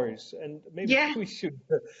 2 hours, and maybe we should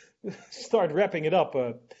start wrapping it up.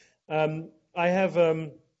 I have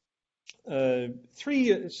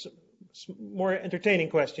 3 more entertaining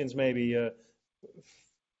questions, maybe.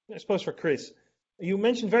 I suppose for Chris. You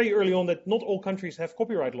mentioned very early on that not all countries have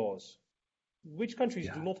copyright laws. Which countries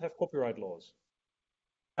do not have copyright laws?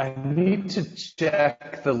 I need to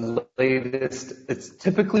check the latest. It's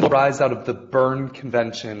typically rise out of the Berne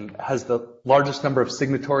Convention, has the largest number of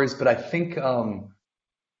signatories, but I think,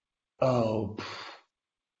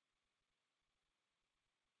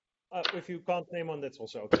 if you can't name one, that's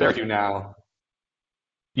also okay. There you now.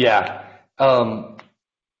 Yeah.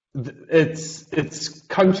 It's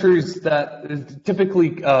countries that typically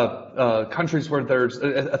countries where there's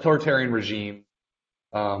an authoritarian regime.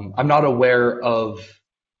 I'm not aware of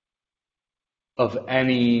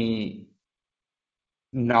any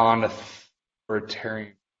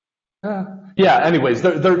non-authoritarian. Anyways,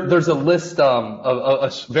 there's a list,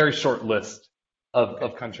 a very short list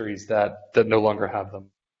of countries that no longer have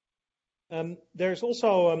them. There's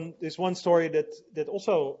also this one story that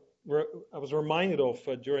also I was reminded of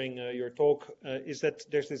during your talk, is that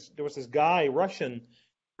there was this guy, Russian,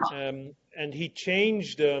 and he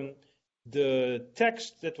changed the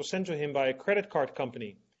text that was sent to him by a credit card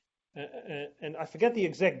company. And I forget the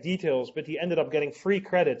exact details, but he ended up getting free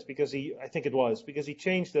credit because he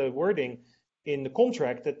changed the wording in the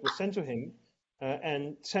contract that was sent to him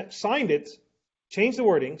and signed it, changed the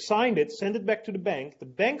wording, signed it, sent it back to the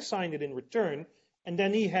bank signed it in return, and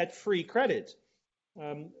then he had free credit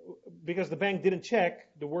because the bank didn't check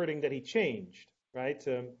the wording that he changed, right?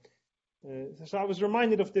 So I was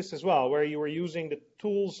reminded of this as well, where you were using the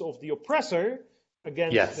tools of the oppressor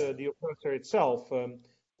against the oppressor itself.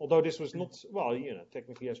 Although this was not,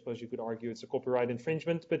 technically I suppose you could argue it's a copyright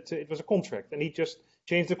infringement, but it was a contract, and he just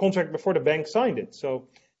changed the contract before the bank signed it. So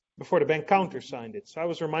before the bank countersigned it. So I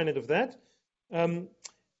was reminded of that. Then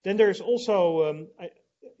there's also,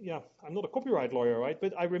 I'm not a copyright lawyer, right?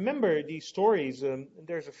 But I remember these stories.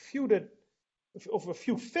 There's a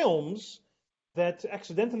few films that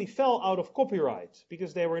accidentally fell out of copyright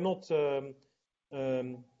because they were not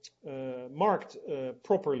marked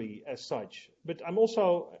properly as such. But I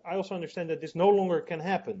also understand that this no longer can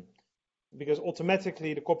happen because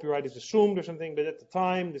automatically the copyright is assumed or something. But at the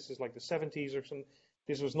time, this is like the 70s or something,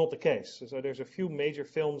 this was not the case. So there's a few major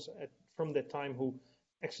films from that time who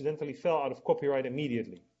accidentally fell out of copyright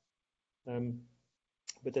immediately.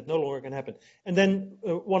 But that no longer can happen. And then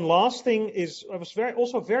one last thing is, I was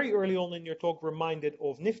also very early on in your talk reminded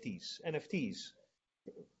of NFTs.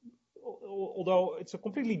 Although it's a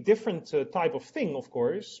completely different type of thing, of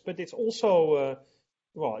course, but it's also,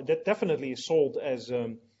 that definitely is sold as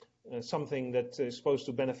something that is supposed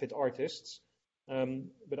to benefit artists.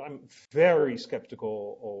 But I'm very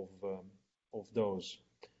skeptical of those.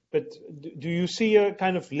 But do you see a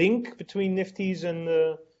kind of link between NFTs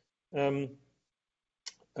and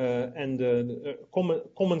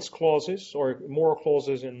commons clauses or moral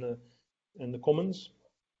clauses in the commons?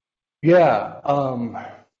 Let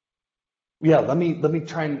me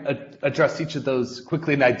try and address each of those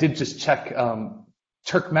quickly. And I did just check.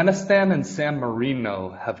 Turkmenistan and San Marino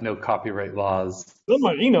have no copyright laws. San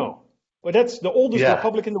Marino? Well, that's the oldest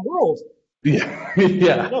republic in the world.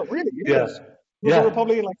 Yeah. No, really, it is. It was a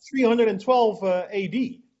republic in like 312 AD.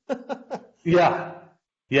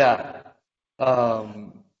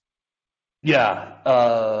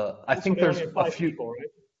 I think there's a few people,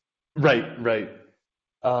 right? Right.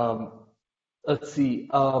 Let's see.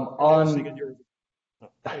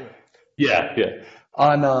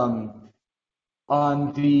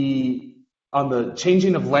 On the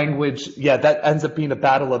changing of language, that ends up being a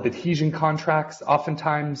battle of adhesion contracts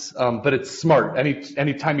oftentimes, but it's smart.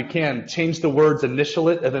 Anytime you can, change the words, initial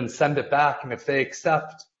it, and then send it back. And if they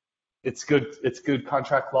accept, it's good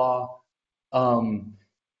contract law.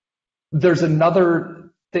 There's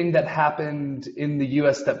another thing that happened in the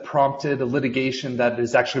US that prompted a litigation that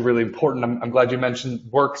is actually really important. I'm glad you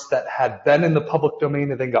mentioned works that had been in the public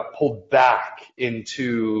domain and then got pulled back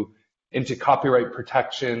into copyright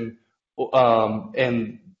protection.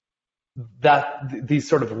 And that these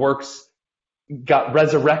sort of works got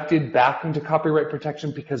resurrected back into copyright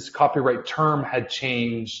protection because copyright term had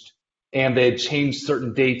changed and they had changed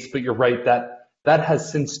certain dates. But you're right, that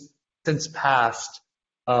has since passed.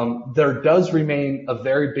 There does remain a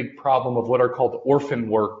very big problem of what are called orphan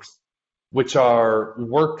works, which are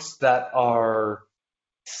works that are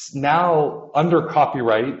now under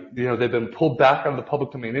copyright. They've been pulled back out of the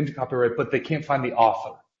public domain into copyright, but they can't find the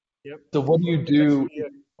author. Yep. So what do you do?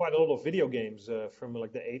 Quite a lot of video games from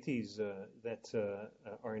like the 80s that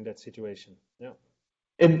are in that situation. Yeah.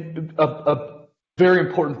 And a very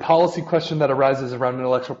important policy question that arises around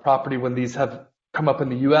intellectual property when these have come up in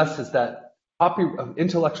the U.S. is that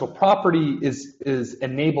intellectual property is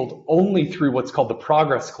enabled only through what's called the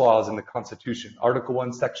Progress Clause in the Constitution, Article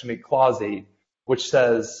 1, Section 8, Clause 8, which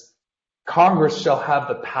says Congress shall have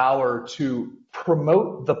the power to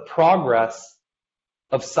promote the progress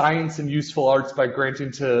of science and useful arts by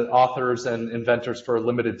granting to authors and inventors for a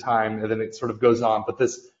limited time, and then it sort of goes on. But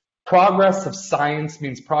this progress of science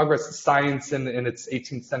means progress of science in its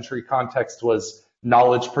 18th century context was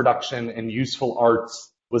knowledge production, and useful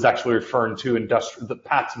arts was actually referring to the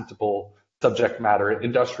patentable subject matter,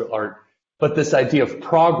 industrial art. But this idea of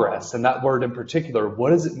progress, and that word in particular, what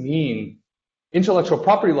does it mean? Intellectual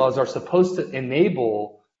property laws are supposed to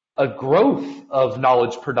enable a growth of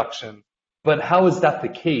knowledge production. But how is that the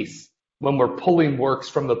case when we're pulling works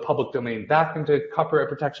from the public domain back into copyright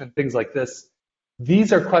protection, things like this?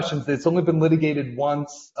 These are questions that's only been litigated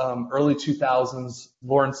once, early 2000s.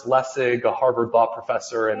 Lawrence Lessig, a Harvard law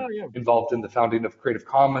professor and involved in the founding of Creative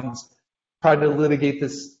Commons, tried to litigate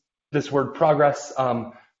this word progress.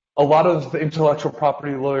 A lot of intellectual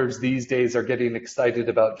property lawyers these days are getting excited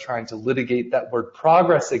about trying to litigate that word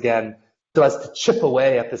progress again so as to chip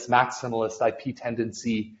away at this maximalist IP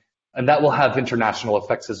tendency. And that will have international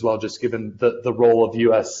effects as well, just given the role of the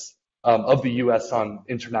U.S. on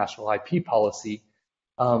international IP policy.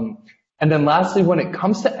 And then lastly, when it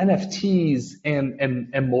comes to NFTs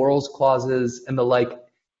and morals clauses and the like,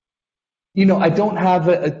 I don't have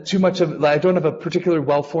I don't have a particularly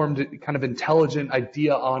well-formed kind of intelligent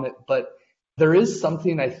idea on it, but there is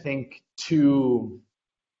something I think to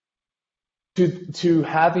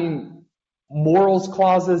having morals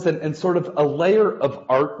clauses and sort of a layer of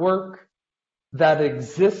artwork that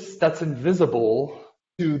exists that's invisible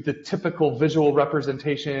to the typical visual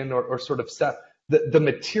representation or sort of the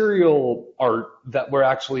material art that we're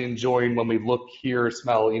actually enjoying when we look, hear,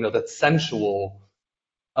 smell, that's sensual,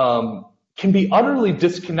 can be utterly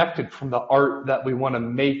disconnected from the art that we want to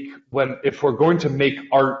make if we're going to make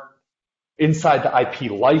art inside the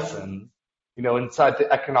IP license. Inside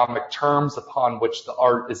the economic terms upon which the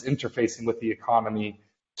art is interfacing with the economy,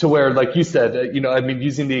 to where, like you said,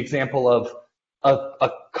 using the example of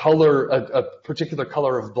a particular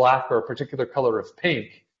color of black or a particular color of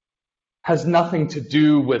pink has nothing to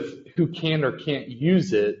do with who can or can't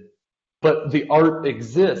use it. but the art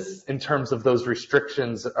exists in terms of those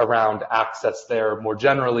restrictions around access there more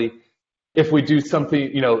generally. If we do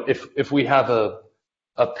something, if we have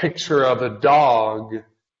a picture of a dog,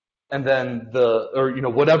 and then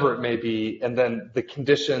whatever it may be, and then the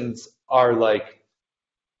conditions are like,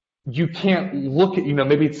 you can't look at,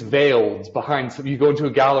 maybe it's veiled behind some, you go into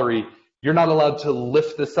a gallery, you're not allowed to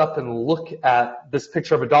lift this up and look at this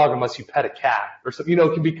picture of a dog unless you pet a cat or something.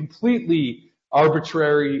 It can be completely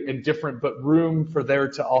arbitrary and different, but room for there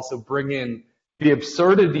to also bring in the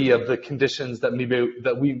absurdity of the conditions that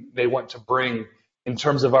we may want to bring in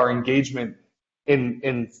terms of our engagement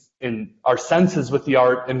in our senses with the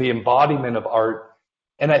art and the embodiment of art.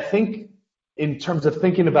 And I think in terms of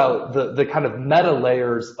thinking about the kind of meta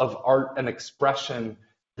layers of art and expression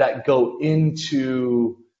that go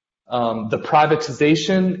into the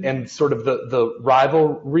privatization and sort of the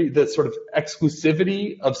rivalry, the sort of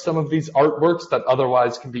exclusivity of some of these artworks that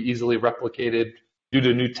otherwise can be easily replicated due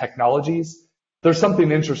to new technologies. There's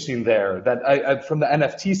something interesting there that I from the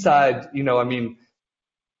NFT side,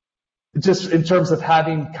 just in terms of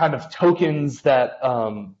having kind of tokens that,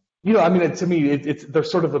 to me, they're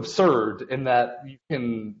sort of absurd in that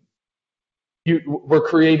we're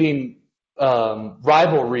creating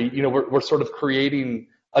rivalry. We're sort of creating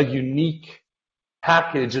a unique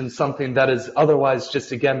package in something that is otherwise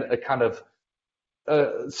just, again, a kind of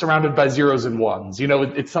surrounded by zeros and ones.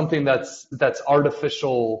 It's something that's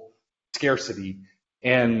artificial scarcity.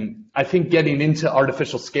 And I think getting into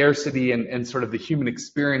artificial scarcity and sort of the human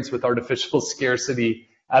experience with artificial scarcity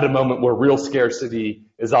at a moment where real scarcity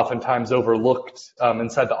is oftentimes overlooked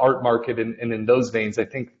inside the art market and in those veins, I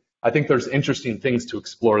think there's interesting things to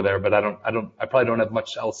explore there, but I probably don't have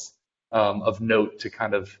much else of note to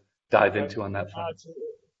kind of dive into on that front. It's, of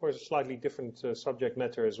course, a slightly different subject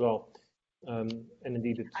matter as well. And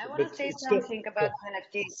indeed, I want to say something about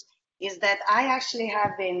NFTs, is that I actually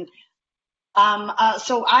have been,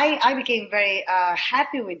 so I became very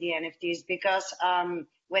happy with the NFTs because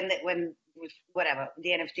when the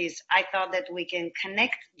NFTs, I thought that we can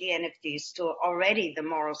connect the NFTs to already the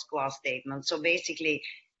Morals Clause statement. So basically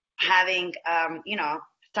having,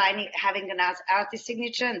 having an artist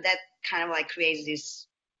signature, and that kind of like creates this,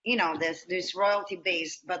 this royalty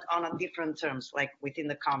based, but on a different terms, like within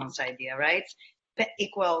the commons idea, right? But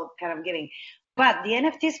equal kind of giving. But the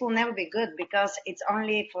NFTs will never be good because it's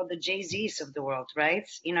only for the Jay-Z's of the world, right?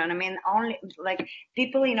 You know what I mean? Only like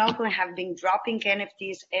people in Oakland have been dropping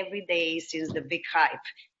NFTs every day since the big hype,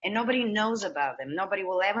 and nobody knows about them. Nobody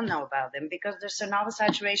will ever know about them because there's an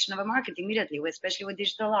oversaturation of a market immediately, especially with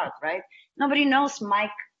digital art, right? Nobody knows Mike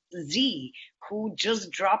Z, who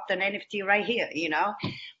just dropped an NFT right here,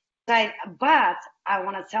 But I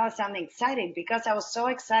want to tell something exciting because I was so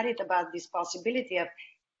excited about this possibility of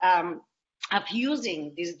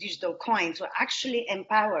using this digital coin to actually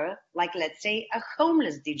empower, like, let's say, a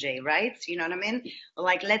homeless DJ, right? You know what I mean?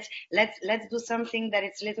 Like, let's do something that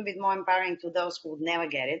it's a little bit more empowering to those who would never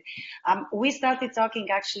get it. We started talking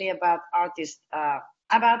actually about artists,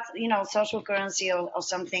 about, social currency or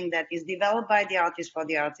something that is developed by the artist for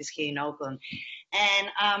the artists here in Oakland. And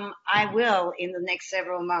I will, in the next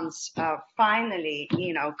several months, finally,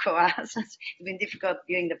 coerce. It's been difficult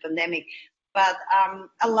during the pandemic. But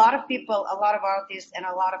a lot of people, a lot of artists, and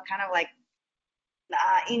a lot of kind of like,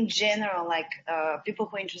 in general, like people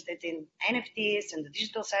who are interested in NFTs and the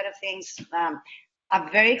digital side of things are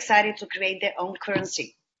very excited to create their own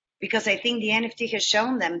currency. Because I think the NFT has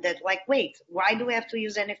shown them that, like, wait, why do we have to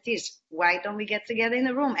use NFTs? Why don't we get together in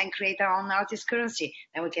a room and create our own artist currency?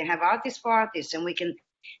 And we can have artists for artists, and we can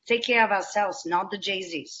take care of ourselves, not the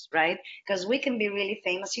Jay-Z's, right? Because we can be really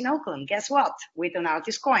famous in Oakland. Guess what? With an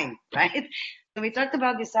artist coin, right? So we talked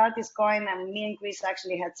about this artist coin, and me and Chris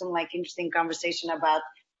actually had some like interesting conversation about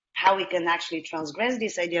how we can actually transgress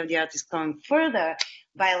this idea of the artist coin further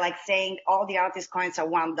by like saying all the artist coins are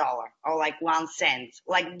 $1 or like 1 cent,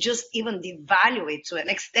 like just even devalue it to an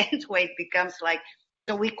extent where it becomes like,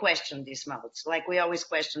 so we question these modes. Like we always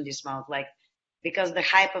question this mode, like, because the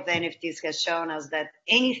hype of NFTs has shown us that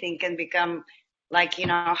anything can become like,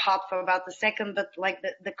 hot for about a second, but like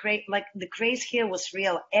the craze here was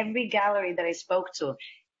real. Every gallery that I spoke to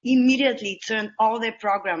immediately turned all their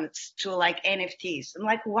programs to like NFTs. I'm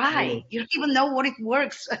like, why? You don't even know what it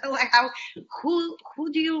works. Like who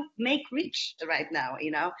do you make rich right now,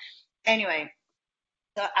 Anyway,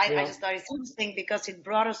 so I just thought it's interesting because it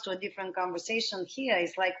brought us to a different conversation here.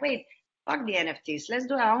 It's like, wait, fuck the NFTs. Let's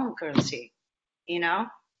do our own currency,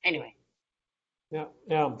 Anyway.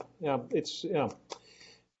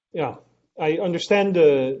 I understand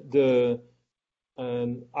the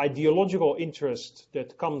ideological interest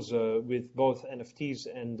that comes with both NFTs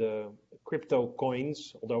and crypto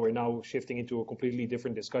coins, although we're now shifting into a completely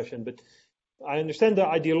different discussion. But I understand the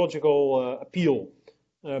ideological appeal.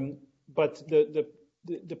 But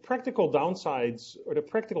the practical downsides or the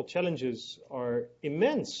practical challenges are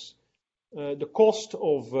immense. The cost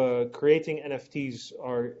of creating NFTs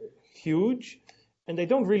are huge, and they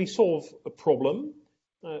don't really solve a problem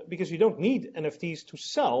because you don't need NFTs to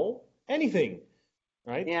sell anything,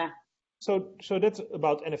 right? Yeah. So that's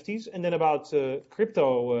about NFTs, and then about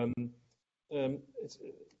crypto.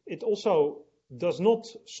 It also does not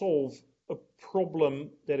solve a problem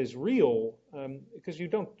that is real because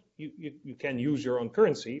you can use your own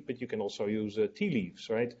currency, but you can also use tea leaves,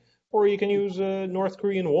 right? Or you can use North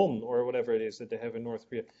Korean won or whatever it is that they have in North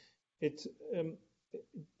Korea.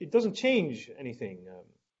 It doesn't change anything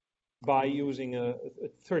by using a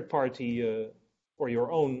third party or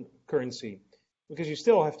your own currency, because you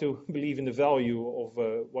still have to believe in the value of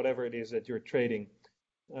whatever it is that you're trading.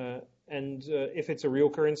 And if it's a real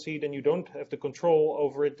currency, then you don't have the control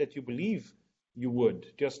over it that you believe you would,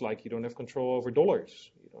 just like you don't have control over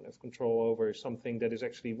dollars. You don't have control over something that is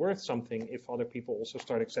actually worth something if other people also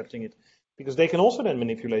start accepting it, because they can also then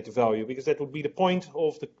manipulate the value, because that would be the point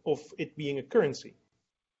of it being a currency.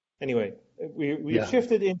 Anyway, we've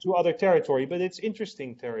shifted into other territory, but it's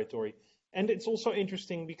interesting territory. And it's also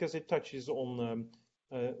interesting because it touches on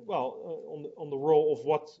on the role of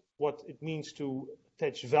what it means to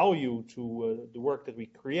attach value to the work that we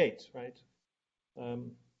create, right?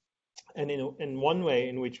 And in one way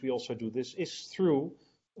in which we also do this is through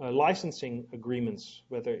licensing agreements,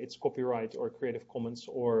 whether it's copyright or Creative Commons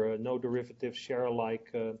or no derivative share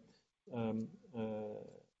alike,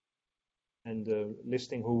 and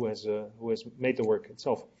listing who has made the work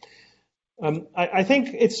itself. I think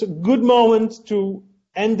it's a good moment to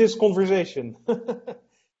end this conversation.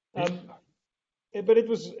 But it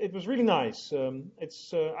was really nice.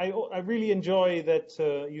 I really enjoy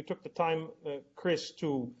that you took the time, Chris,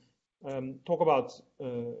 to talk about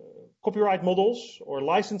copyright models or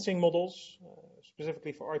licensing models,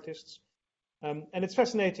 specifically for artists. And it's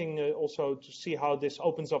fascinating also to see how this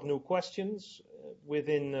opens up new questions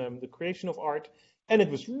within the creation of art. And it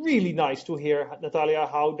was really nice to hear, Natalia,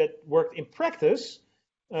 how that worked in practice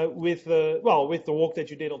with the walk that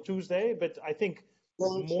you did on Tuesday. But I think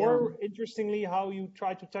more interestingly, how you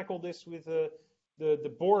tried to tackle this with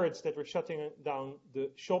the boards that were shutting down the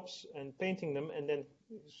shops and painting them, and then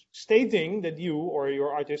stating that you or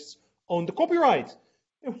your artists own the copyright,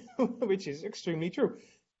 which is extremely true.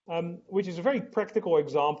 Which is a very practical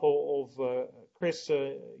example of Chris,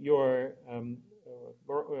 your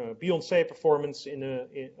Beyonce performance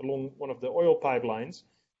along one of the oil pipelines,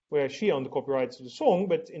 where she owned the copyrights to the song,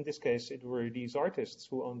 but in this case it were these artists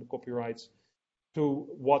who owned the copyrights to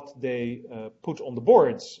what they put on the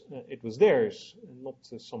boards. It was theirs, and not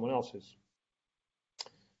someone else's.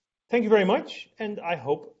 Thank you very much, and I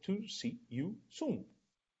hope to see you soon.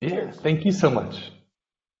 Yeah, thank you so much.